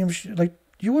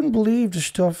 you wouldn't believe the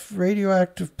stuff,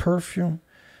 radioactive perfume,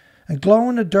 and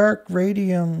glow-in-the-dark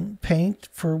radium paint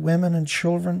for women and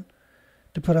children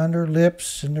to put on their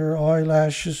lips and their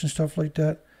eyelashes and stuff like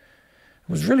that. It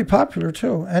was really popular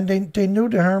too, and they knew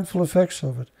the harmful effects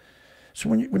of it. So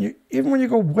when you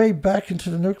go way back into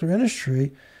the nuclear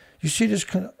industry, you see this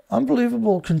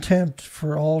unbelievable contempt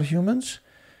for all humans.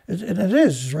 And it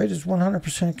is, right? It's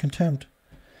 100% contempt.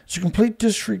 It's a complete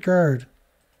disregard.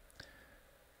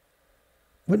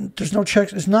 There's no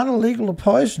checks. It's not illegal to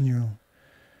poison you.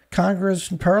 Congress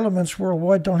and parliaments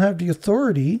worldwide don't have the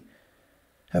authority,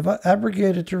 have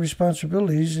abrogated their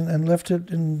responsibilities and left it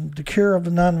in the care of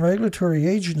the non-regulatory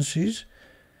agencies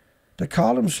that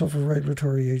call themselves a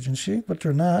regulatory agency, but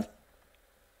they're not.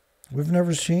 We've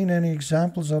never seen any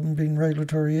examples of them being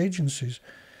regulatory agencies.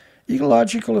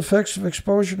 Ecological effects of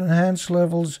exposure to enhanced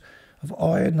levels of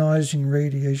ionizing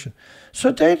radiation.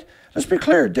 So let's be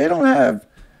clear,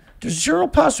 there's zero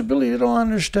possibility they don't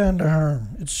understand the harm.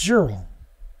 It's zero.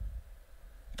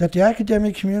 That the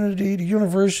academic community, the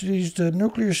universities, the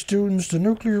nuclear students, the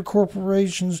nuclear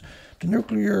corporations, the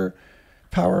nuclear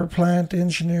power plant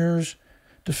engineers,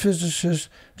 the physicists,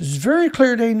 it's very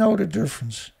clear they know the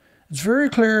difference. It's very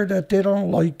clear that they don't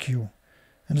like you.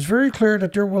 And it's very clear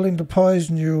that they're willing to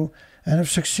poison you and have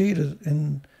succeeded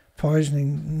in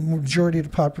poisoning the majority of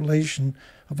the population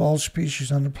of all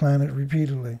species on the planet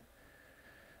repeatedly.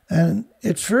 And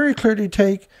it's very clear they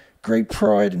take great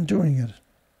pride in doing it.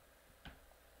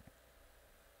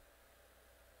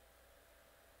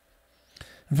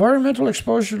 Environmental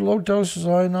exposure to low doses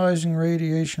of ionizing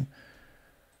radiation.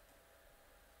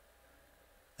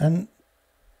 And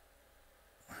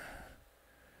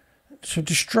so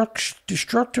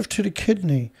destructive to the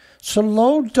kidney. So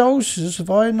low doses of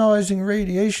ionizing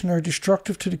radiation are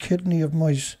destructive to the kidney of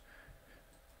mice.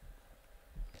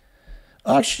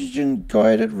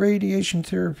 Oxygen-guided radiation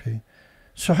therapy.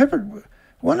 So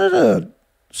one of the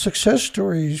success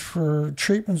stories for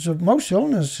treatments of most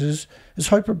illnesses is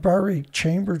hyperbaric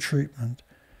chamber treatment,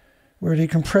 where they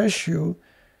compress you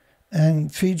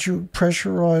and feed you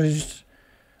pressurized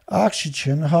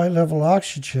oxygen, high-level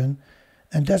oxygen,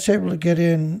 and that's able to get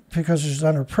in, because it's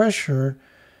under pressure,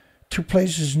 to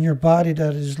places in your body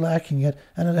that is lacking it,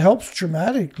 and it helps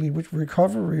dramatically with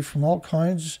recovery from all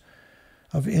kinds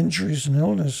of injuries and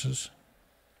illnesses.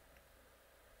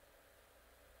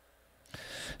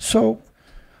 So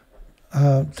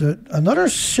another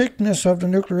sickness of the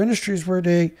nuclear industry is where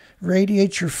they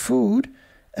radiate your food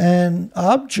and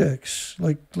objects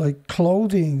like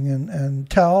clothing and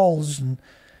towels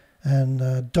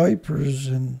and diapers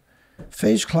and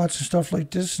face cloths and stuff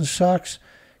like this and socks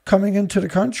coming into the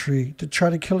country to try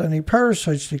to kill any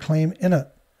parasites they claim in it.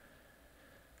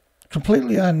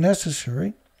 Completely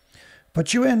unnecessary.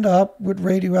 But you end up with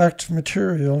radioactive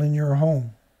material in your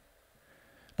home.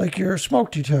 Like your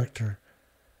smoke detector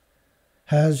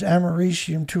has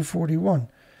americium-241,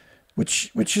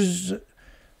 which is,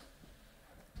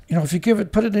 if you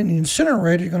put it in the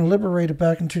incinerator, you're going to liberate it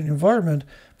back into the environment.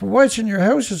 But why it's in your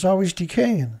house is always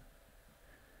decaying.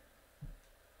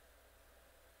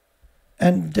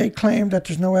 And they claim that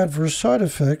there's no adverse side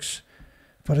effects.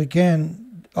 But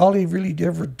again, all they really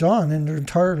ever done in their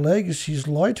entire legacy is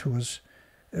lie to us.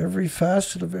 Every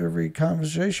facet of every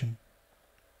conversation.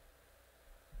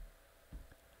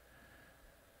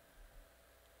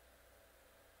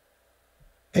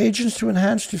 Agents to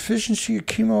enhance the efficiency of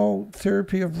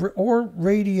chemotherapy or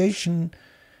radiation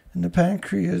in the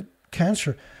pancreatic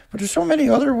cancer. But there's so many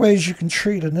other ways you can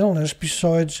treat an illness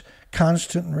besides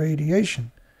constant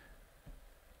radiation.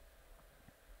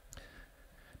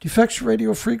 The effects of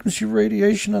radiofrequency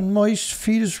radiation on mice,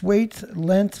 fetus weight,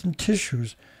 length, and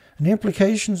tissues. And the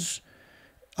implications,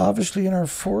 obviously, in our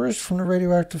forests from the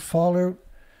radioactive fallout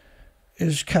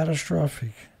is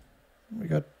catastrophic. We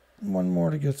got one more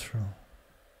to get through.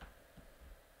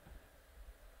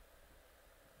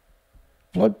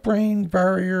 Blood-brain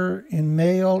barrier in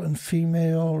male and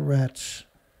female rats.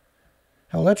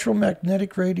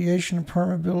 Electromagnetic radiation and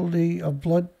permeability of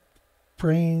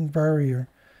blood-brain barrier,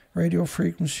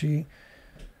 radiofrequency.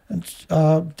 And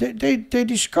they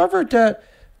discovered that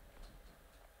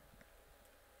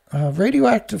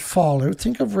radioactive fallout,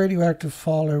 think of radioactive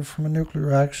fallout from a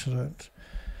nuclear accident,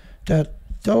 that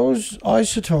those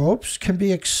isotopes can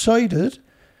be excited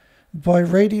by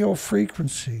radio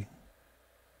frequency.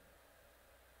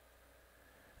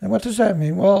 And what does that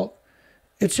mean? Well,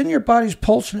 it's in your body's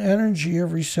pulse and energy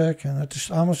every second,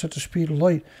 almost at the speed of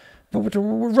light. But with the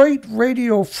right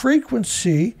radio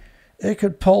frequency, it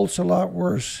could pulse a lot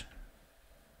worse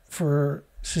for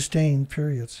sustained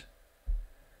periods.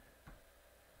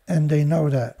 And they know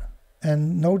that.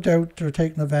 And no doubt they're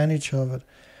taking advantage of it,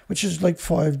 which is like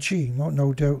 5G,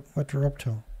 no doubt what they're up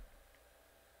to.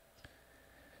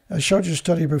 I showed you a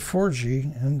study about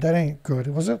 4G, and that ain't good,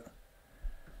 was it?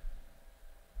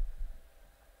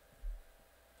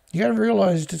 You gotta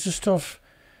realize that this stuff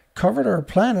covered our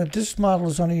planet. This model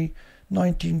is only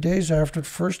 19 days after the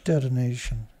first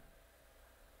detonation.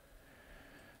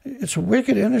 It's a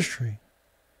wicked industry.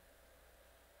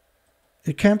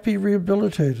 It can't be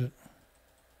rehabilitated.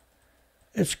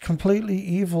 It's completely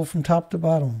evil from top to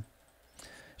bottom.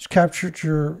 It's captured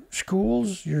your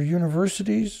schools, your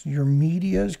universities, your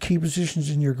medias, key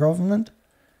positions in your government,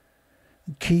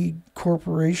 key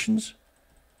corporations.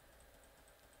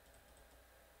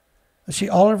 I see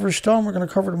Oliver Stone, we're going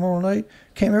to cover tomorrow night,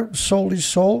 came out and sold his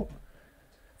soul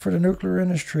for the nuclear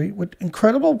industry with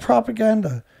incredible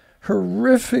propaganda,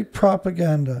 horrific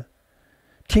propaganda,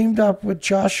 teamed up with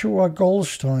Joshua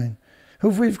Goldstein, who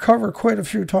we've covered quite a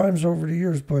few times over the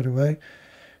years, by the way,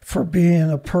 for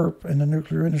being a perp in the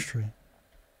nuclear industry.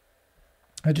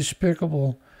 A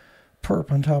despicable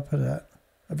perp on top of that.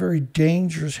 A very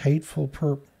dangerous, hateful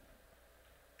perp.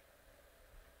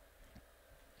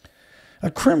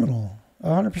 A criminal,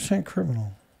 100%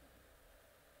 criminal.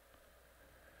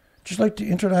 Just like the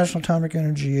International Atomic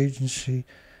Energy Agency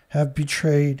have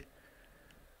betrayed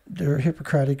their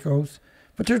Hippocratic oath,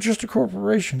 but they're just a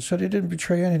corporation, so they didn't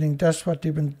betray anything. That's what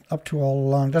they've been up to all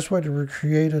along. That's why they were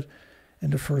created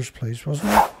in the first place,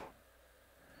 wasn't it?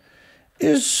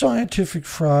 Is scientific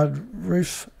fraud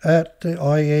rife at the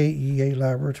IAEA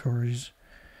laboratories?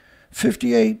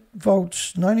 58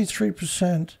 votes,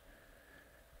 93%.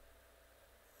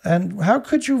 And how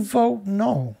could you vote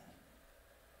no?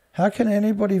 How can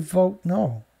anybody vote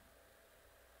no?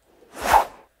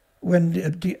 When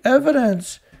the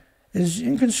evidence is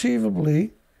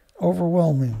inconceivably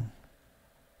overwhelming.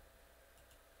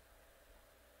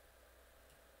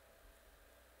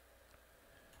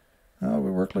 Oh,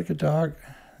 we work like a dog.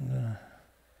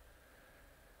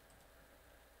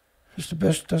 It's the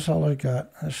best, that's all I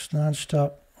got. That's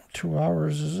non-stop. 2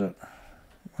 hours, is it?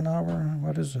 1 hour?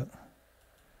 What is it?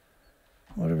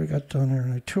 What have we got done here?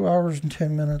 Like 2 hours and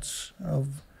 10 minutes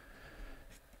of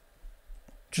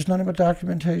just nothing but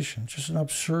documentation. Just an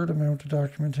absurd amount of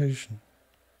documentation.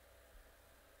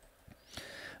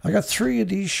 I got 3 of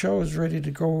these shows ready to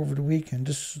go over the weekend.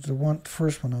 This is the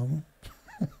first one of them.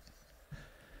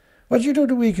 What'd you do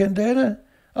the weekend, Dana?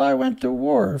 Oh, I went to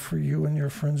war for you and your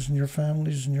friends and your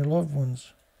families and your loved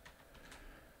ones.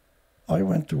 I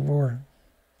went to war.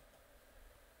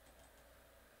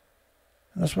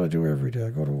 And that's what I do every day. I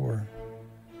go to war.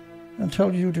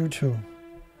 Until you do too.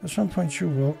 At some point you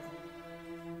will.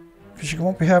 Because you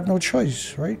won't have no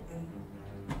choice, right?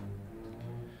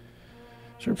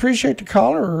 So I appreciate the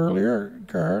caller earlier,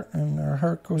 Gart, and our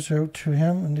heart goes out to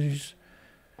him in these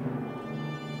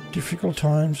difficult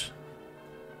times.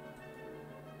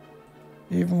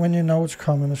 Even when you know it's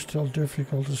coming, it's still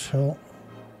difficult as hell.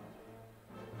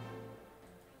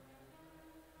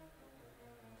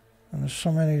 And there's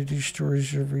so many of these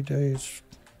stories every day, you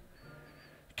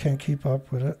can't keep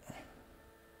up with it.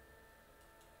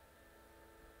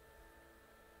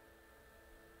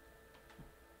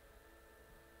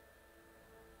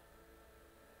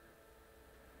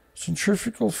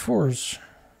 Centrifugal force.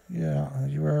 Yeah,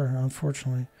 you are,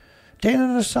 unfortunately. Dana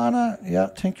Nasana. Yeah,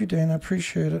 thank you, Dana.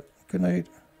 Appreciate it. Good night,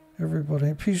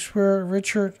 everybody. Peaceware,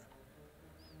 Richard.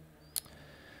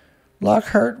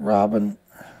 Lockhart, Robin.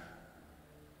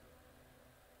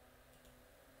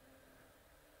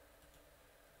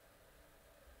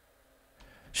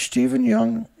 Stephen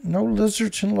Young. No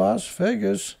lizards in Las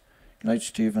Vegas. Good night,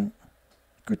 Stephen.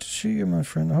 Good to see you, my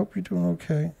friend. I hope you're doing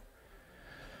okay.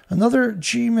 Another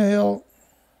Gmail,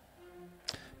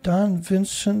 Don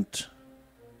Vincent,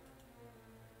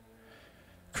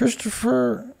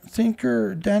 Christopher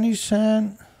Thinker, Danny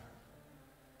San,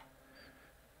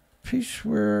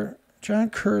 Peaceware, John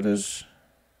Curtis,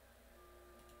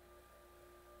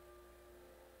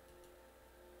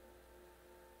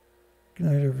 good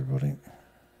night, everybody.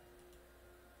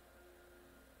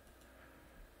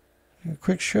 A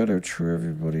quick shout out to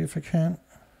everybody if I can.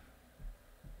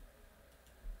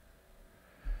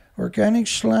 Organic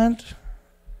Slant,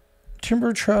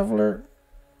 Timber Traveler,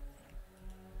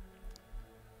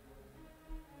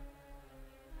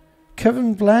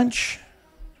 Kevin Blanche,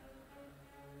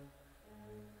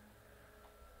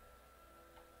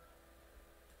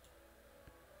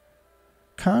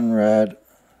 Conrad,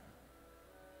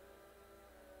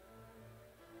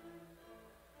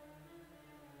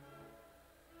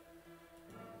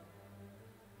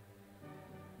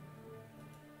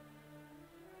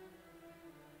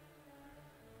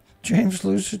 James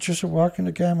Lucid, just a walk in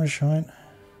the gamma shine.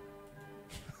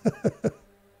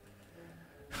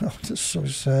 Oh, this is so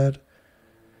sad.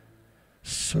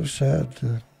 So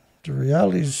sad. The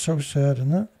reality is so sad,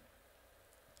 isn't it?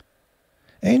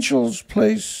 Angel's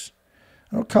Place.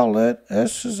 I'll call that.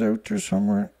 S is out there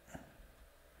somewhere.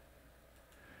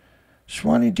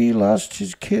 Swanee D lost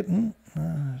his kitten.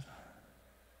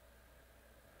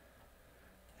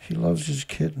 He loves his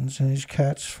kittens and his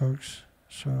cats, folks.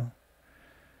 So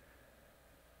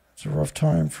it's a rough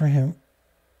time for him.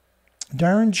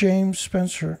 Darren James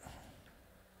Spencer.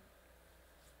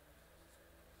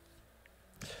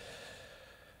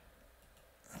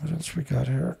 What else we got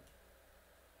here?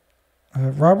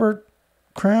 Robert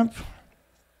Cramp.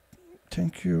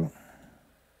 Thank you.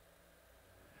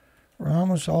 We're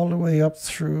almost all the way up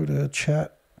through the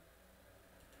chat.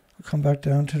 I'll come back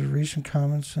down to the recent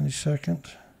comments in a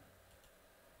second.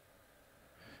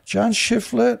 John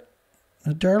Shiflett,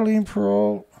 Darlene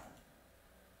Parole.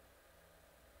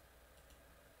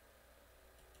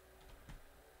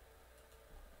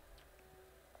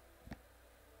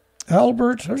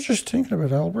 Albert, I was just thinking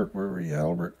about Albert. Where were you,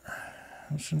 Albert?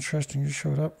 That's interesting you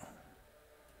showed up.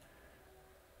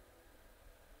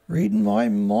 Reading my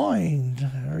mind,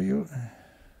 are you?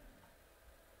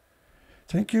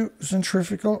 Thank you,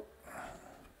 Centrifugal.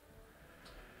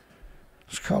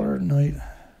 Let's call her a night.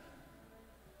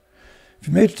 If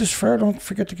you made it this far, don't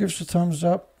forget to give us a thumbs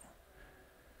up.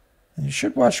 And you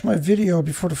should watch my video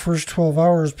before the first 12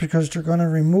 hours because they're going to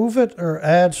remove it or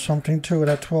add something to it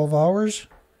at 12 hours.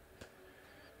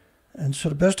 And so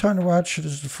the best time to watch it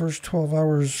is the first 12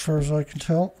 hours as far as I can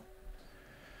tell.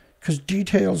 Because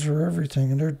details are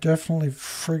everything, and they're definitely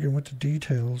friggin' with the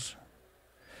details.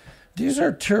 These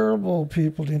are terrible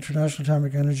people, the International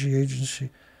Atomic Energy Agency.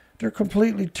 They're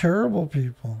completely terrible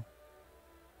people.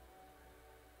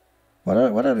 What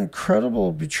an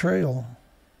incredible betrayal.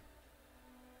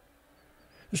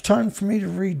 It's time for me to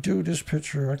redo this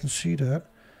picture. I can see that.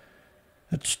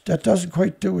 That doesn't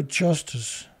quite do it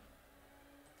justice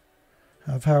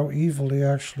of how evil they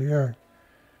actually are.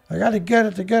 I got to get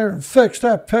it together and fix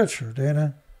that picture,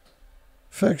 Dana.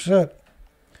 Fix it.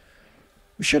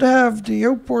 We should have the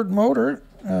outboard motor.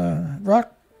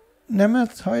 Rock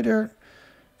Nemeth, hi there.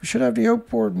 We should have the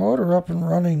outboard motor up and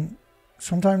running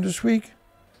sometime this week.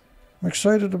 I'm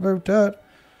excited about that.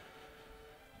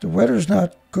 The weather's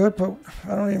not good, but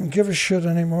I don't even give a shit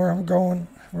anymore. I'm going.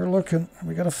 We're looking.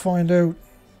 We got to find out.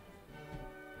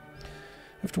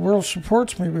 If the world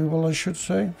supports me, we will, I should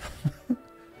say.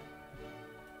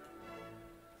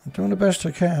 I'm doing the best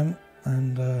I can,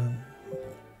 and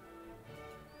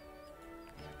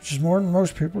which is more than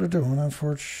most people are doing,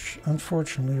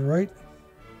 unfortunately, right?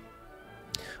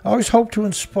 I always hope to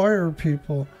inspire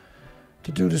people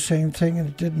to do the same thing, and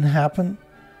it didn't happen.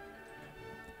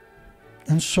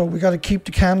 And so we got to keep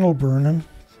the candle burning.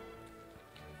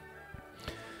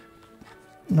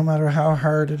 No matter how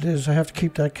hard it is, I have to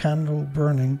keep that candle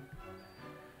burning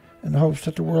in the hopes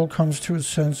that the world comes to its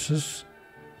senses,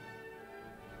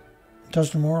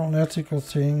 does the moral and ethical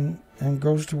thing, and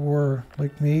goes to war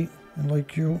like me and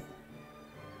like you.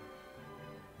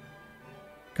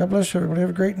 God bless everybody. Have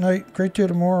a great night. Great day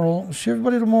tomorrow. We'll see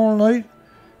everybody tomorrow night.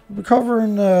 We'll be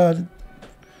covering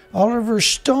Oliver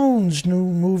Stone's new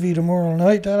movie tomorrow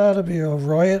night. That ought to be a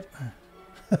riot.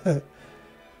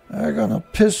 They're going to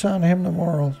piss on him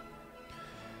tomorrow.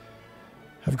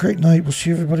 Have a great night. We'll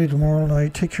see everybody tomorrow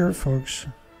night. Take care, folks.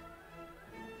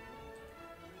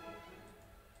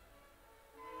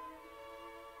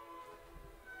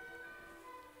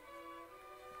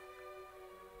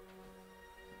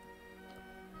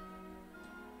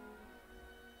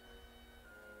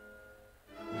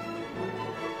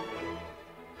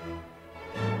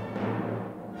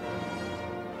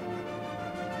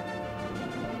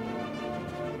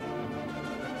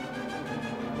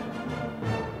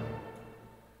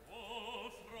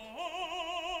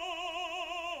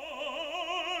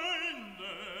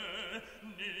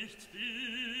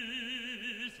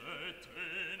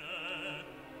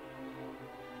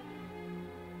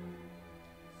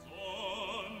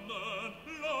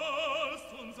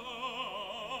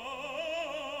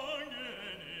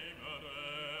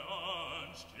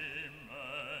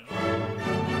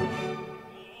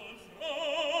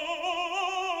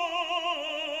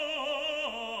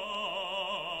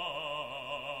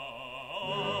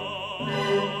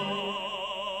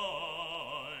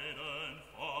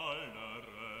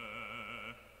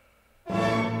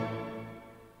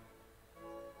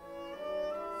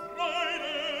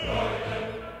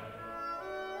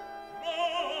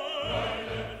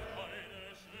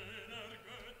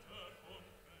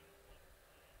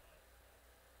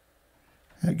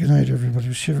 Good night, everybody.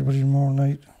 We'll see everybody tomorrow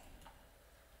night.